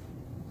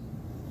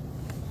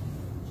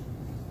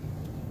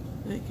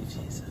 Thank you,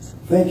 Jesus.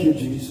 Thank you,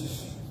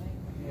 Jesus.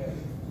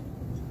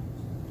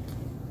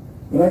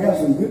 But I got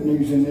some good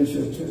news in this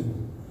here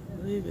too.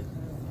 Believe it.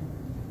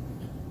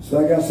 So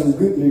I got some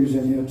good news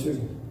in here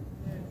too.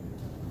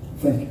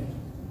 Thank you.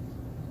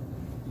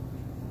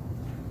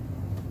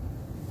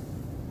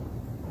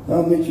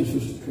 I'll meet you,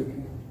 Sister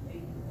Cookie.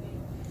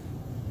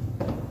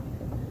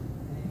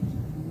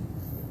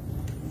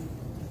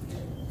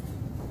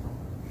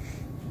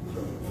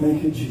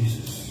 Thank you,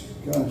 Jesus.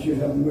 God, you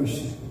have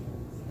mercy.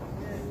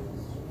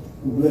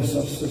 Bless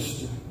our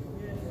sister.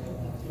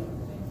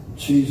 In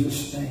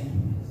Jesus'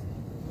 name.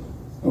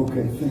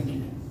 Okay, thank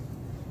you.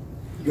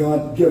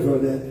 God, give her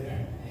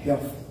that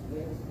health,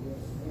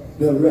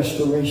 that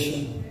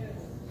restoration.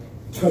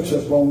 Touch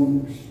her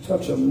bones,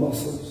 touch her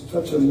muscles,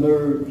 touch her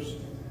nerves,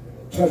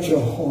 touch her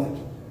heart.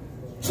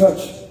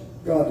 Touch,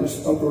 God,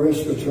 this upper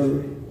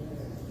respiratory.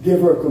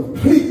 Give her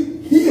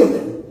complete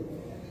healing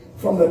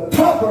from the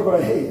top of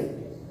her head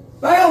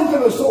down to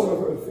the sole of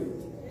her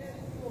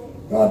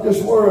feet. God,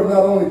 this word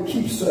not only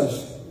keeps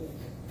us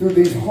through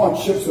these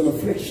hardships and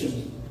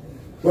afflictions,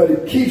 but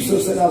it keeps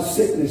us in our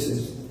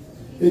sicknesses.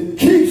 It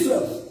keeps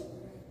us,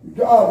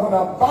 God, when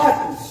our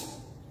bodies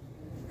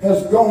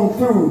has gone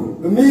through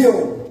the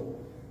meal.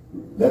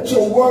 Let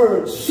your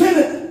word send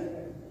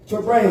it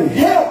to bring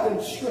health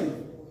and strength.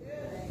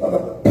 By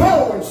the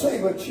power and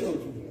save our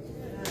children.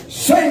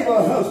 Save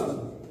our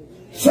husband.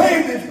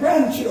 Save his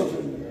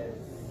grandchildren.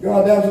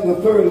 God, down to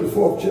the third and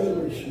fourth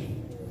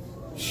generation.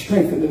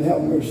 Strengthen and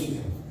have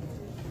mercy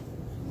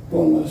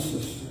upon my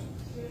sister.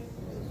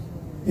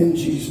 In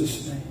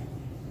Jesus' name.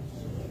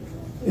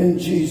 In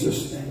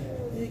Jesus' name.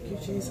 Thank you,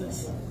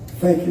 Jesus.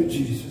 Thank you,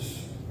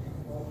 Jesus.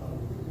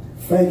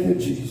 Thank you,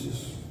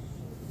 Jesus.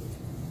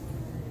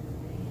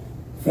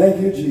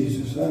 Thank you,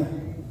 Jesus. I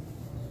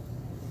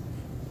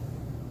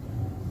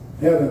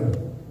had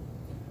a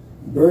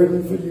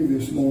burden for you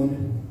this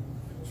morning.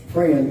 I was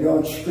praying,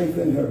 God,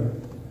 strengthen her.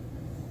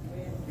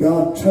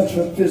 God, touch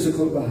her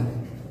physical body.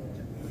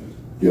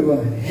 Give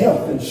her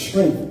health and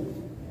strength.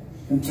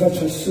 And touch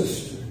her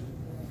sister.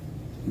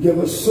 Give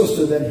her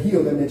sister that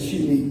healing that she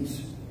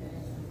needs.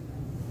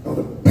 By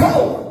the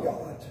power of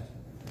God.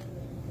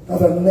 By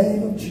the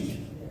name of Jesus.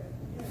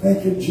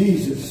 Thank you,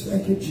 Jesus.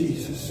 Thank you,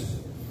 Jesus.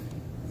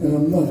 And her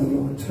mother,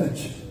 Lord,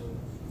 touch.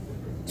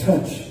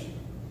 Touch.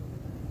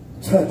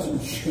 Touch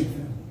and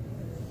strengthen.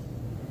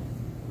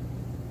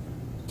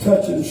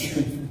 Touch and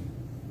strengthen.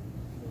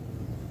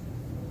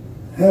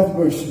 Have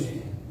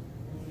mercy.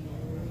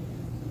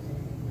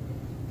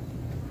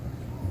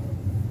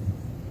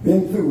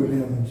 Been through it,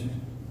 haven't you?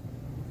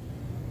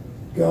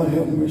 God,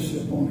 have mercy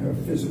upon her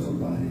physical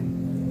body.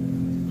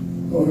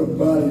 On her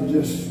body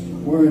just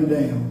wearing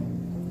down.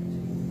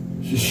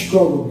 She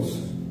struggles.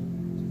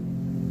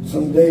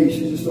 Some days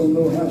she just don't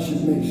know how she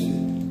makes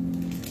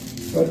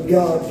it. But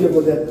God, give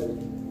her that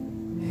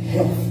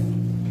health.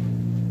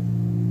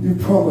 You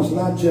promise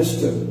not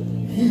just to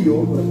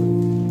heal, but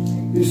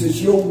this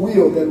is your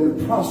will that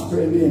we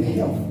prosper and be in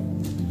health.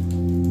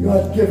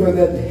 God, give her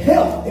that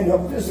health in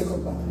her physical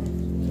body.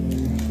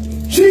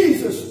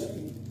 Jesus'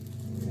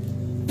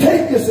 name.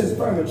 Take this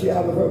infirmity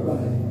out of her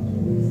body.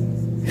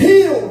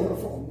 Heal her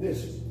from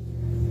this,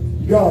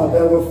 God,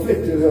 that have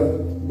afflicted her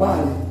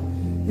body.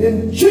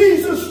 In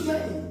Jesus'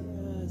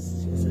 name.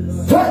 Yes,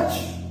 Jesus. Touch.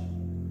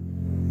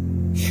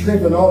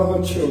 Strengthen all of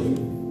her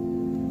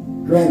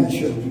children,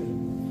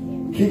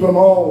 grandchildren. Keep them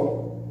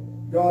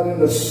all, God, in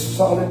the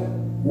solid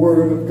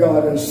word of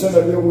God and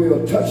center of your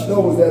will. Touch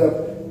those that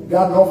have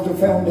gotten off the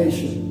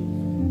foundation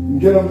and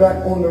get them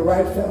back on the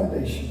right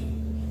foundation.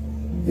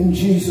 In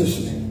Jesus'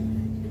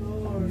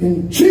 name.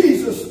 In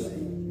Jesus'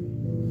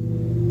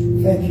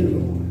 name. Thank you,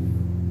 Lord.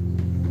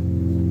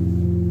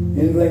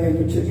 Anything in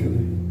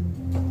particular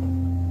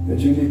that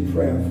you need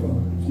prayer for?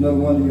 There's another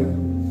one of your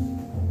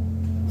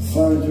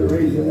sons you're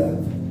raising up.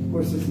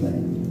 What's his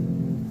name?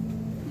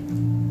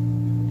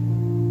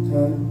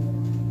 Huh?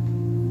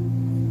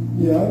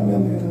 Yeah, I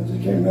remember. I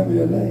just can't remember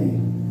your name.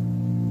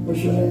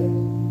 What's your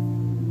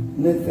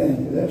name?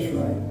 Nathaniel. That's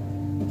right.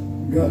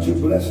 God, you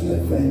bless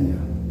Nathaniel.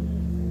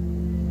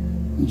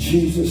 In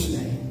Jesus'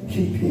 name,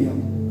 keep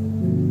him.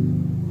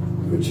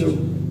 Put your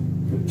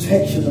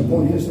protection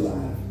upon his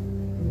life.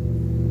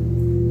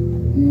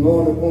 And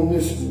Lord, upon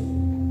this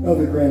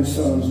other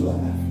grandson's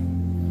life.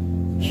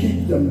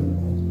 Keep them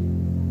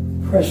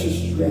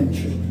precious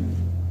grandchildren.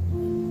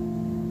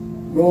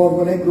 Lord,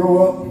 when they grow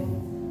up,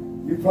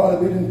 you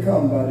probably didn't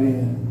come by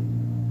then.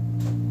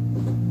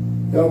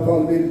 They'll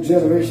probably be the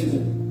generation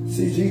that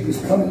see Jesus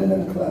coming in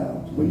them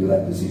clouds. Would you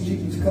like to see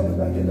Jesus coming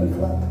back in them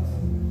clouds?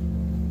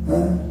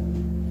 Huh?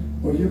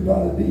 Well, you'll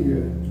probably be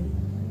here.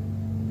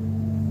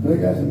 I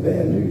got some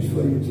bad news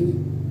for you, too.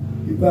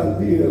 You'll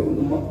probably be here with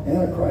the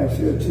Antichrist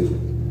here, too.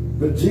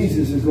 But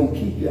Jesus is going to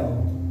keep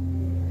y'all.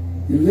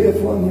 You live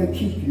for him, he'll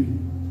keep you.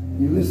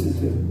 You listen to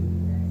him.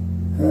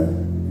 Huh?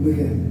 Look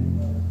at me.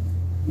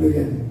 Look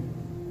at me.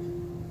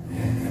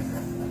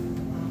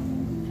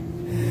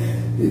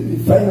 He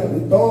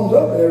thumbs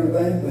up and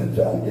everything, but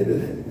trying to get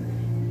it.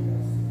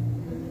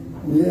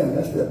 Yeah,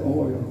 that's that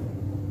oil.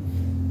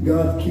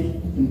 God keep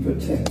and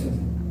protect him.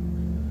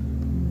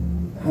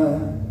 Huh?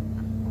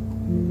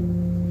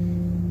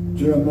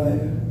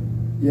 Jeremiah.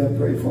 Yeah, I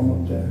pray for him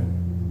up there.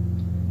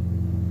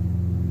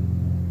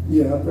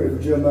 Yeah, I pray for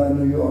Jeremiah in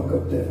New York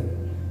up there.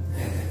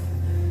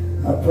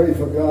 I pray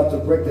for God to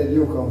break that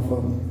yoke off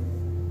of him,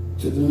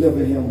 to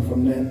deliver him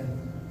from that,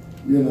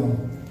 you know.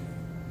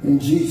 In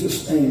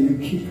Jesus' name, you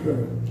keep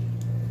her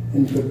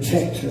and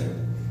protect her.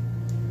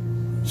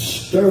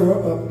 Stir her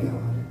up,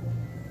 God.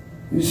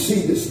 You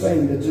see this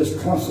thing that just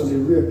constantly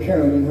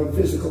reoccurring in her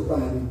physical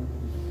body.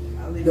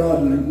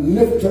 God,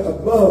 lift her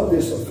above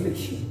this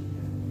affliction.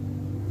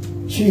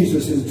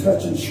 Jesus is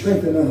touching,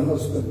 strengthen her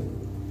husband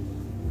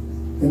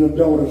and her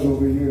daughters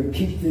over here.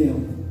 Keep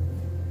them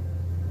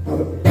by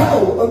the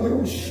power of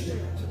your Spirit.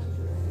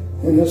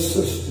 And her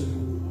sister.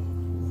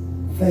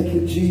 Thank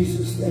you,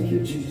 Jesus. Thank you,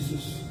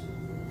 Jesus.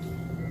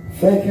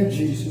 Thank you,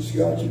 Jesus.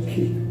 God, you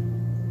keep,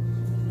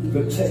 you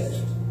protect,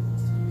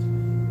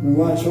 and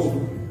watch over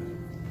her.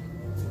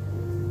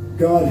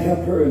 God,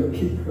 help her and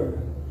keep her.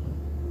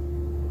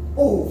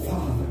 Oh,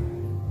 Father,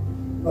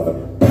 by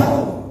the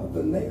power of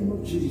the name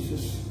of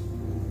Jesus,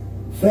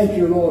 thank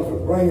you, Lord, for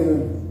bringing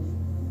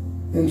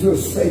her into a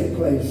safe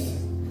place.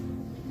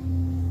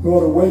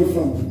 Lord, away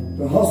from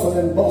the hustle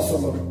and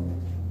bustle of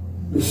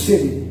the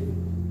city.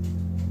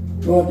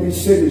 Lord,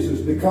 these cities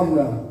has become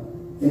the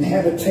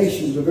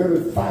inhabitations of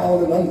every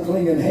foul and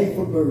unclean and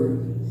hateful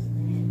bird.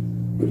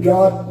 But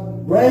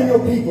God, bring your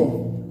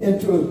people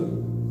into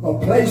a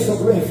place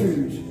of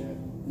refuge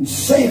and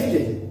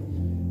safety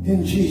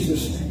in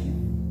Jesus' name.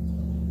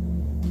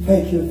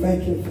 Thank you,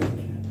 thank you, thank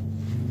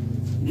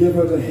you. Give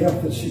her the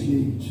help that she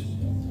needs.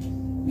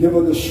 Give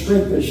her the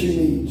strength that she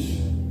needs,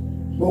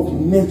 both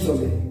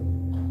mentally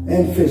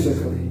and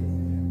physically,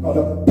 by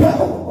the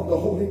power of the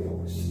Holy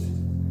Ghost.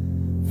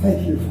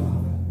 Thank you, Father.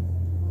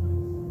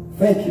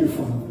 Thank you,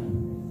 Father.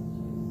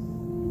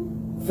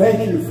 Thank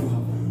you,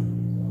 Father.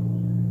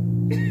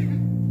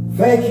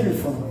 Thank you,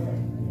 Father.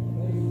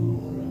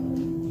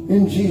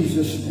 In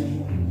Jesus' name.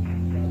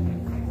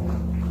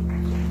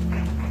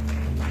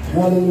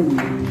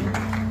 Hallelujah.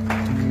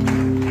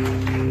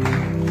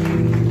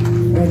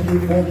 Thank you,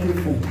 thank you,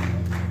 thank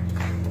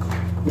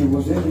you. It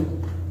was in it.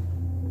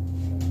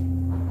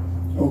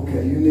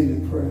 Okay, you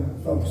needed prayer.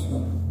 Folks, I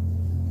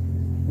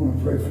want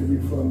to pray for you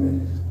for a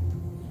minute.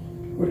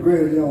 What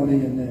grade are y'all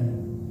in now?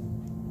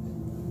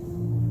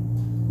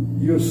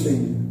 You're a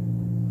senior.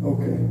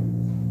 Okay.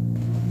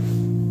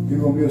 You're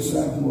going to be a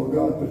sophomore.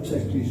 God,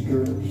 protect these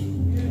girls.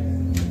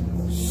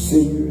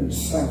 Senior and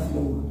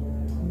sophomore.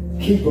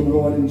 Keep them,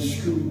 Lord, in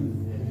school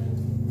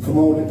from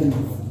all the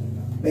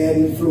bad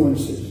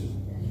influences.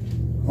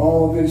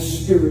 All these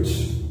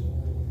spirits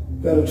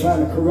that are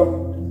trying to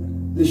corrupt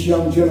this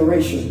young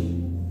generation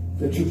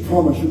that you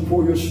promised you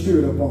pour your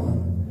Spirit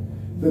upon,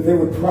 that they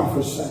would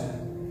prophesy.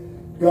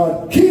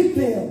 God, keep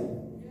them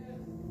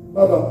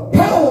by the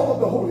power of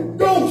the Holy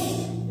Ghost.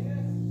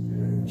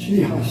 In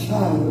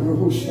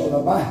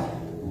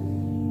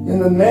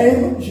the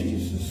name of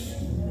Jesus.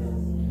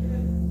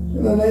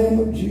 In the name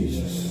of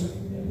Jesus.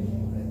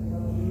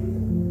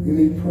 You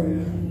need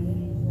prayer.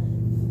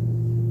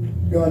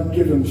 God,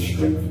 give them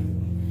strength.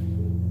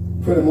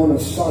 Put them on a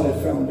solid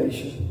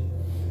foundation.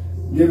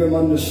 Give them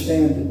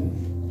understanding.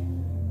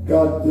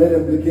 God, let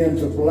them begin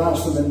to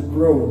blossom and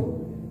grow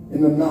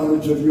in the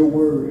knowledge of your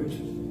word.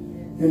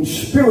 In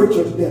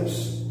spiritual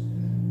depths.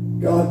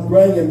 God,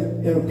 bring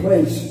him in a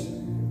place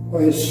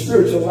where his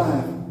spiritual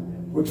life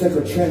will take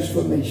a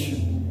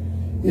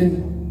transformation.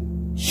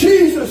 In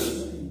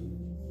Jesus'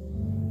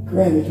 name,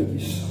 grant it to be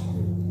so.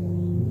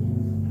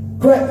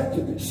 Grant it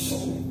to be so.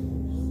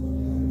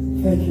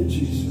 Thank you,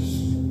 Jesus.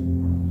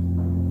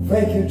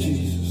 Thank you,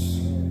 Jesus.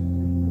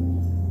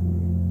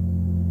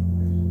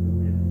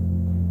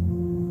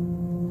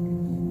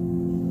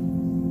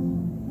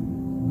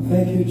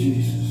 Thank you,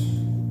 Jesus.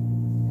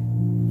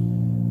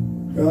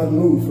 God,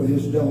 move for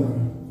his daughter.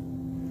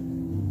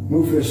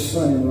 Move for his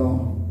son-in-law.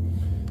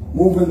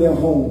 Move in their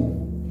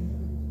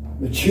home.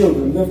 The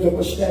children, lift up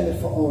a standard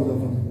for all of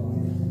them.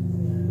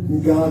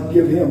 And God,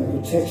 give him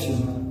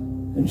protection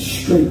and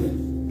strength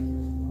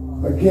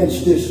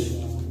against this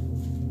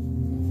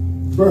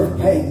birth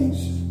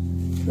pains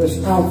that's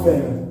out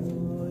there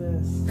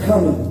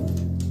coming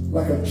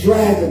like a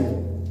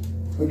dragon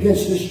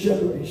against this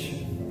generation.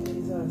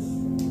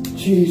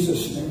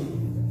 Jesus'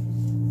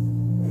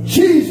 name.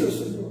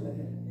 Jesus in your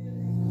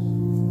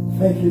name.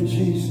 Thank you,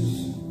 Jesus.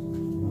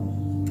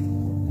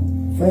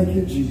 Thank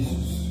you,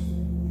 Jesus.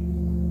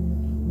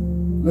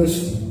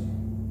 Listen,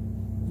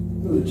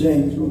 Brother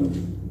James will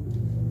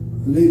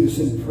lead us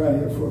in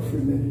prayer for a few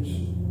minutes.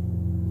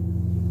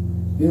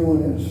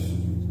 Anyone else?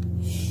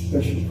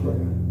 Special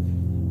prayer.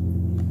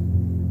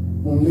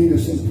 Will lead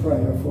us in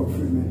prayer for a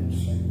few minutes.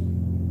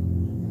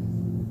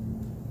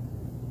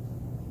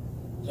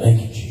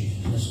 Thank you,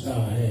 Jesus. Let's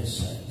bow our heads,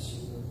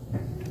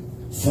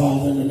 saints.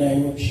 Father, in the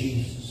name of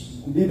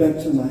Jesus. Be back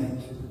tonight.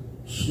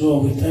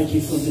 Lord, we thank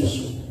you for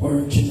this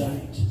word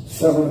tonight.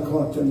 7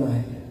 o'clock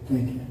tonight.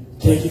 Thank you.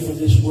 Thank you for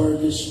this word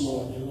this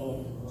morning,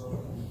 Lord.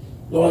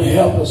 Lord,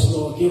 help us,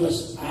 Lord. Give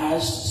us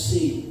eyes to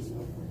see.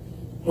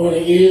 Lord,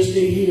 and ears to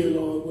hear,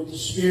 Lord, what the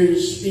Spirit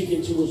is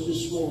speaking to us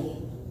this morning.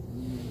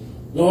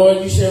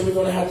 Lord, you said we're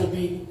going to have to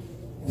be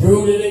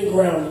rooted and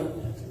grounded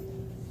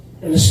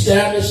and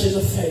established in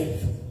the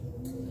faith.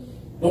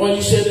 Lord,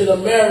 you said that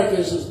America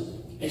is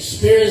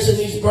experiencing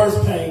these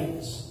birth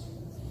pains.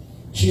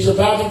 She's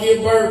about to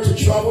give birth to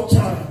troubled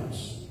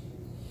times.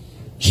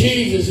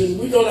 Jesus, and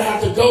we're going to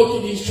have to go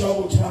through these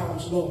troubled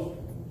times, Lord.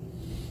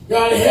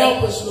 God,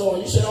 help us,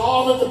 Lord. You said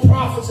all that the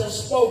prophets have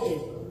spoken,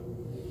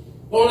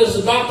 Lord, is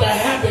about to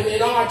happen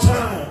in our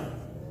time.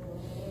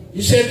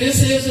 You said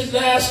this is the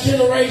last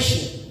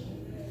generation.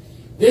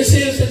 This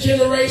is the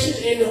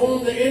generation in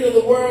whom the end of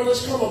the world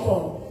has come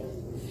upon.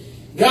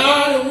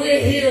 God, and we're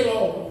here,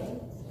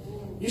 Lord.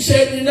 You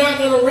said you're not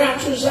going to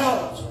rapture us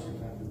out.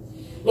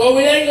 Lord,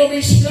 we ain't going to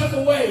be snuck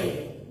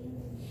away.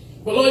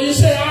 But Lord, you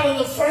said out of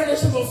the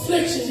furnace of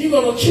affliction, you're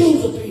going to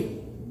choose a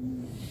people.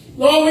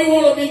 Lord, we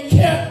want to be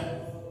kept.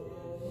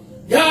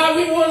 God,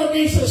 we want to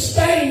be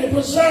sustained and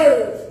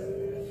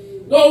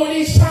preserved. Lord, when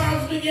these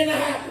times begin to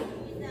happen.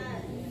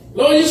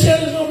 Lord, you said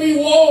there's going to be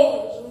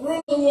wars,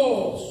 rumors of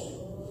wars.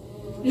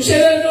 You said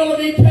there's going to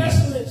be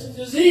pestilence and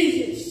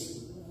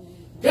diseases.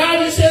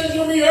 God, you said there's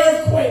going to be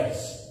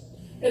earthquakes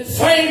and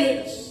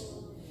famines.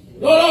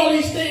 Lord, all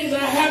these things are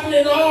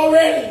happening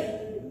already.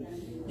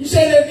 You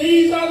said that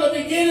these are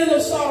the beginning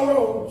of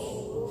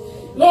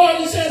sorrows. Lord,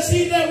 you said,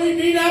 see that we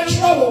be not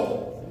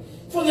troubled,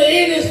 for the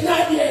end is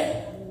not yet.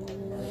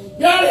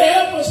 God,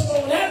 help us,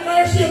 Lord. Have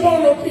mercy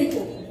upon the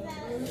people.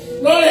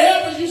 Lord,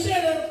 help us. You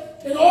said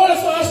that in order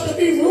for us to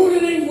be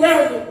rooted and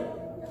grounded,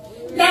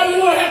 God, we're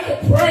going to have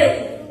to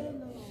pray.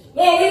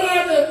 Lord, we're going to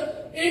have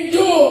to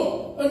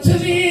endure until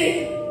the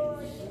end.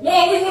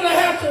 Lord, we're going to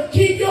have to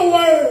keep your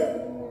word.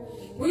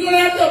 We're going to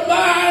have to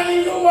abide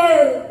in your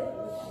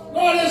word.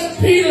 Lord, as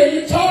Peter,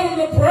 you told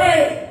him to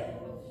pray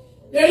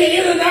that he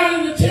entered out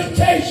into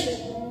temptation.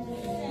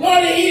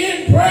 Lord, and he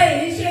didn't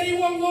pray. He said he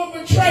wasn't going to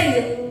betray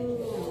you.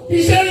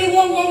 He said he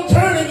wasn't going to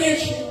turn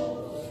against you.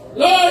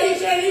 Lord, he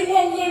said he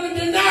wasn't going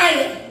to deny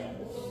it.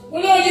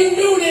 But Lord, you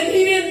knew that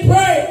he didn't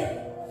pray.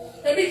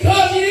 And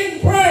because he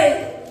didn't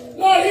pray,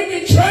 Lord, he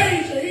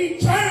betrayed you. He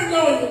turned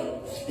on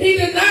you. He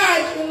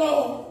denied you,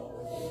 Lord.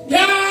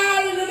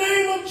 God, in the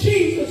name of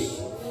Jesus,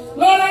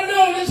 Lord, I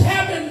know this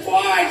happened for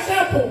our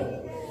example.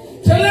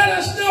 To let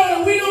us know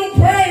that we don't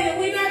pray, that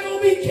we're not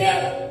going to be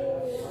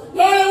kept.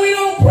 Lord, that we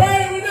don't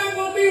pray, we're not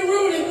going to be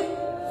rooted.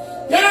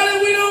 God,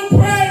 that we don't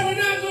pray,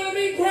 we're not going to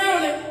be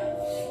grounded.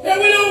 That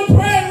we don't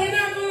pray, we're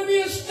not going to be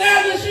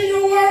established in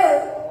your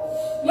word.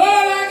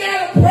 Lord, I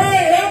got to pray.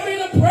 Help me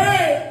to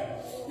pray.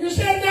 You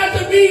said not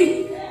to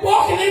be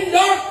walking in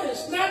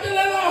darkness, not to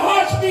let our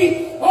hearts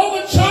be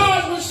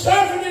overcharged with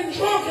surfing and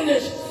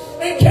drunkenness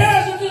and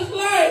cares of this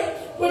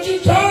life. But you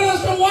told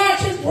us to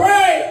watch and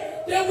pray,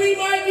 that we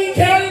might be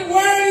counted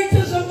worthy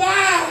to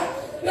survive,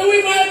 that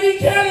we might be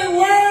counted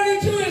worthy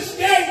to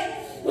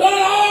escape. Lord,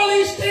 all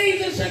these things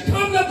that should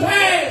come to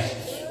pass.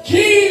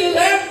 Jesus,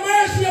 have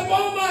mercy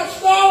upon my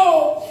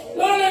soul.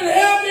 Lord, and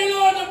help me,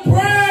 Lord, to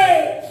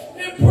pray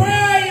and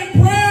pray and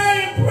pray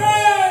and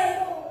pray.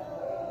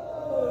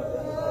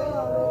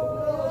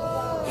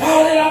 How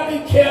did I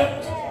be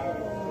kept?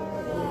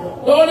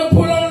 Lord, to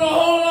put on the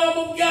whole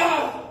armor of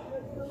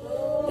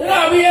God, that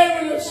I'll be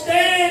able to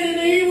stand in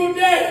the evil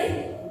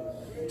day,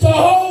 to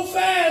hold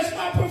fast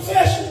my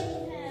profession,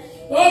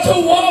 Lord,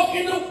 to walk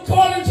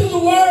according to the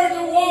word,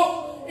 to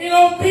walk in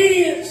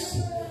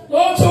obedience,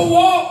 Lord, to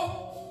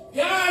walk,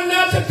 God,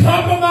 not to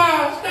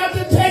compromise, not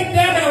to take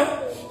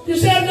down. You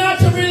said not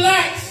to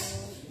relax.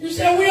 You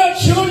said we are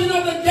children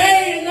of the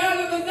day and not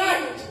of the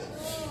night.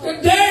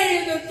 The day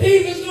and the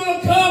thief is going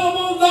to come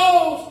among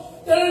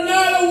those that are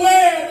not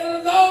aware, that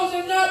are those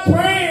that are not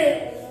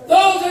praying,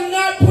 those that are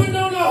not putting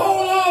on the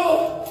whole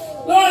armor.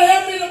 Lord,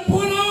 help me to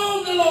put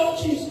on the Lord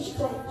Jesus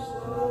Christ.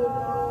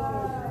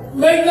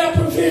 Make not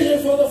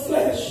provision for the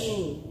flesh.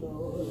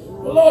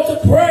 But Lord,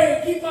 to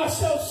pray, keep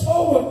myself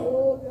sober.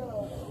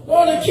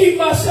 Lord, to keep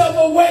myself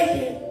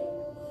awakened.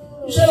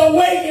 You said,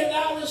 awaken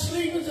out of the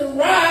sleepers and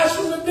rise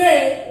from the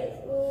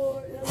dead.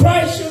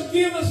 Christ shall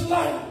give us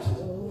light.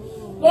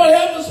 Lord,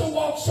 help us to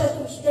walk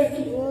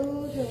circumspectly.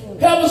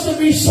 Help us to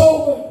be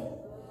sober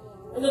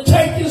and to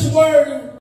take this word and